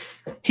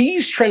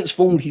 he's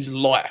transformed his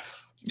life.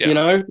 Yeah. You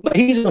know, like,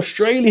 he's an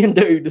Australian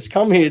dude that's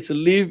come here to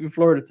live in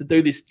Florida to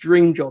do this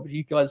dream job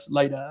you guys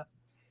laid out.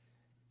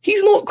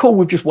 He's not cool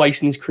with just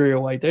wasting his career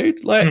away,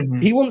 dude. Like,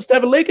 he wants to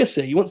have a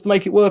legacy. He wants to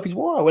make it worth his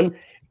while. And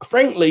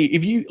frankly,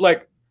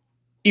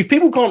 if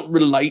people can't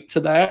relate to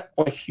that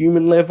on a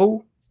human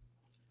level,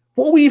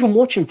 what are we even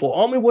watching for?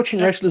 Aren't we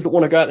watching wrestlers that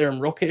want to go out there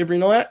and rock it every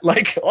night?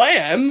 Like, I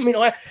am. I mean,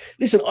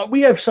 listen, we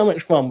have so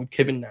much fun with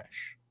Kevin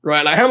Nash,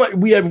 right? Like, how much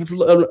we have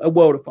a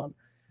world of fun.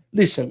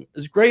 Listen,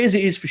 as great as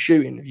it is for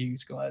shooting of you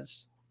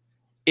guys,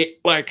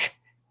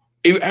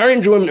 our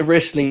enjoyment of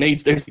wrestling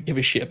needs those to give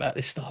a shit about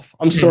this stuff.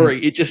 I'm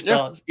sorry, it just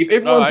does. If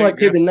everyone's like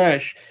Kevin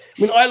Nash,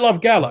 I mean, I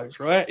love Gallows,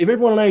 right? If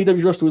everyone on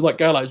AEW's roster was like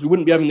Gallows, we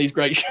wouldn't be having these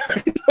great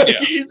shows.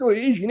 It is what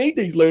it is. You need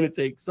these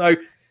lunatics. So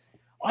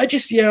I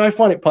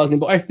find it puzzling.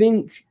 But I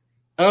think,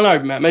 I don't know,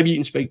 Matt, maybe you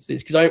can speak to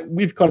this because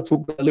we've kind of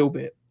talked about it a little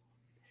bit.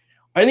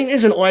 I think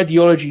there's an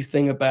ideology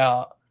thing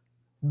about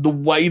the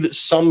way that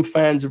some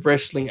fans of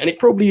wrestling, and it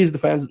probably is the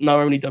fans that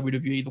know only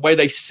WWE, the way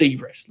they see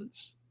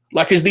wrestlers,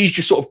 like as these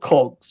just sort of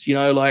cogs,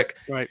 like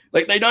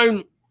they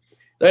don't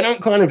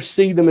kind of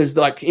see them as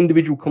like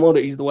individual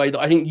commodities the way that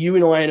I think you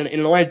and I in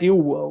an ideal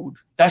world,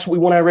 that's what we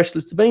want our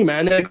wrestlers to be,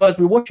 man. They're the guys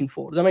we're watching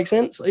for. Does that make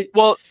sense?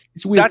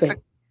 It's a weird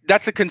thing.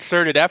 That's a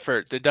concerted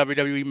effort that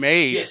WWE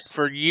made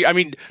for years. I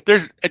mean,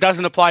 it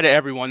doesn't apply to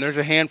everyone. There's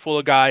a handful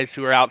of guys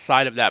who are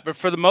outside of that, but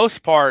for the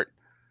most part,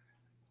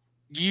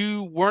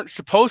 you weren't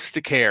supposed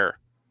to care.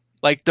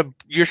 Like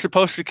you're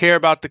supposed to care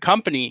about the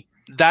company.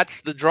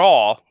 That's the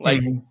draw.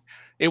 Like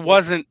it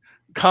wasn't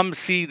come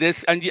see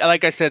this. And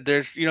like I said,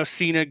 there's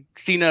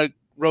Cena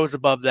rose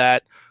above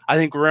that. I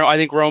think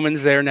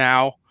Roman's there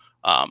now.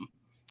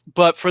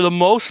 But for the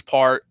most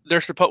part, they're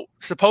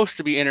supposed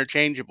to be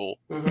interchangeable,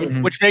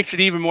 which makes it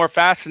even more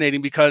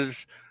fascinating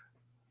because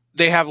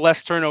they have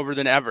less turnover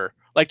than ever.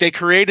 Like they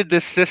created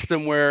this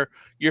system where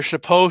you're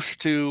supposed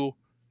to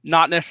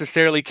not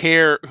necessarily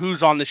care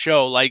who's on the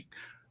show. Like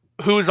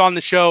who's on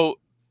the show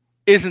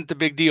isn't the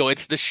big deal.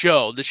 It's the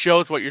show. The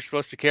show is what you're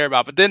supposed to care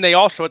about. But then they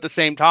also at the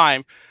same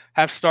time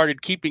have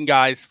started keeping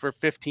guys for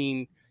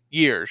 15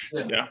 years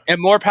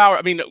and more power.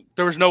 I mean,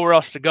 there was nowhere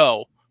else to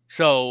go.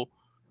 So,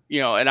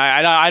 and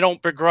I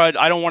don't begrudge.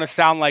 I don't want to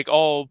sound like,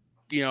 Dolph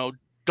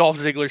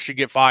Ziggler should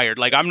get fired.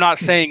 Like I'm not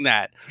saying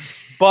that,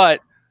 but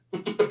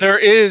there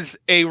is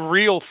a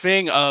real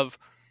thing of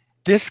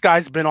this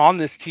guy's been on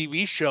this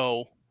TV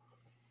show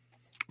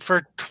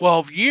for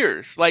 12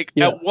 years. Like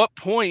at what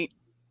point,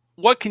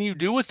 what can you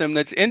do with them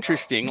that's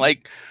interesting?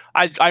 Like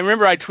I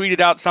remember I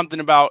tweeted out something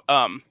about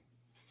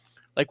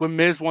like when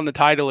Miz won the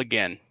title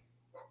again,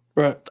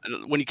 right?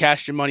 When he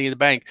cashed in Money in the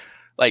Bank,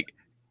 like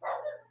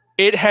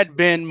it had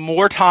been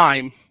more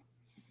time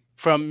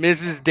from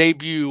Miz's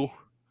debut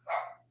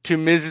to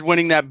Miz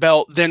winning that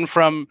belt than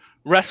from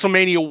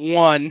WrestleMania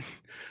 1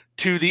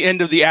 to the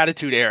end of the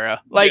Attitude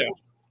Era. Like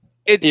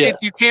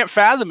you can't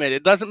fathom it.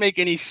 It doesn't make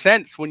any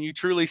sense when you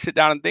truly sit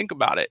down and think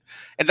about it.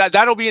 And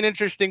that'll be an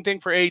interesting thing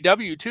for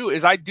AEW too,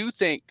 is I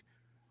think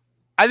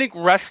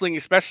wrestling,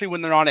 especially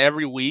when they're on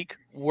every week,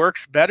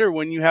 works better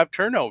when you have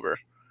turnover.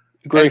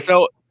 Great. And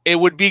so it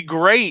would be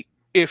great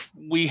if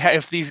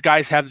these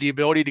guys have the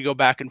ability to go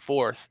back and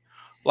forth.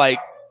 Like,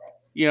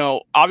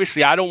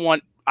 obviously I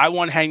want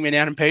Hangman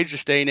Adam Page to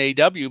stay in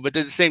AEW, but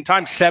at the same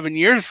time, 7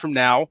 years from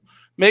now,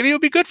 maybe it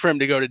would be good for him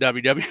to go to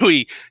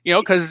WWE,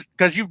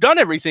 because you've done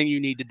everything you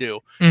need to do,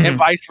 and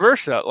vice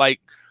versa. Like,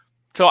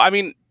 so I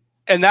mean,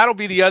 and that'll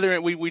be the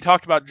other. We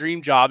talked about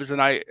dream jobs,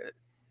 and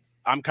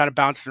I'm kind of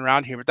bouncing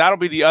around here, but that'll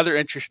be the other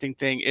interesting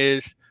thing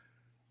is,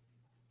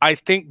 I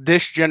think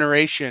this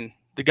generation,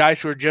 the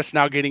guys who are just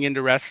now getting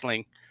into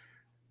wrestling,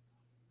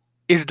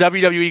 is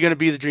WWE going to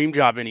be the dream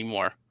job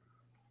anymore?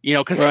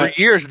 Because for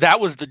years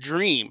that was the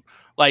dream.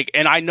 Like,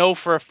 and I know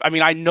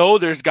I know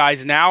there's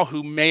guys now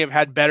who may have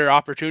had better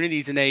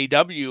opportunities in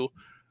AEW,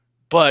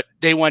 but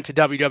they went to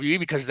WWE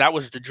because that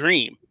was the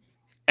dream.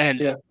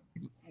 And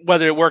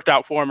whether it worked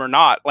out for them or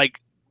not, like,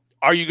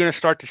 are you going to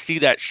start to see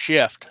that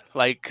shift?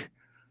 Like,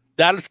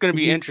 that is going to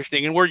be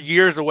interesting. And we're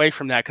years away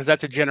from that because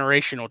that's a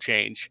generational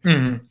change.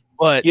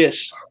 But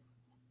yes,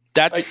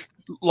 that's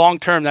long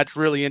term. That's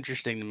really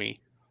interesting to me.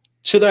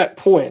 To that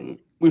point,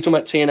 we were talking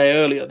about TNA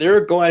earlier. There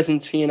are guys in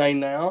TNA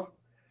now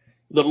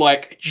that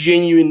like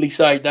genuinely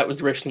say that was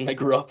the wrestling they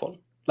grew up on.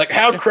 Like,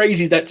 how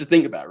crazy is that to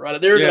think about,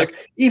 right? There,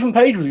 like, even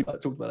Page was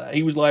talked about that.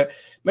 He was like,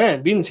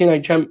 "Man, being the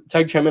TNA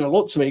tag champ meant a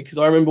lot to me because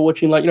I remember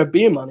watching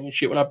Beer Money and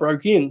shit when I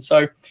broke in."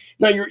 So,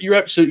 no, you're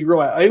absolutely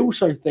right. I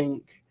also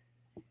think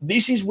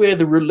this is where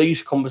the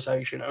release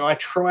conversation, and I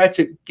try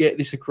to get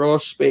this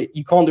across, but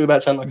you can't do it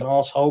about sounding like an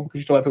asshole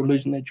because you're talking about people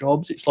losing their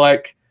jobs. It's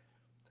like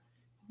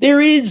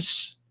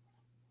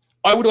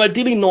I would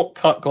ideally not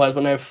cut guys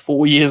when they have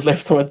 4 years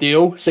left on a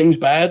deal. Seems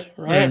bad,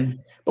 right?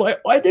 But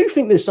I do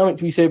think there's something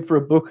to be said for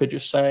a booker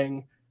just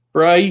saying,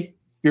 "Bray,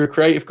 you're a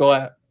creative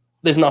guy.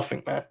 There's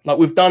nothing, man. Like,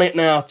 we've done it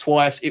now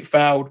twice. It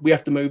failed. We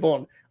have to move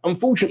on."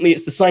 Unfortunately,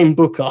 it's the same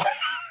booker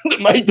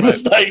that made the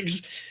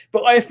mistakes.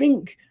 But I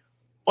think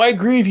I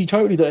agree with you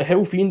totally that a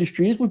healthy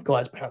industry is with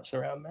guys bouncing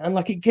around, man.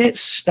 Like, it gets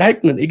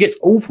stagnant. It gets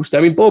awful.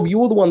 I mean, Bob,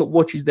 you're the one that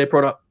watches their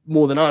product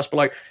more than us, but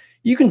like,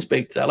 you can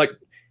speak to that. Like,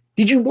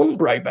 did you want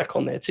Bray back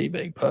on their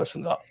TV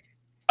personally?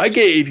 I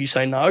get it if you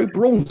say no.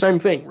 Braun, same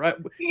thing, right?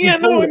 Yeah,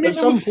 no, I mean, at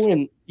some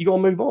point, you got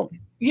to move on.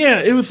 Yeah,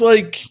 it was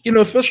like,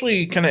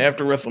 especially kind of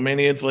after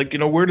WrestleMania, it's like,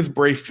 where does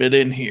Bray fit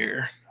in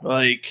here?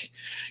 Like,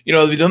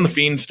 they've done the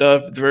Fiend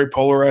stuff. It's very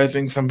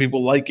polarizing. Some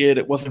people like it.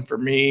 It wasn't for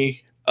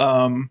me.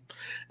 And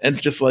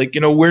it's just like,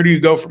 where do you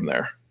go from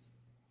there?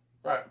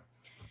 Right.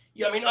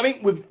 Yeah, I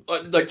mean, with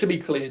like, to be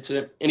clear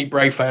to any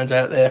Bray fans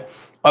out there,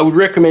 I would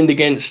recommend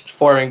against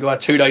firing a guy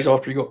 2 days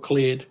after he got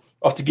cleared,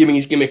 after giving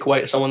his gimmick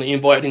away to someone that he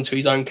invited into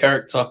his own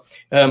character,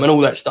 and all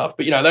that stuff.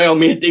 But they are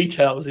mere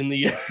details in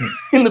the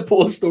in the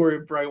poor story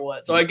of Bray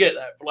Wyatt. So I get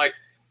that. But like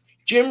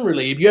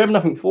generally, if you have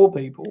nothing for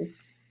people,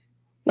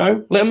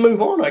 let them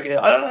move on. I guess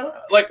I don't know.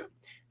 Like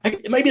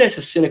maybe that's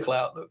a cynical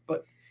outlook,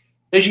 but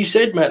as you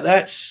said, Matt,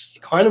 that's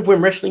kind of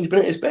when wrestling's been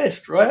at its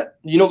best, right?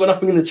 You're not got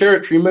nothing in the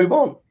territory, move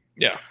on.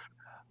 Yeah.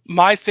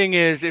 My thing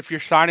is, if you're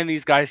signing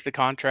these guys to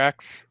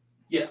contracts,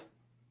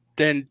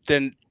 then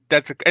and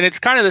it's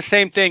kind of the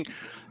same thing.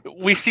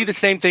 We see the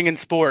same thing in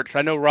sports.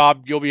 I know,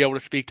 Rob, you'll be able to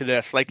speak to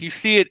this. Like, you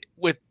see it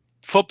with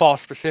football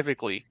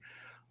specifically.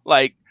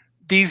 Like,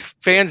 these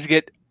fans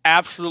get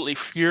absolutely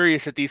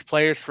furious at these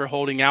players for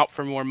holding out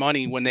for more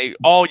money when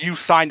you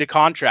signed a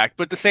contract.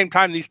 But at the same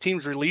time, these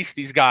teams release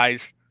these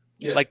guys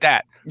like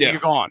that. Yeah. You're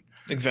gone.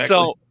 Exactly.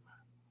 So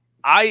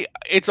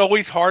it's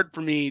always hard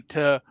for me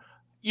to,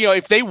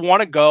 if they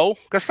want to go,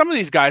 because some of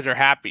these guys are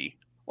happy.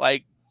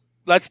 Like,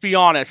 let's be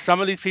honest. Some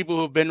of these people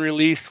who have been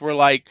released were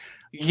like,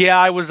 yeah,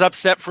 I was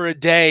upset for a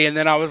day. And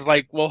then I was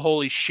like, well,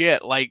 holy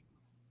shit. Like,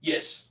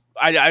 yes.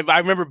 I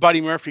remember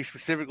Buddy Murphy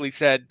specifically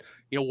said,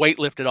 weight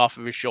lifted off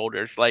of his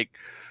shoulders. Like,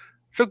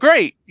 so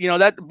great.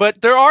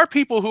 But there are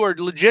people who are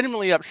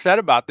legitimately upset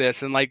about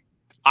this. And like,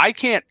 I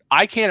can't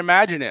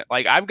imagine it.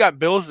 Like, I've got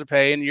bills to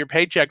pay and your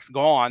paycheck's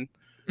gone.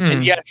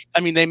 And yes,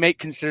 I mean, they make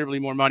considerably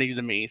more money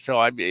than me.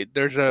 So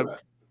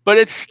but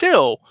it's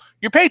still,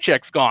 your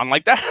paycheck's gone.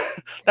 Like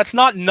that's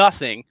not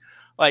nothing.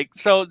 Like,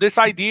 so this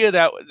idea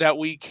that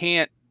we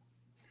can't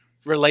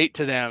relate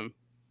to them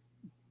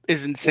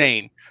is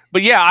insane.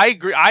 But yeah, I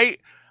agree.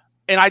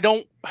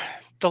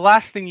 The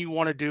last thing you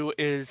want to do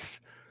is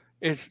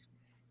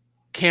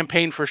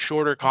campaign for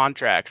shorter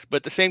contracts. But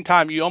at the same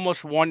time, you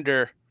almost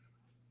wonder,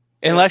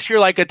 unless you're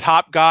like a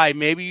top guy,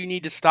 maybe you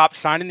need to stop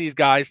signing these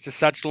guys to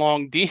such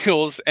long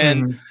deals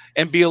and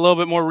be a little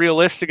bit more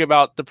realistic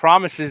about the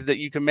promises that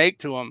you can make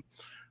to them.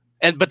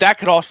 But that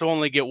could also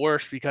only get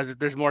worse, because if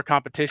there's more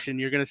competition,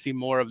 you're going to see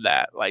more of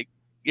that. Like,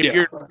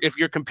 if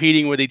you're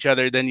competing with each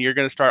other, then you're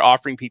going to start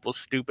offering people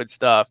stupid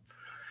stuff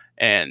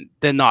and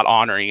then not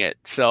honoring it.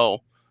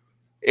 So,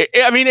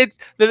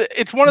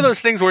 it's one of those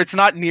things where it's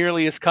not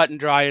nearly as cut and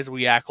dry as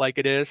we act like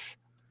it is.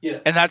 Yeah.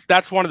 And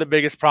that's one of the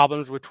biggest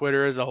problems with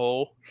Twitter as a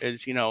whole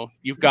is,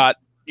 you've got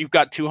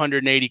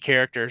 280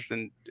 characters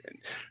and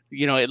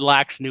it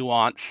lacks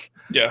nuance.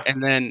 Yeah.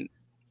 And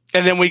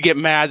then we get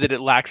mad that it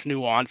lacks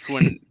nuance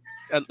when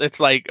it's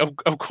like,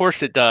 of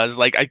course it does.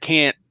 Like,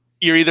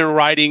 you're either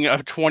writing a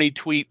 20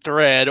 tweet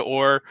thread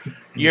or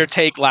your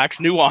take lacks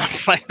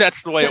nuance. Like,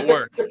 that's the way it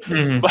works.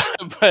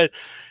 But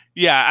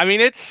yeah, I mean,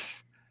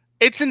 it's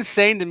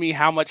insane to me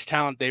how much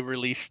talent they've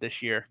released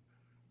this year.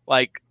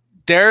 Like,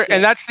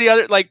 and that's the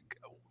other, like,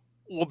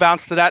 we'll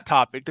bounce to that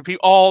topic. The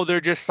people,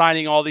 they're just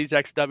signing all these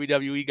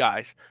ex-WWE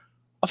guys.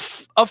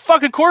 Of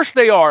fucking course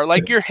they are.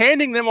 Like, you're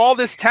handing them all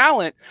this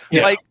talent.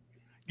 Yeah. Like,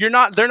 they're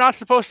not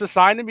supposed to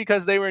sign them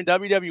because they were in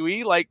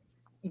WWE. Like,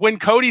 when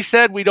Cody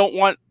said we don't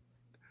want,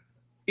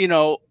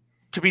 to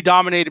be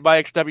dominated by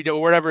ex-WWE,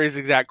 or whatever his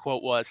exact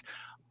quote was,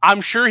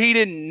 I'm sure he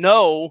didn't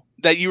know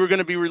that you were going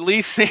to be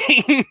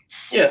releasing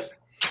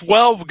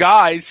 12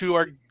 guys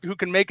who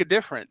can make a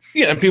difference.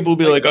 Yeah, and people will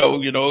be like, oh,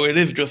 it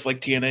is just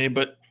like TNA,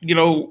 but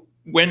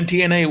when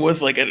TNA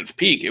was like at its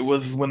peak, it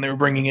was when they were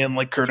bringing in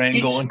like Kurt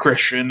Angle and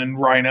Christian and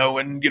Rhino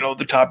and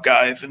the top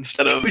guys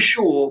instead of, for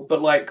sure.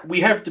 But like,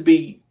 we have to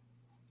be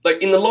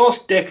like, in the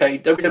last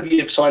decade, WWE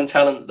have signed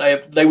talent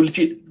they were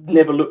legit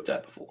never looked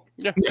at before.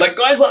 Yeah. Like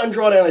guys like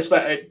Andrade and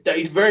Espada, that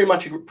is very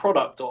much a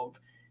product of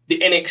the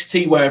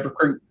NXT way of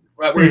recruitment,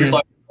 right? Where it's just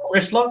like, hot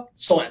wrestler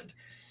signed.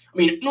 I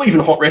mean, not even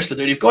a hot wrestler,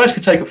 dude. If guys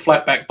could take a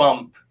flat back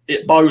bump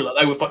at Bowler,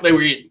 they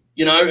were in,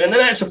 and then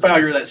that's a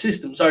failure of that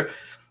system. So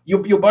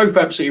you're both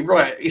absolutely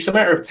right. It's a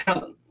matter of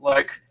talent.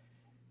 Like,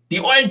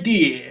 the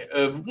idea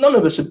of, none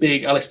of us are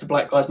big Aleister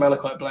Black guys,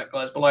 Malachi Black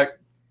guys, but like,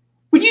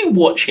 when you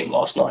watch him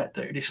last night,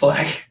 dude, it's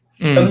like,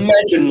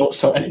 imagine not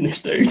signing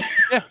this dude.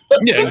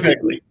 Yeah,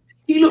 exactly.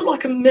 He looked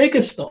like a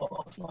megastar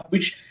last night,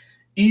 which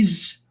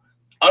is,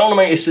 I don't want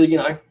to make this, I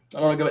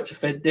don't want to go back to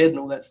Fed Dead and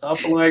all that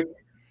stuff, but like,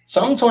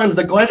 sometimes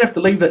the guys have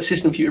to leave that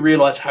system for you to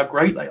realize how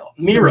great they are.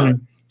 Miro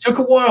took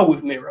a while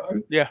with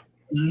Miro. Yeah.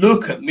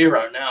 Look at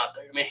Miro now,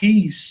 dude. I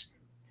mean,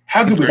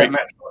 how good was that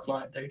match last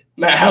night, dude?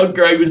 Matt, how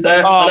great was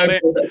that? I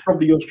know that's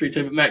probably your street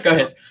too, but Matt, go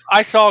ahead.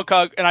 I saw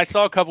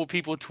a couple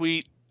people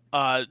tweet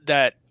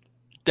that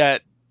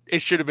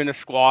it should have been a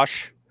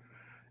squash,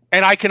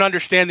 and I can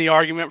understand the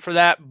argument for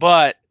that,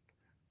 but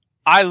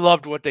I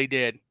loved what they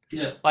did.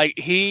 Yeah. Like,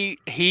 he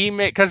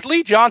made, because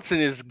Lee Johnson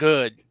is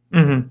good.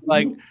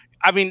 Like,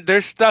 I mean,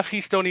 there's stuff he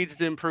still needs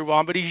to improve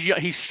on, but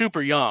he's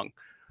super young.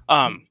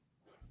 I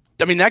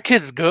mean, that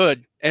kid's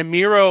good, and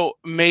Miro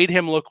made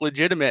him look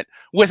legitimate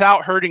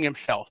without hurting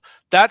himself.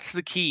 That's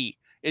the key,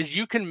 is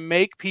you can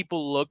make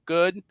people look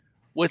good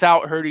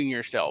without hurting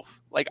yourself.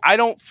 Like, I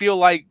don't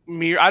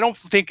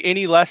think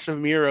any less of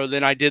Miro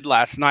than I did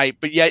last night,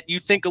 but yet you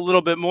think a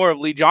little bit more of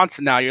Lee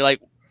Johnson now. You're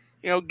like,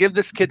 give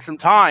this kid some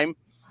time.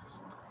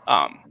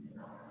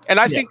 And And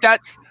I think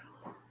that's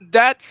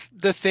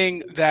the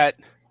thing that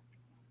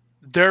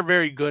they're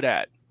very good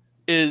at,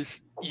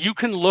 is you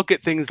can look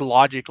at things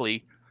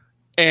logically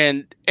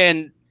and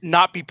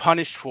not be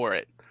punished for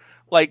it.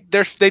 Like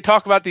they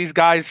talk about these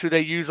guys who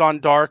they use on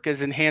Dark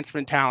as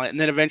enhancement talent, and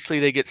then eventually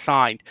they get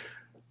signed.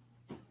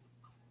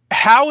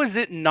 How is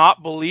it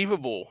not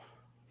believable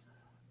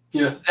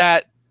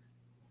that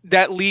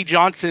Lee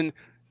Johnson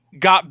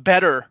got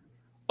better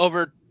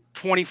over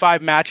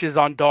 25 matches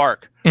on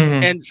Dark?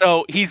 And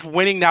so he's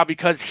winning now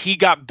because he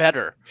got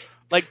better.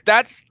 Like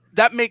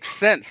that makes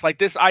sense. Like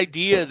this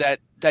idea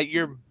that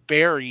you're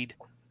buried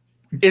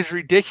is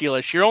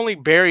ridiculous. You're only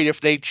buried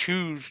if they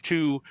choose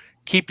to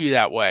keep you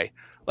that way.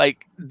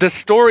 Like the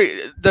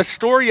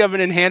story of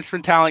an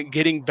enhancement talent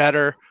getting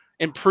better,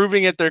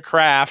 improving at their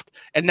craft,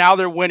 and now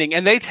they're winning.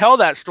 And they tell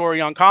that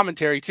story on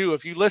commentary too.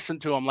 If you listen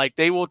to them, like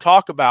they will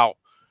talk about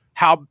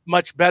how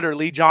much better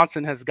Lee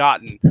Johnson has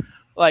gotten.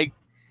 Like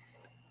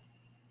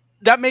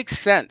that makes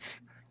sense.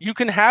 You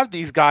can have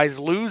these guys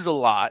lose a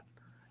lot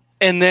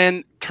and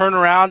then turn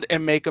around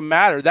and make them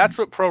matter. That's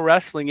what pro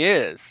wrestling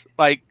is.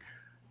 Like,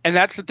 and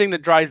that's the thing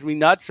that drives me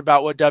nuts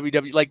about what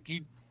WWE, like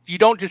you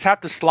don't just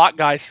have to slot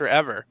guys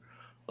forever.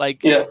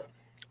 Like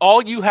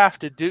all you have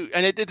to do,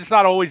 and it's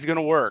not always going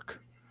to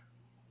work,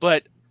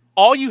 but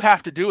all you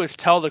have to do is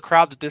tell the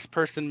crowd that this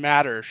person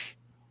matters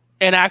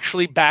and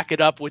actually back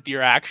it up with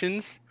your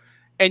actions.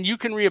 And you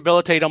can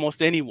rehabilitate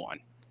almost anyone,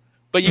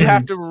 but you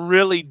have to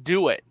really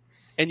do it,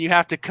 and you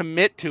have to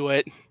commit to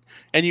it,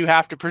 and you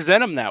have to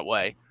present them that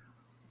way.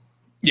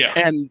 Yeah.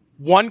 And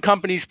one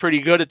company's pretty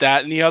good at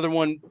that, and the other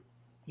one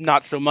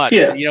not so much.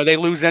 Yeah. You know, they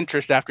lose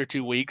interest after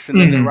 2 weeks, and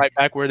then they're right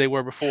back where they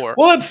were before.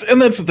 Well, that's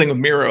the thing with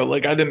Miro.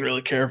 Like, I didn't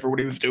really care for what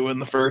he was doing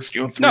the first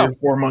 3 or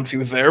 4 months he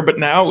was there, but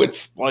now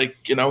it's like,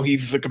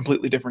 he's a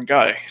completely different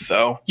guy.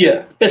 So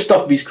yeah, best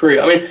stuff of his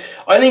career. I mean,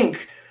 I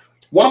think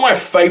one of my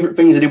favorite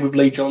things I did with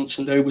Lee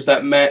Johnson was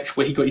that match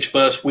where he got his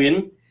first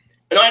win.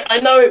 And I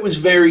know it was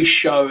very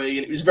showy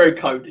and it was very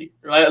Cody,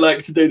 right?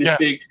 Like to do this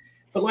big,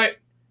 but like,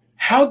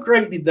 how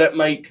great did that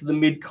make the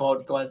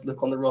mid-card guys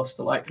look on the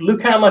roster? Like,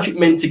 look how much it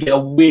meant to get a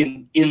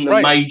win in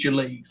the major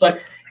leagues.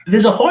 Like,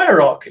 there's a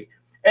hierarchy.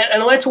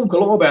 And I talk a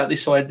lot about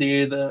this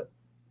idea that,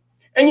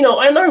 and,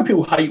 I know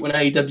people hate when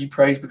AEW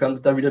praise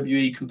becomes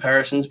WWE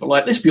comparisons, but,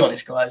 like, let's be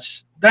honest,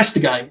 guys. That's the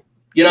game.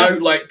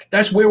 Like,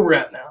 that's where we're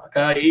at now,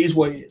 okay? It is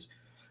what it is.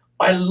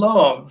 I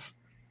love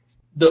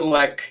that,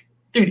 like,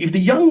 dude, if the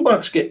Young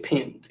Bucks get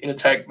pinned in a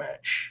tag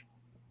match,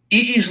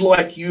 it is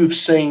like you've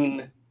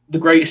seen the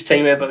greatest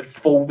team ever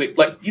fall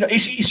like,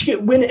 it's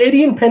when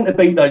Eddie and Penta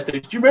beat those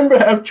dudes. Do you remember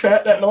how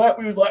chat that night?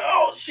 We was like,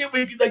 oh shit,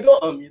 they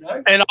got them,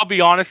 And I'll be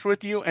honest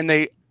with you, and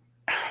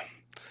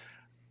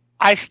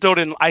I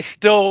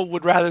still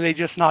would rather they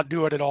just not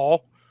do it at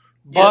all.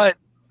 But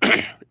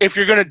if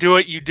you're gonna do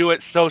it, you do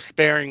it so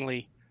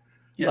sparingly.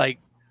 Yeah. Like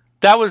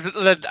that was,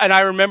 and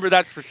I remember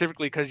that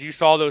specifically because you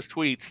saw those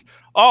tweets.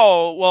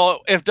 Oh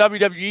well, if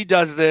WWE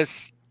does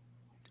this,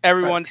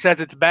 everyone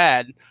says it's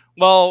bad.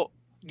 Well,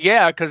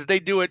 yeah, because they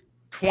do it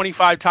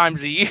 25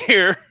 times a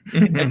year,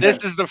 and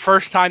this is the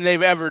first time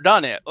they've ever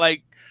done it.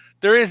 Like,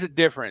 there is a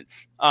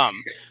difference.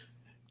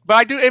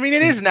 But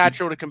it is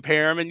natural to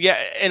compare them.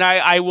 And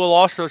I will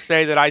also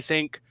say that I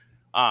think,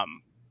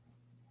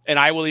 and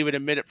I will even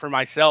admit it for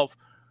myself,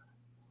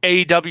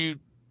 AEW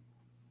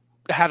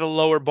had a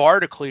lower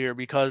bar to clear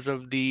because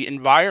of the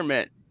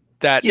environment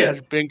that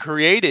has been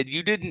created.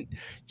 You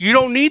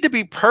don't need to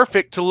be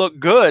perfect to look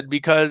good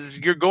because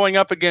you're going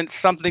up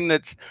against something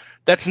that's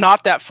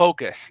not that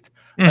focused.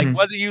 Like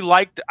whether you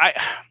I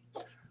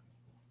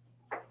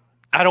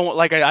don't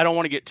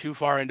want to get too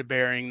far into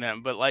burying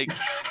them, but like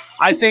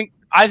I think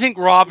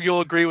Rob,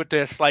 you'll agree with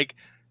this. Like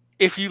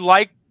if you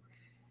like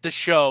the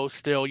show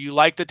still, you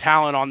like the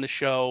talent on the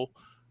show,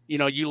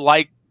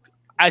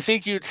 I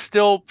think it's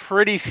still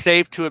pretty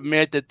safe to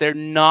admit that they're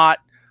not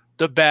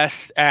the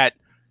best at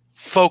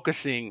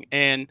focusing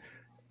and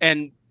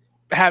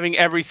having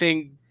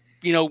everything,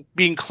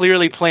 being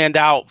clearly planned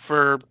out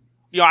for,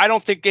 I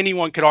don't think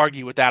anyone could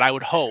argue with that. I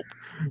would hope.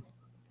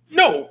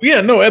 No,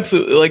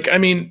 absolutely. Like,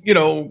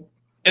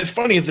 as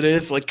funny as it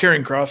is, like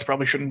Karrion Kross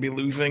probably shouldn't be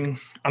losing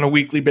on a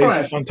weekly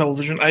basis on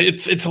television.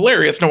 It's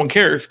hilarious. No one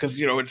cares because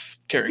it's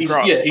Karrion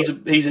Kross. Yeah,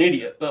 he's an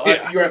idiot.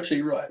 But you're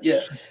absolutely right.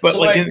 Yeah, but so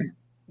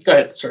go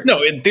ahead. Sorry.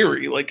 No, in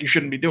theory, like you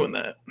shouldn't be doing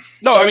that.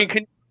 No,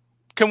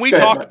 can we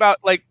talk about,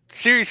 like,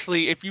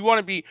 seriously, if you want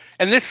to be,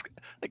 and this,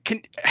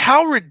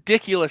 how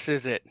ridiculous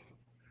is it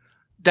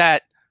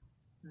that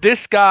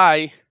this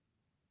guy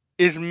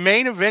is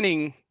main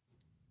eventing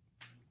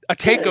a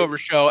takeover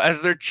show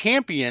as their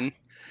champion,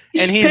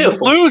 and he's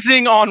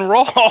losing on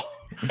Raw.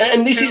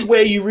 And this is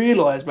where you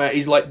realize, Matt,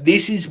 is like,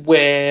 this is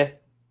where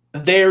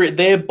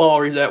their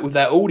bar is at with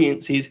that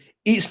audience is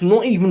it's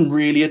not even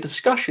really a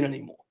discussion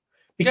anymore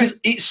because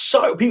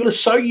people are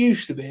so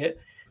used to it.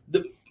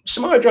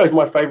 Samoa Joe is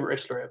my favorite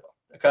wrestler ever.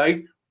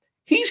 Okay,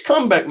 his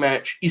comeback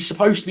match is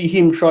supposed to be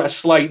him trying to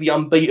slay the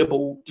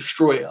unbeatable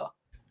Destroyer.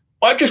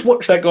 I've just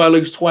watched that guy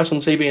lose twice on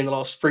TV in the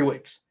last 3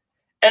 weeks.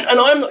 And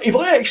if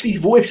I actually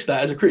voice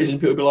that as a criticism,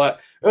 people will be like,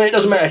 It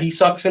doesn't matter. He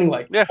sucks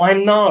anyway. Yeah. I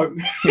know.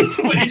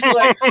 But it's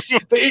like,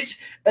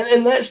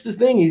 and that's the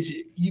thing is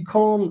you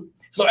can't.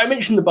 So I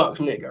mentioned the Bucks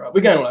a minute ago. Right?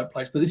 We're going all over the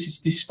place, but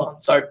this is fun.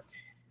 So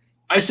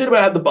I said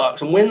about the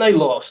Bucks, and when they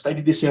lost, they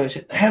did this thing. They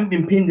said they haven't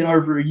been pinned in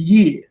over a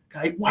year.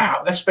 Okay,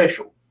 wow, that's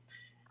special.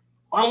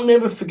 I'll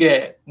never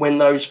forget when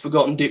those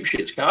forgotten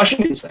dipshits came. I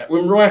shouldn't miss that.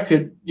 When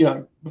Riker,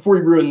 before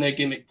he ruined their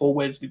gimmick, Paul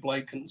Wesley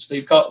Blake and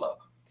Steve Cutler,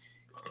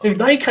 dude,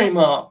 they came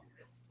up.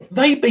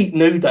 They beat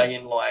New Day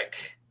in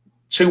like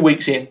 2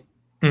 weeks in.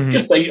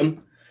 Just beat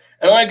them.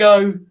 And I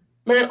go,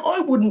 man, I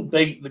wouldn't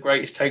beat the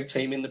greatest tag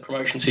team in the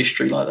promotion's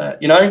history like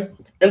that,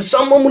 And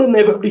someone would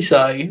inevitably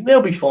say,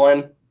 they'll be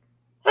fine.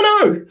 I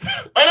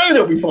know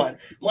they'll be fine.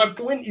 My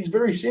point is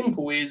very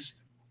simple is,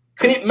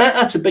 can it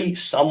matter to beat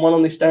someone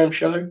on this damn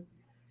show?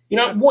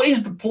 What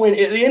is the point?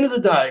 At the end of the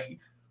day,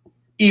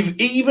 if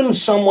even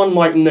someone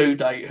like New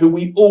Day, who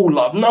we all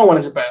love, no one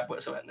has a bad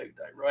word about New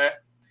Day, right?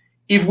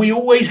 If we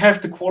always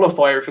have to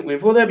qualify everything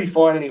with, well, they'll be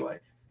fine anyway.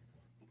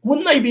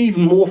 Wouldn't they be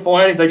even more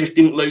fine if they just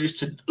didn't lose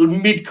to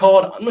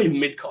mid-card, not even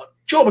mid-card,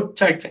 jobber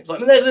tag teams? Like,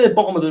 they're the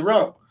bottom of the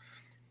rung.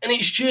 And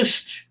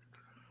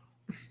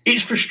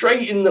it's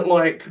frustrating that,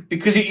 like,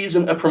 because it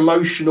isn't a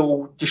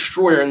promotional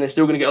destroyer and they're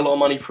still going to get a lot of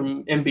money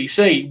from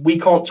NBC, we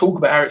can't talk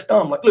about how it's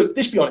done. Like, look,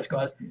 let's be honest,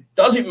 guys.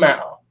 Does it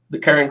matter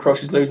that Karrion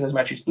Kross is losing those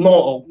matches? Not at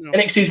all. No.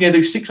 NXT is going to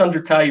do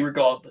 $600K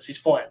regardless. It's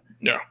fine.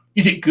 Yeah.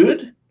 Is it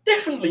good?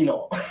 Definitely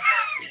not.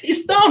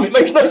 It's dumb. It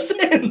makes no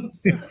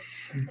sense.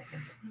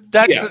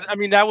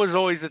 That was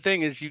always the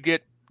thing is you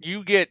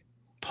get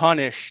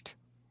punished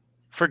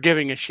for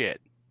giving a shit.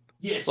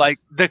 Yes. Like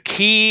the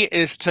key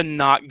is to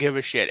not give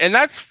a shit. And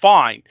that's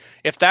fine.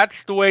 If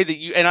that's the way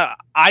that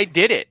I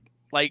did it.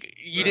 Like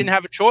you didn't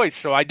have a choice,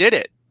 so I did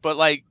it. But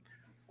like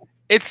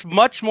it's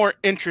much more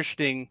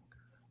interesting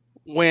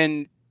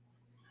when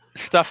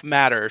stuff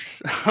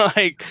matters.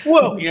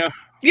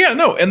 Yeah,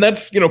 no, and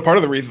that's part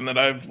of the reason that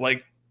I've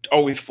like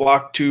always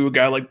flocked to a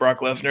guy like Brock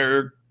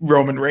Lesnar,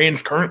 Roman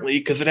Reigns currently,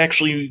 because it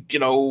actually,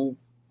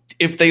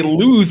 if they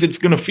lose, it's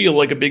going to feel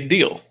like a big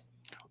deal.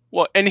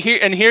 Well,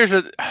 here's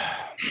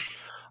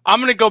I'm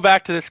going to go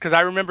back to this because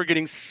I remember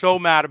getting so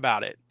mad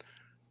about it.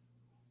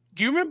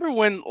 Do you remember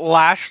when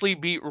Lashley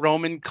beat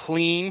Roman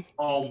clean?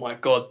 Oh my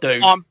God,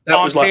 dude! That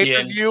was like the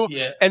end.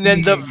 Yeah. And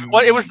then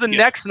it was the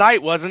next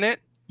night, wasn't it?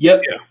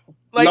 Yep. Yeah.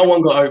 Like, no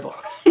one got over.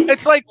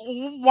 It's like,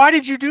 why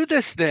did you do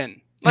this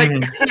then? Like,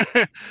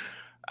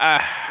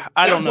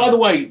 I don't know. By the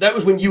way, that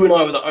was when you and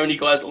I were the only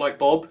guys that liked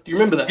Bob. Do you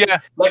remember that? Yeah.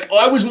 Like,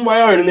 I was on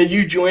my own, and then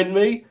you joined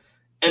me.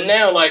 And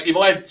now, like, if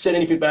I had said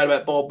anything bad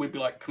about Bob, we'd be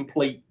like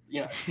complete,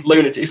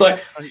 lunatics. It's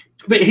like,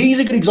 but he's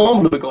a good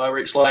example of a guy where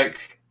it's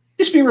like,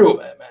 let's be real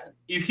about it, man.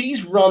 If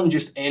his run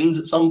just ends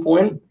at some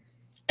point,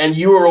 and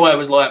you or I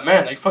was like,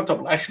 man, they fucked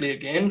up Lashley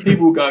again,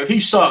 people will go, he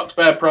sucks,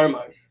 bad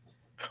promo.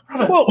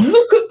 Brother, well,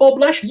 look at Bob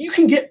Lashley. You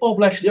can get Bob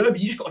Lashley over.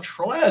 You just got to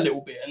try a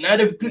little bit. And now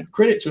they've good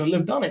credit to them.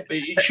 They've done it, but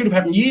it should have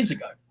happened years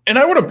ago. And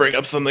I want to bring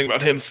up something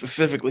about him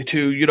specifically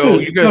too. You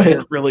guys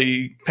weren't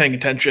really paying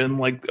attention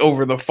like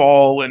over the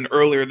fall and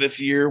earlier this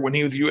year when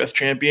he was U.S.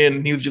 champion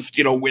and he was just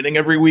winning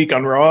every week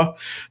on Raw.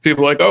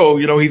 People were like, oh,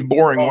 he's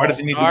boring. Why does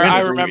he need to win?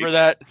 I remember week?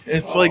 That.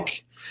 It's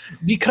like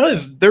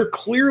because they're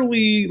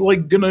clearly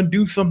like gonna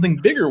do something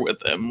bigger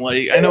with him.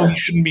 Like I know he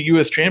shouldn't be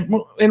U.S.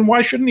 champion, and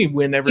why shouldn't he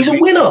win every? He's week?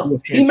 A winner.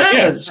 He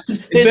matters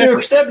because they're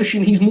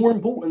establishing he's more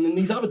important than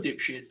these other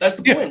dipshits. That's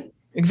the point.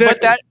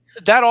 Exactly.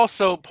 But that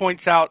also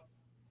points out.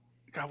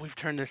 God, we've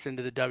turned this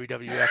into the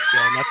WWF show,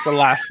 and that's the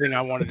last thing I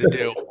wanted to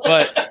do.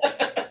 But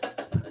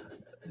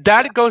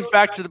that goes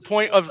back to the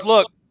point of,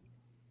 look,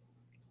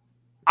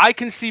 I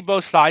can see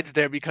both sides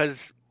there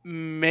because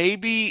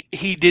maybe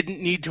he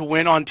didn't need to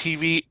win on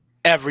TV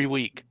every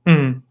week.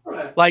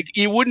 Like,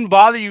 it wouldn't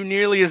bother you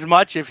nearly as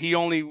much if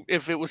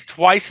it was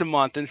twice a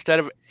month instead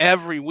of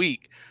every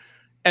week.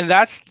 And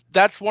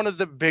that's one of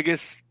the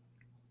biggest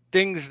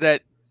things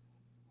that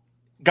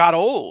got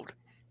old.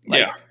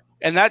 Like, yeah.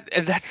 And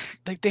that's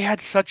like they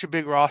had such a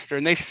big roster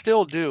and they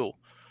still do,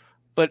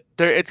 but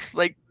it's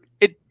like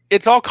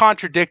it's all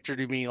contradictory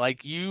to me.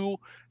 Like you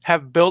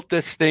have built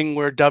this thing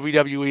where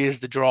WWE is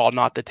the draw,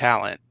 not the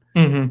talent.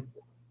 Mm-hmm.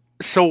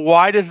 So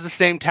why does the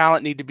same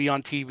talent need to be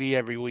on TV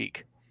every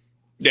week?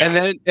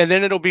 Yeah. And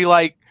then it'll be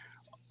like,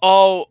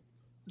 oh,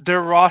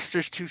 their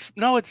roster's too.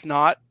 No, it's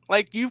not.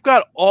 Like you've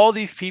got all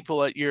these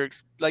people at your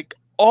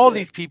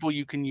these people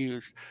you can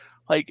use,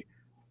 like.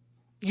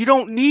 You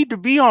don't need to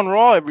be on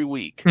Raw every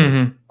week.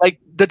 Mm-hmm. Like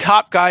the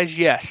top guys,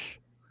 yes,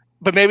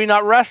 but maybe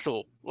not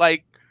wrestle.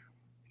 Like,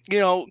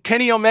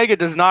 Kenny Omega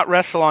does not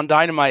wrestle on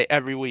Dynamite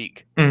every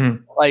week.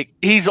 Mm-hmm. Like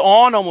he's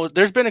on almost.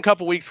 There's been a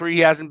couple weeks where he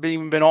hasn't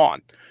even been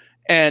on,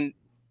 and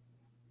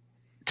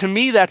to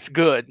me that's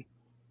good.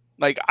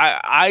 Like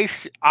I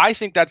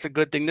think that's a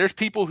good thing. There's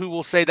people who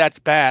will say that's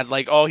bad.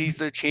 Like, oh, he's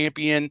the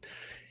champion.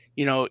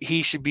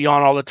 He should be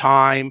on all the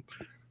time.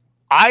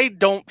 I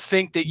don't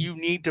think that you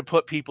need to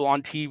put people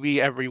on TV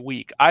every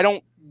week.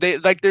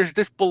 There's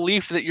this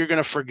belief that you're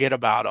going to forget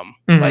about them.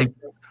 Mm-hmm. Like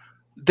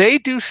they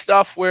do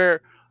stuff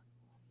where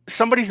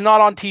somebody's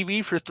not on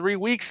TV for 3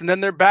 weeks and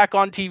then they're back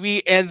on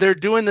TV and they're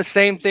doing the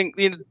same thing.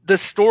 The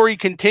story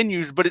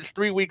continues, but it's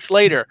 3 weeks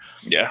later.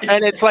 Yeah.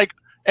 And it's like,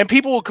 and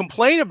people will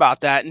complain about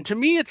that. And to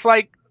me, it's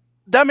like,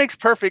 that makes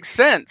perfect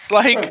sense.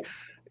 Like, Right.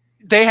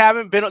 they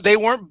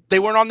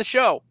weren't on the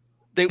show.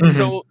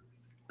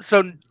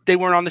 So they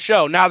weren't on the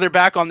show. Now they're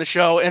back on the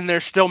show and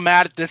they're still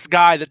mad at this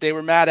guy that they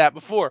were mad at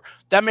before.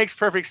 That makes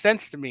perfect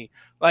sense to me.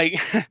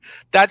 Like,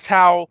 that's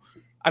how,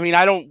 I mean,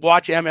 I don't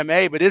watch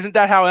MMA, but isn't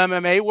that how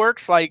MMA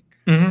works? Like,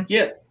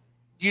 Yeah.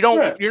 you're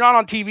not Right.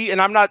 on TV,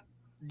 and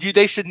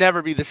they should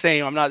never be the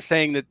same. I'm not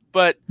saying that,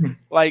 but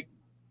like,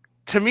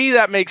 to me,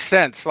 that makes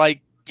sense.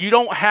 Like, you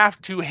don't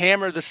have to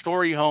hammer the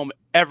story home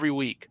every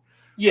week.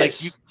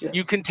 Yes. Like,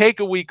 you can take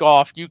a week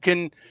off. You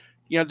can,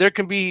 there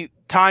can be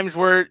times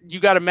where you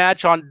got a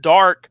match on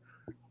Dark,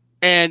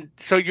 and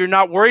so you're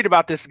not worried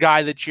about this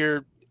guy that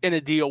you're in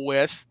a deal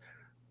with.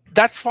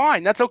 That's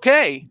fine. That's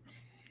okay.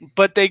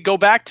 But they go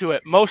back to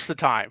it most of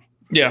the time.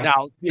 Yeah.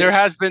 Now, there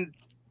has been,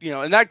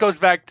 and that goes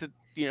back to,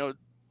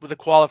 with the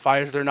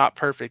qualifiers, they're not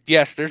perfect.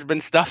 Yes, there's been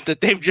stuff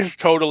that they've just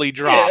totally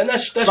dropped. Yeah, and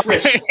that's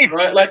wrestling,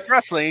 right? Like, that's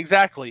wrestling,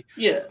 exactly.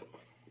 Yeah.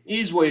 It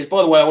is what it is.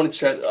 By the way, I wanted to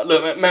say,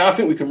 look, Matt, I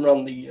think we can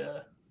run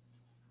the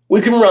we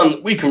can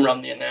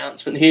run the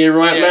announcement here,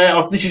 right,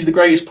 Matt? This is the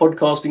greatest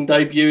podcasting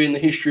debut in the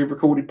history of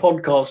recorded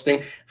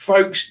podcasting.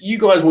 Folks, you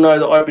guys will know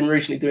that I've been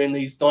recently doing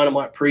these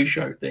Dynamite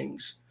pre-show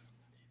things.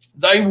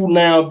 They will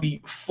now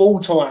be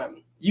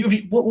full-time.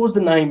 What was the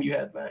name you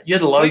had, Matt? You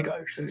had a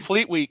logo.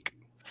 Fleet Week.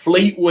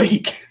 Fleet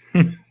Week.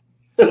 And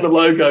the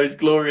logo is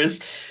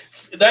glorious.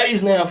 That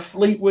is now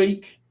Fleet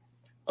Week.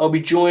 I'll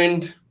be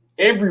joined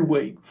every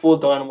week for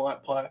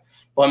Dynamite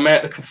by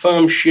Matt, the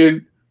confirmed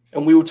shoot,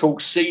 and we will talk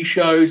C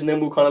shows, and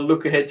then we'll kind of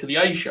look ahead to the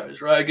A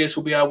shows, right? I guess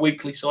will be our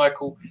weekly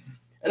cycle.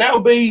 And that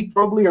will be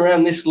probably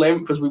around this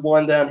length as we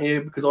wind down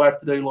here, because I have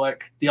to do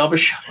like the other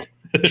show,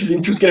 which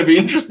is going to be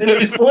interesting at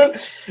this point.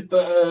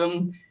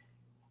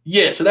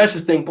 But so that's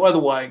the thing. By the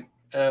way,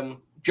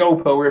 Joel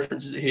Pearl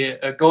references it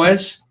here.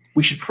 Guys,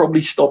 we should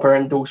probably stop our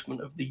endorsement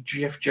of the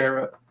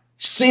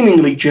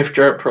seemingly Jeff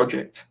Jarrett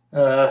project.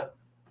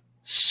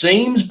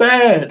 Seems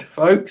bad,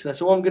 folks.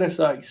 That's all I'm going to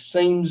say.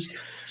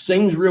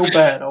 Seems real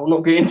bad. I will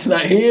not get into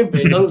that here,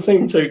 but it doesn't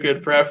seem too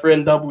good for our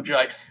friend Double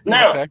J.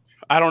 Now, okay.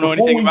 I don't know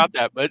anything about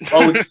that, but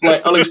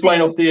I'll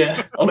explain off the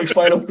air.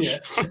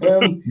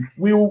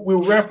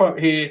 We'll wrap up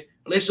here.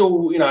 Let's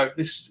all,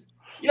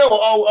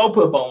 I'll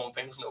put a bow on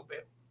things a little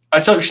bit. I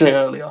touched on it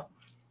earlier.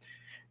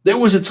 There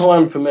was a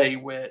time for me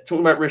where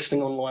talking about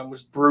wrestling online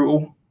was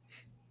brutal.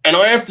 And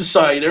I have to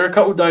say, there are a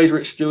couple of days where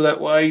it's still that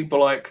way, but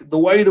like the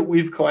way that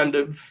we've kind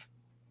of,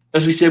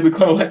 as we said, we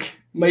kind of like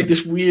made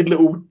this weird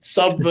little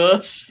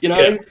subverse,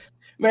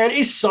 man,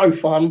 it's so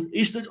fun.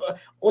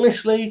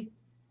 Honestly,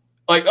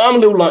 like I'm a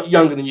little like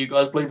younger than you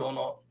guys, believe it or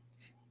not.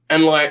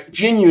 And like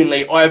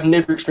genuinely, I have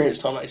never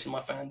experienced time like this in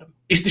my fandom.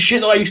 It's the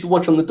shit that I used to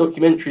watch on the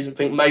documentaries and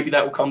think maybe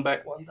that will come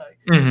back one day.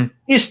 Mm-hmm.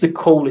 It's the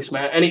coolest,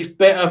 man. And it's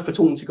better for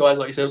talking to guys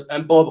like yourselves.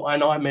 And Bob, I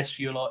know I mess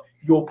with you a lot.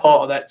 You're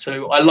part of that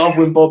too. I love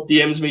when Bob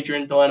DMs me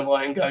during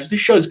Dynamite and goes,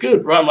 "This show's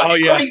good," right? I'm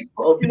like, "Great,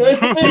 Bob.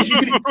 It's the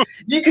best.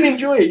 You can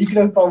enjoy it. You can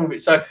have fun with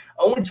it." So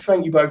I wanted to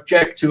thank you both,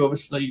 Jack too,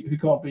 obviously, who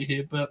can't be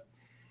here, but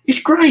it's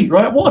great,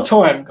 right? What a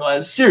time,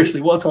 guys.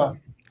 Seriously, what a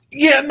time.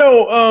 Yeah,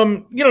 no,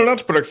 not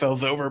to put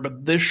ourselves over,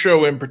 but this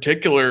show in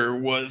particular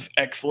was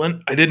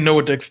excellent. I didn't know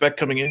what to expect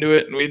coming into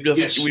it, and we've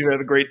had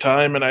a great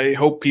time, and I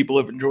hope people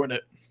have enjoyed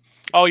it.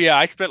 Oh yeah,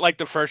 I spent like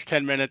the first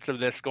 10 minutes of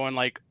this going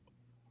like,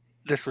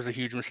 this was a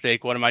huge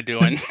mistake. What am I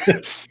doing?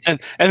 and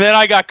then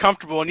I got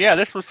comfortable, and yeah,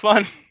 this was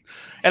fun.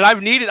 And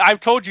I've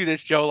told you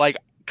this, Joe, like,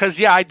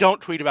 because I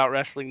don't tweet about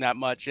wrestling that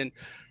much,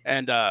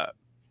 and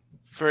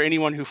for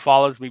anyone who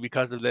follows me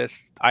because of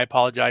this, I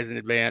apologize in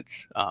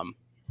advance.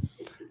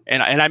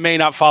 And I may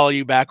not follow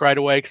you back right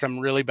away because I'm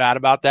really bad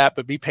about that,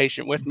 but be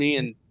patient with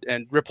me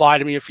and reply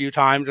to me a few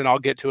times and I'll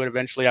get to it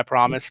eventually, I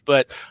promise.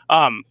 But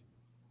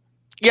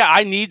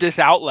I need this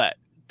outlet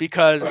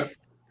because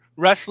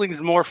wrestling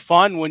is more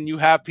fun when you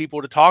have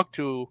people to talk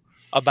to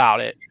about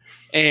it.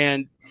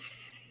 And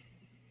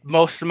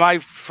most of my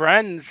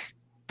friends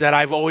that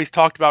I've always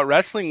talked about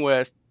wrestling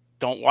with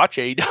don't watch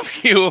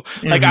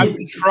AEW. Like I've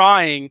been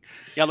trying,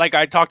 like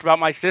I talked about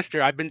my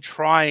sister, I've been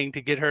trying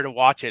to get her to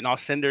watch it, and I'll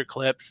send her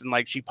clips and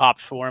like she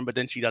pops for him, but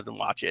then she doesn't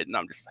watch it. And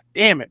I'm just like,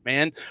 damn it,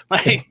 man.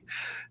 Like,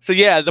 so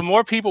yeah, the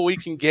more people we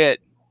can get,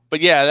 but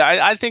yeah,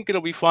 I think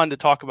it'll be fun to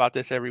talk about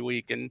this every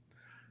week, and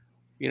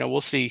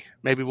we'll see.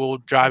 Maybe we'll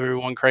drive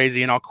everyone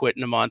crazy and I'll quit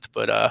in a month,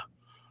 but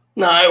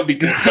no, it'll be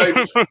good. So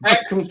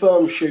at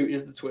Confirmed Shoot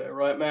is the Twitter,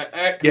 right, Matt?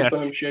 At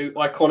Confirmed Shoot,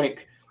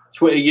 iconic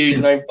Twitter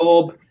username.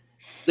 Bob,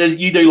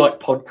 you do like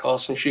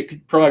podcasts and shit.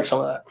 Could promote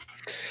some of that.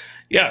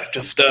 Yeah,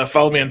 just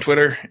follow me on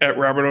Twitter at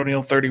Robert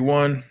O'Neill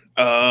 31.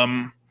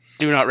 Do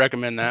not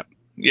recommend that.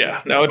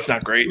 Yeah, no, it's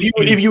not great.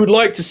 If you would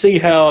like to see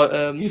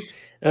how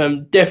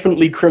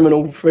definitely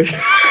criminal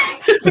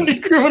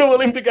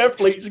Olympic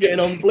athletes getting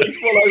on, please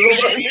follow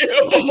Robert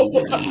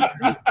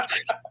O'Neill.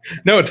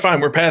 No, it's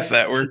fine. We're past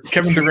that. We're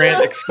Kevin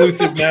Durant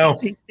exclusive now.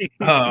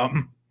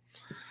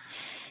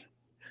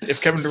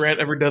 If Kevin Durant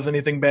ever does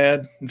anything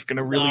bad, it's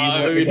gonna really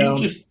No, let me down.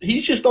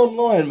 he's just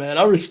online, man.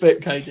 I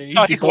respect KD.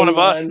 Oh, he's just one of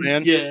us, online.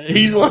 man. Yeah,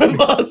 he's one of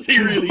us. He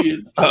really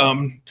is.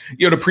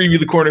 To preview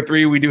the corner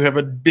three, we do have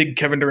a big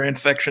Kevin Durant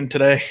section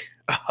today.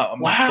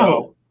 Wow.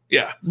 So,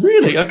 yeah.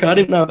 Really? Okay, I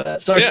didn't know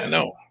that. So Yeah,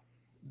 no.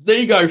 there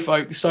you go,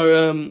 folks.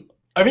 So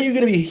I think you're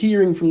going to be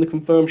hearing from the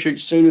Confirm Shoot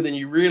sooner than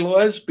you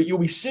realise, but you'll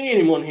be seeing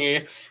him on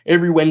here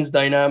every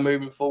Wednesday now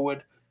moving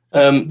forward.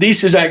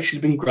 This has actually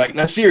been great.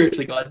 Now,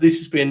 seriously, guys, this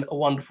has been a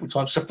wonderful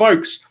time. So,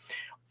 folks,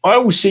 I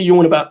will see you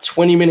in about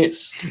 20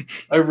 minutes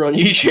over on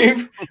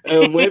YouTube.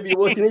 Wherever you're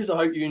watching this, I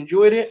hope you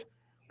enjoyed it.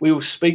 We will speak